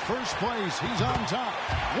possession of 1st place. He's on top.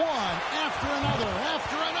 One after another,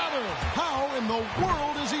 after another. How in the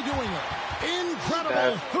world is he doing it?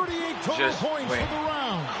 Incredible. 38 total points for the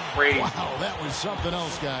round. Crazy. Wow, that was something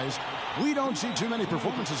else, guys. We don't see too many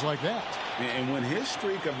performances like that. And when his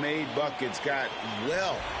streak of made buckets got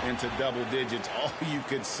well into double digits, all you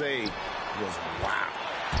could say was wow.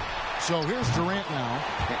 So here's Durant now.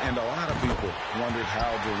 And a lot of people wondered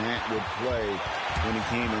how Durant would play when he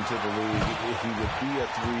came into the league, if he would be a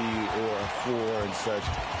 3 or a 4 and such.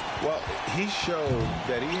 Well, he showed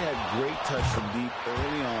that he had great touch from deep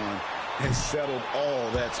early on and settled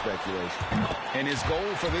all that speculation. And his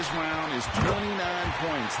goal for this round is 29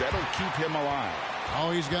 points. That'll keep him alive.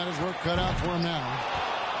 Oh, he's got his work cut out for him now.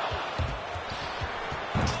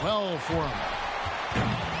 12 for him.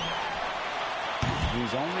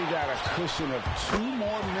 He's only got a cushion of 2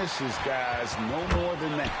 more misses, guys. No more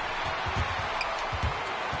than that.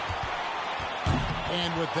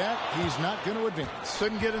 And with that, he's not going to advance.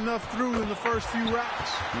 Couldn't get enough through in the first few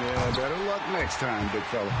racks. Yeah, better luck next time, big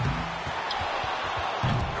fella.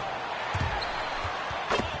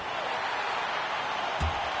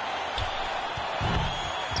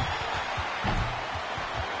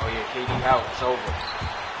 Oh, yeah, KD out. It's over.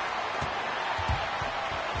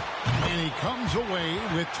 And he comes away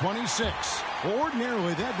with 26.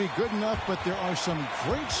 Ordinarily, that'd be good enough, but there are some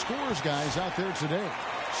great scores, guys, out there today.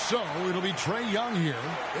 So it'll be Trae Young here.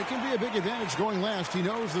 It can be a big advantage going last. He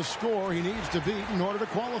knows the score he needs to beat in order to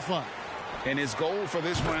qualify. And his goal for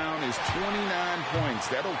this round is 29 points.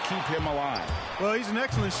 That'll keep him alive. Well, he's an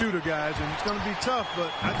excellent shooter, guys, and it's going to be tough,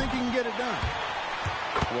 but I think he can get it done.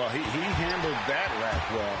 Well, he handled that rack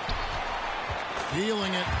well.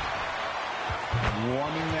 Feeling it.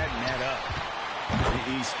 Warming that net up.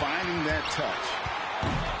 He's finding that touch.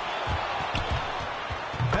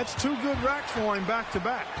 That's 2 good racks for him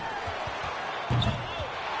back-to-back.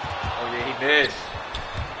 Oh, yeah, he missed.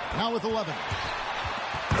 Now with 11.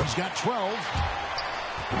 He's got 12.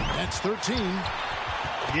 That's 13.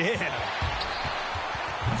 Yeah.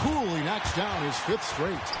 Coolly knocks down his 5th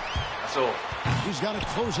straight. That's all. He's got to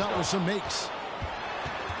close out with some makes.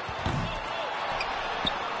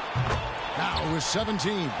 Now with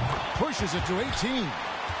 17. Pushes it to 18.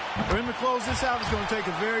 For him to close this out is going to take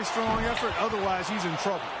a very strong effort. Otherwise, he's in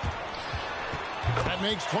trouble. That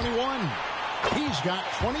makes 21. He's got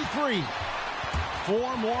 23.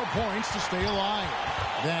 4 more points to stay alive.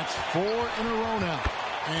 That's 4 in a row now.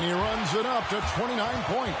 And he runs it up to 29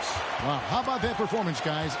 points. Wow, how about that performance,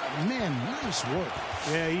 guys? Man, nice work.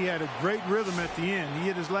 Yeah, he had a great rhythm at the end. He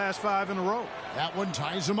hit his last 5 in a row. That one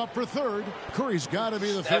ties him up for 3rd. Curry's got to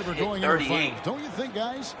be the favorite going into the finals. Don't you think,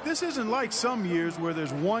 guys? This isn't like some years where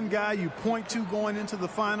there's one guy you point to going into the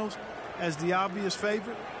finals as the obvious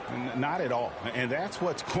favorite. Not at all. And that's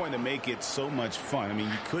what's going to make it so much fun. I mean,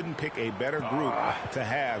 you couldn't pick a better group to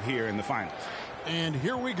have here in the finals. And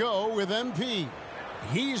here we go with MP.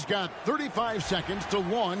 He's got 35 seconds to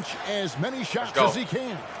launch as many shots as he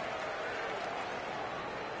can.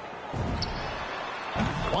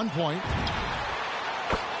 1 point.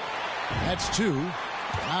 That's 2.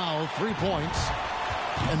 Now 3 points.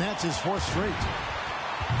 And that's his 4th straight.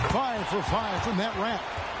 5 for 5 from that rack.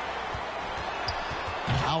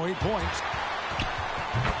 Now 8 points.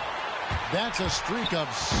 That's a streak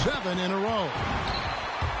of 7 in a row.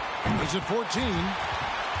 He's at 14.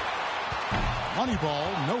 Money ball,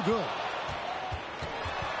 no good.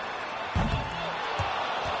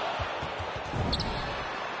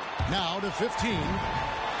 Now to 15.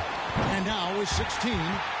 And now with 16.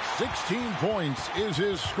 16 points is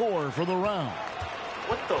his score for the round.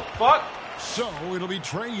 What the fuck? So it'll be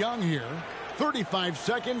Trae Young here. 35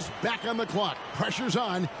 seconds back on the clock. Pressure's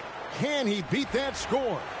on. Can he beat that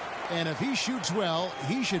score? And if he shoots well,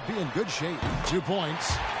 he should be in good shape. 2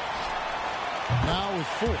 points. Now with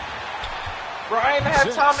 4. Bro, I ain't had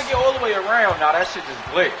time to get all the way around. Now that shit just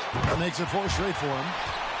glitched. That makes it 4 straight for him.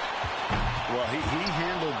 Well, he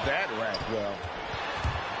handled that rack well.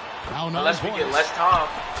 Now 9 Unless points. we get less time.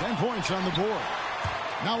 10 points on the board.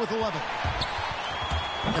 Now with 11.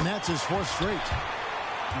 And that's his 4th straight.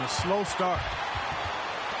 And a slow start.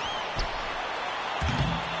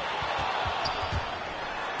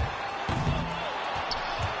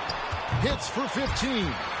 Hits for 15.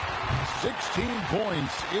 16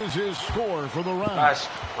 points is his score for the round. That's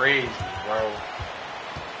crazy, bro.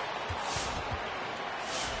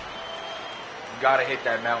 You gotta hit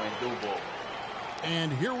that Mountain Dew ball.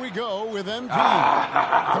 And here we go with MP.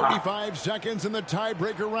 35 seconds in the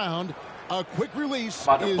tiebreaker round. A quick release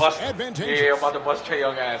is advantageous. Yeah, I'm about to bust Trae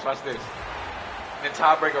Young ass. Watch this. In the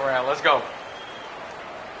tiebreaker round. Let's go.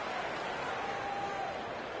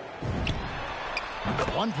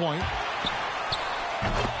 One point.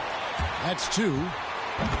 That's 2.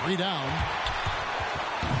 3 down.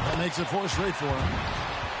 That makes it 4 straight for him.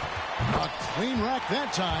 A clean rack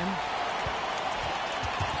that time.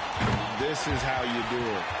 This is how you do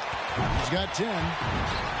it. He's got 10.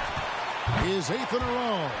 His 8th in a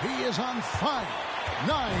row. He is on fire.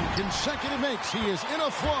 9 consecutive makes. He is in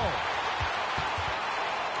a flow.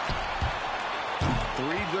 3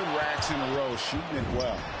 good racks in a row, shooting it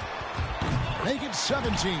well. Make it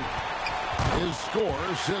 17. His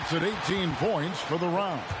score sits at 18 points for the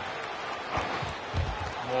round.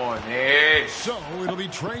 Come on, man. So it'll be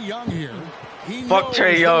Trae Young here. Fuck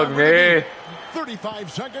Trae Young, man. 35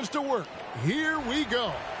 seconds to work. Here we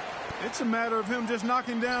go. It's a matter of him just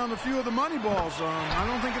knocking down a few of the money balls. I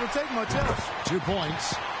don't think it'll take much else. 2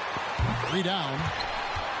 points. 3 down.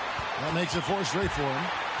 That makes it 4 straight for him.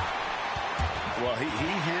 Well, he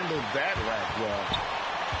handled that rack well.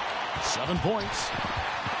 7 points.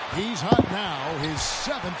 He's hot now. His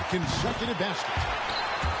 7th consecutive basket.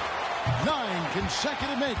 9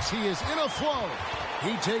 consecutive makes. He is in a flow.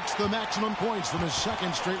 He takes the maximum points from his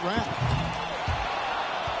 2nd straight rack.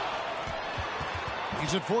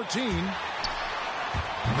 He's at 14.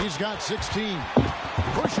 He's got 16.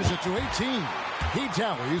 Pushes it to 18. He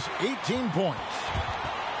tallies 18 points.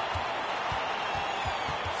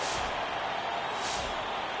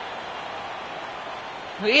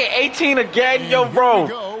 He 18 again, yo, bro.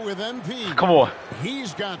 Go with MP. Come on.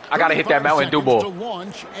 He's got I gotta hit that Mountain Dew ball. To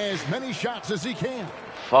launch as many shots as he can.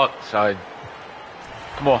 Fuck, son.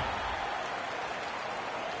 Come on.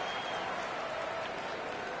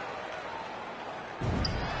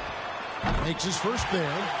 Makes his first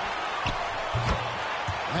there.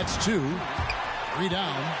 That's 2. 3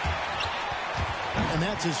 down. And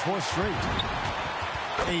that's his 4th straight.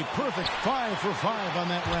 A perfect 5 for 5 on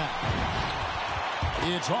that rack.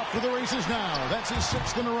 It's off to the races now. That's his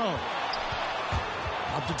 6th in a row.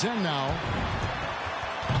 Up to 10 now.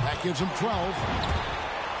 That gives him 12.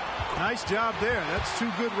 Nice job there. That's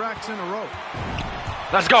 2 good racks in a row.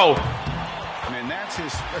 Let's go. And that's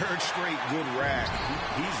his 3rd straight good rack.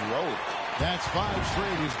 He's rolled. That's 5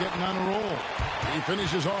 straight. He's getting on a roll. He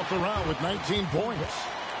finishes off the round with 19 points.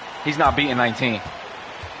 He's not beating 19.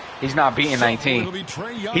 He's not beating 19.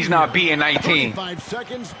 He's not beating 19.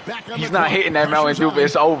 Seconds, back on He's not hitting that Mountain Dew, but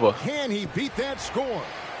it's over. Can he beat that score?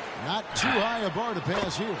 Not too high a bar to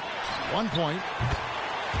pass here. 1 point.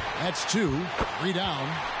 That's 2. 3 down.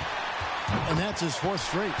 And that's his 4th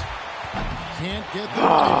straight. Can't get the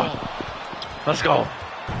ball. Let's go.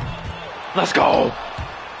 Let's go.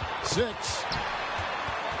 6.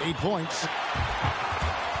 8 points.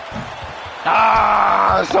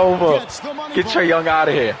 It's over. Get Trae Young out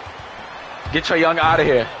of here. Get Trae Young out of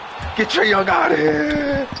here. Get Trae Young out of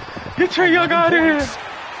here. Get Trae Young out of here.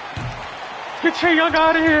 Get Trae Young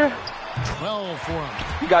out of here. 12 for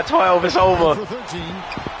him. He got 12. It's over. For 13.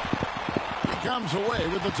 He comes away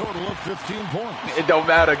with a total of 15 points. It don't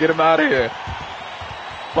matter. Get him out of here.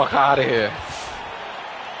 Fuck out of here.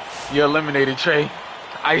 You're eliminated, Trae.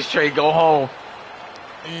 Ice Trae, go home.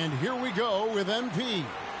 And here we go with MP.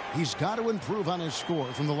 He's got to improve on his score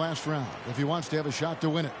from the last round if he wants to have a shot to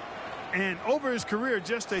win it. And over his career,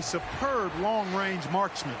 just a superb long-range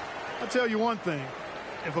marksman. I'll tell you one thing.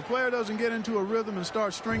 If a player doesn't get into a rhythm and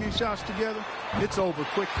start stringing shots together, it's over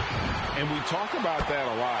quickly. And we talk about that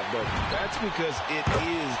a lot, but that's because it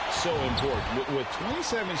is so important. With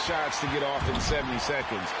 27 shots to get off in 70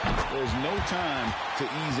 seconds, there's no time to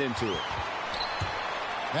ease into it.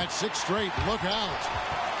 That's 6 straight. Look out.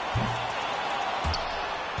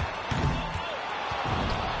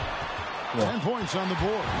 Yeah. 10 points on the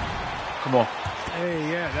board. Come on.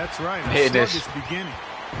 Hey, yeah, that's right. Hit this. Beginning.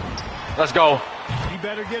 Let's go. He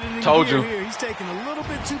better get it in Told gear you. here. He's taking a little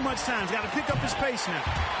bit too much time. He's got to pick up his pace now.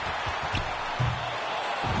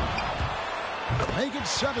 Make it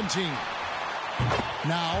 17.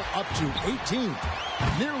 Now up to 18.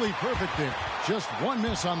 Nearly perfect there. Just 1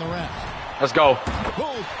 miss on the rack. Let's go.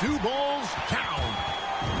 Both 2 balls count.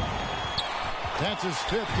 That's his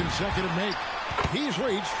 5th consecutive make. He's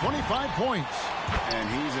reached 25 points. And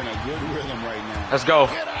he's in a good rhythm right now. Let's go.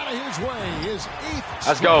 Get out of his way. His 8th.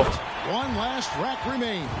 Let's go. 1 last rack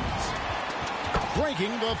remains.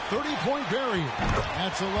 Breaking the 30-point barrier.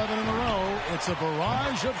 That's 11 in a row. It's a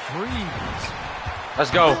barrage of threes. Let's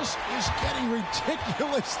go. This is getting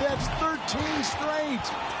ridiculous. That's 13 straight.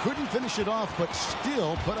 Couldn't finish it off, but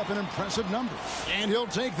still put up an impressive number. And he'll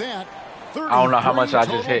take that. I don't know how much I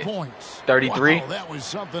just hit. Points. 33? Wow, that was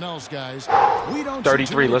something else, guys. We don't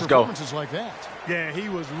 33, let's go. Like that. Yeah, he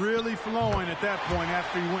was really flowing at that point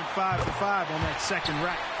after he went 5 for 5 on that 2nd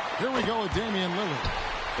rack. Here we go with Damian Lillard.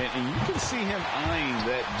 And you can see him eyeing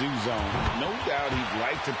that dew zone. No doubt he'd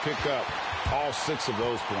like to pick up all 6 of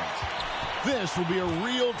those points. This will be a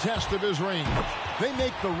real test of his range. They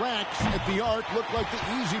make the racks at the arc look like the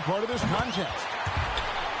easy part of this contest.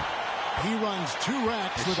 He runs 2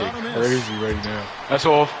 racks without a miss. Crazy right now. That's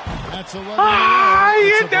off. That's 11. He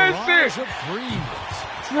hit that shit. Of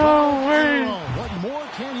threes. No way. What more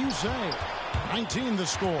can you say? 19 the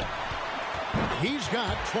score. He's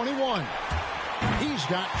got 21. He's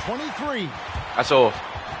got 23. That's off.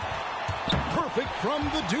 Perfect from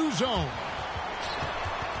the do zone.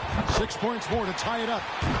 6 points more to tie it up.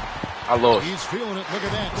 I lost. He's feeling it. Look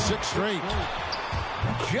at that. 6 straight.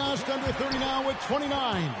 Just under 30 now with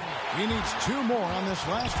 29. He needs 2 more on this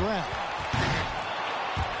last round.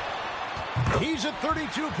 He's at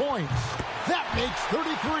 32 points. That makes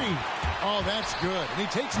 33. Oh, that's good. And he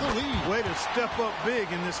takes the lead. Way to step up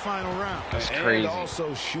big in this final round. That's crazy. And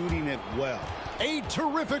also shooting it well. A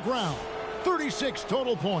terrific round. 36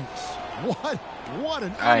 total points. What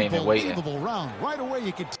an unbelievable round. Right away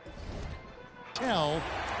you could tell.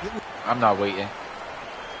 I'm not waiting.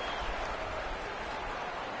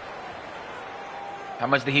 How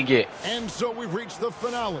much did he get? And so we've reached the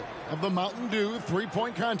finale of the Mountain Dew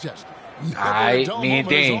 3-point contest. Alright, me and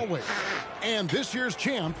Dame. And this year's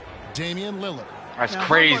champ, Damian Lillard. That's now,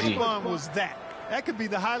 crazy. How much fun was that? That could be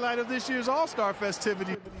the highlight of this year's All-Star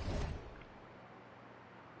festivity.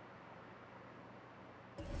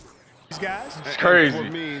 These guys. It's crazy. And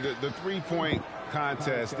for me, the 3-point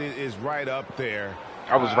contest is right up there.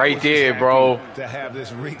 I was right there, bro. To have this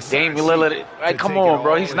Damian Lillard. Like, come on,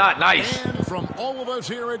 bro. He's not nice. And from all of us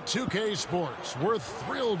here at 2K Sports, we're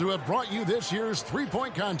thrilled to have brought you this year's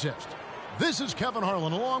 3-point contest. This is Kevin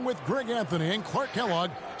Harlan, along with Greg Anthony and Clark Kellogg,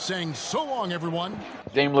 saying so long, everyone.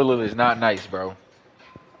 Damian Lillard is not nice, bro.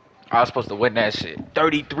 I was supposed to win that shit.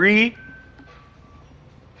 33?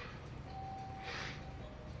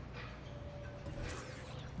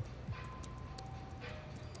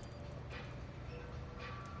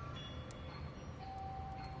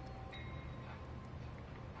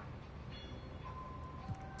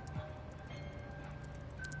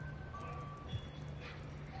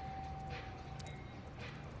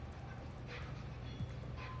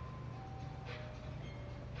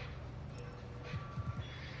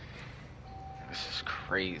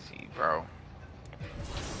 Crazy, bro.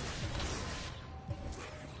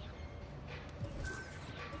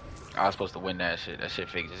 I was supposed to win that shit. That shit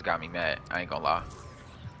fake just got me mad. I ain't gonna lie.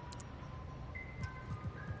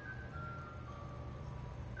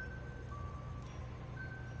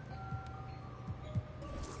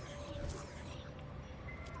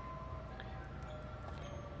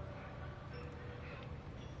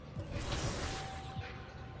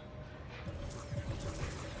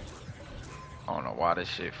 I don't know why this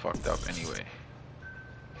shit fucked up anyway.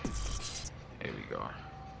 Here we go.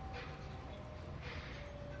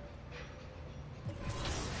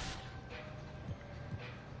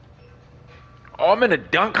 Oh, I'm in a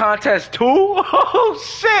dunk contest too? Oh,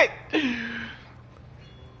 shit!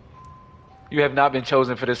 You have not been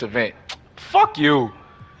chosen for this event. Fuck you.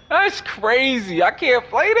 That's crazy. I can't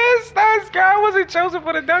play this. This guy wasn't chosen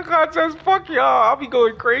for the dunk contest. Fuck y'all. I'll be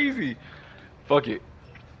going crazy. Fuck it.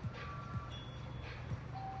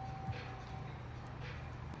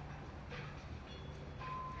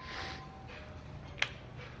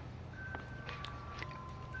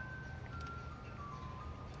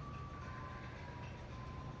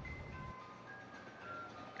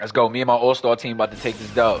 Let's go. Me and my all-star team about to take this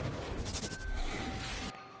dub.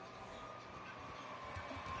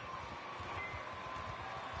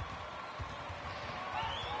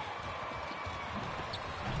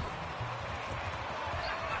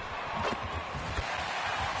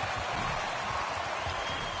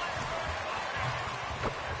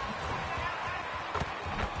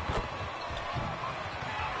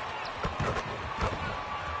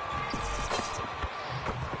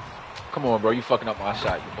 Come on, bro. You fucking up my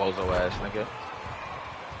shot, you bozo ass nigga.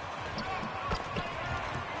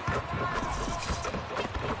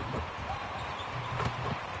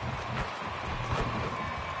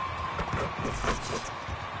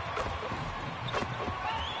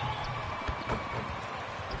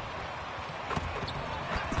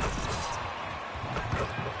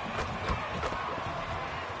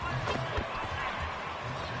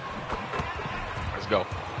 Let's go.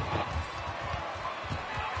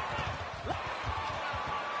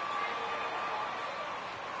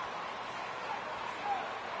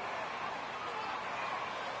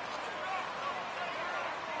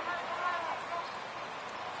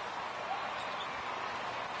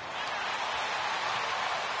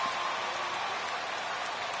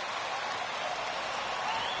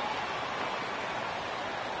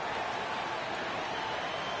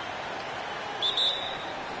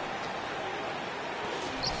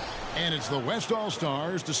 And it's the West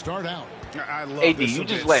All-Stars to start out. I love AD, this you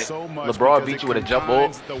just event let so much LeBron beat you with a jump ball.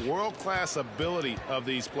 The world-class ability of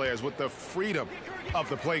these players with the freedom of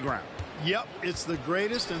the playground. Yep, it's the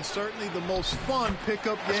greatest and certainly the most fun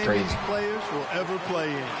pickup game crazy. these players will ever play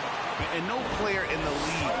in. And no player in the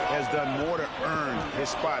league has done more to earn his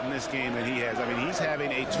spot in this game than he has. I mean, he's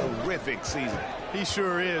having a terrific season. He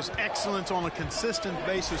sure is. Excellence on a consistent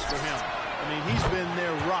basis for him. I mean, he's been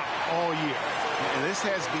their rock all year. And this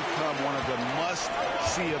has become one of the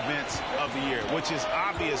must-see events of the year, which is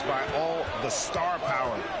obvious by all the star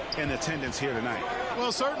power in attendance here tonight.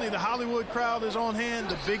 Well, certainly the Hollywood crowd is on hand,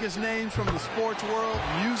 the biggest names from the sports world,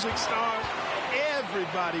 music stars.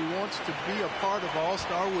 Everybody wants to be a part of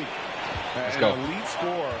All-Star Week. An elite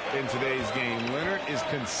scorer in today's game. Leonard is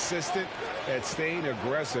consistent at staying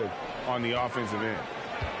aggressive on the offensive end.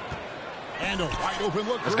 And a wide open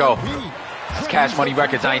look. Let's for go. MP. That's Cash Money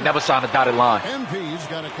Records. I ain't never signed a dotted line. MP's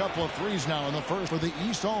got a couple of threes now in the first for the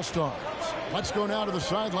East All-Stars. Let's go now to the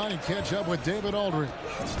sideline and catch up with David Aldridge.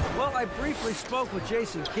 Well, I briefly spoke with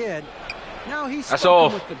Jason Kidd. Now he's That's spoken all.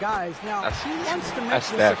 with the guys. Now he wants to make that's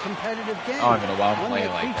this Steph. a competitive game. I don't even know why I'm one playing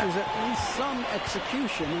that like features that. at least some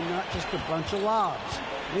execution and not just a bunch of lobs.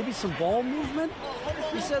 Maybe some ball movement.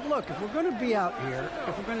 He said, look, if we're going to be out here,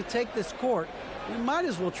 if we're going to take this court, we might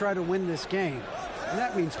as well try to win this game. And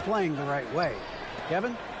that means playing the right way.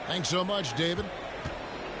 Kevin? Thanks so much, David.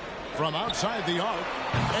 From outside the arc,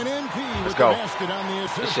 an MP with go. the basket on the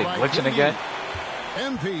assist. This shit by glitching KD. again.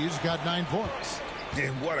 MP's got 9 points.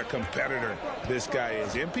 And what a competitor this guy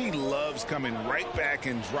is. MP loves coming right back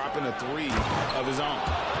and dropping a three of his own.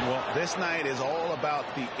 Well, this night is all about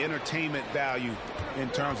the entertainment value in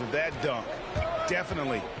terms of that dunk.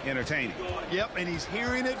 Definitely entertaining. Yep, and he's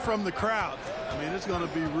hearing it from the crowd. I mean, it's going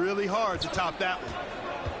to be really hard to top that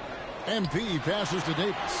one. MP passes to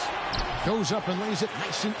Davis. Goes up and lays it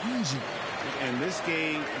nice and easy. And this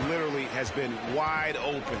game literally has been wide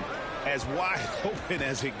open. As wide open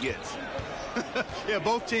as it gets. Yeah,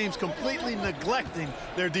 both teams completely neglecting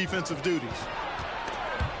their defensive duties.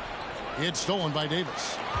 It's stolen by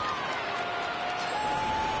Davis.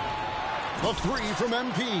 The three from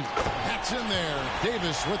MP. That's in there.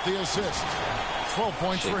 Davis with the assist. 12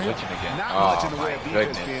 points Shit for him. glitching again. Not Oh, much in the way of my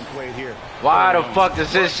defense goodness. being played here. Why the fuck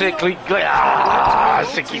does this shit keep glitching? Ah,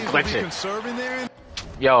 shit keep glitching. Conserving there.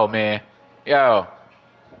 Yo, man. Yo.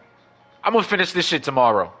 I'm gonna finish this shit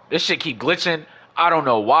tomorrow. This shit keep glitching. I don't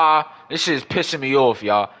know why. This shit is pissing me off,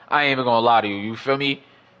 y'all. I ain't even gonna lie to you. You feel me?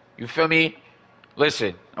 You feel me?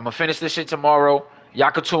 Listen, I'm gonna finish this shit tomorrow.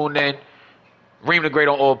 Y'all can tune in. Ream the Great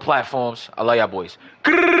on all platforms. I love y'all boys.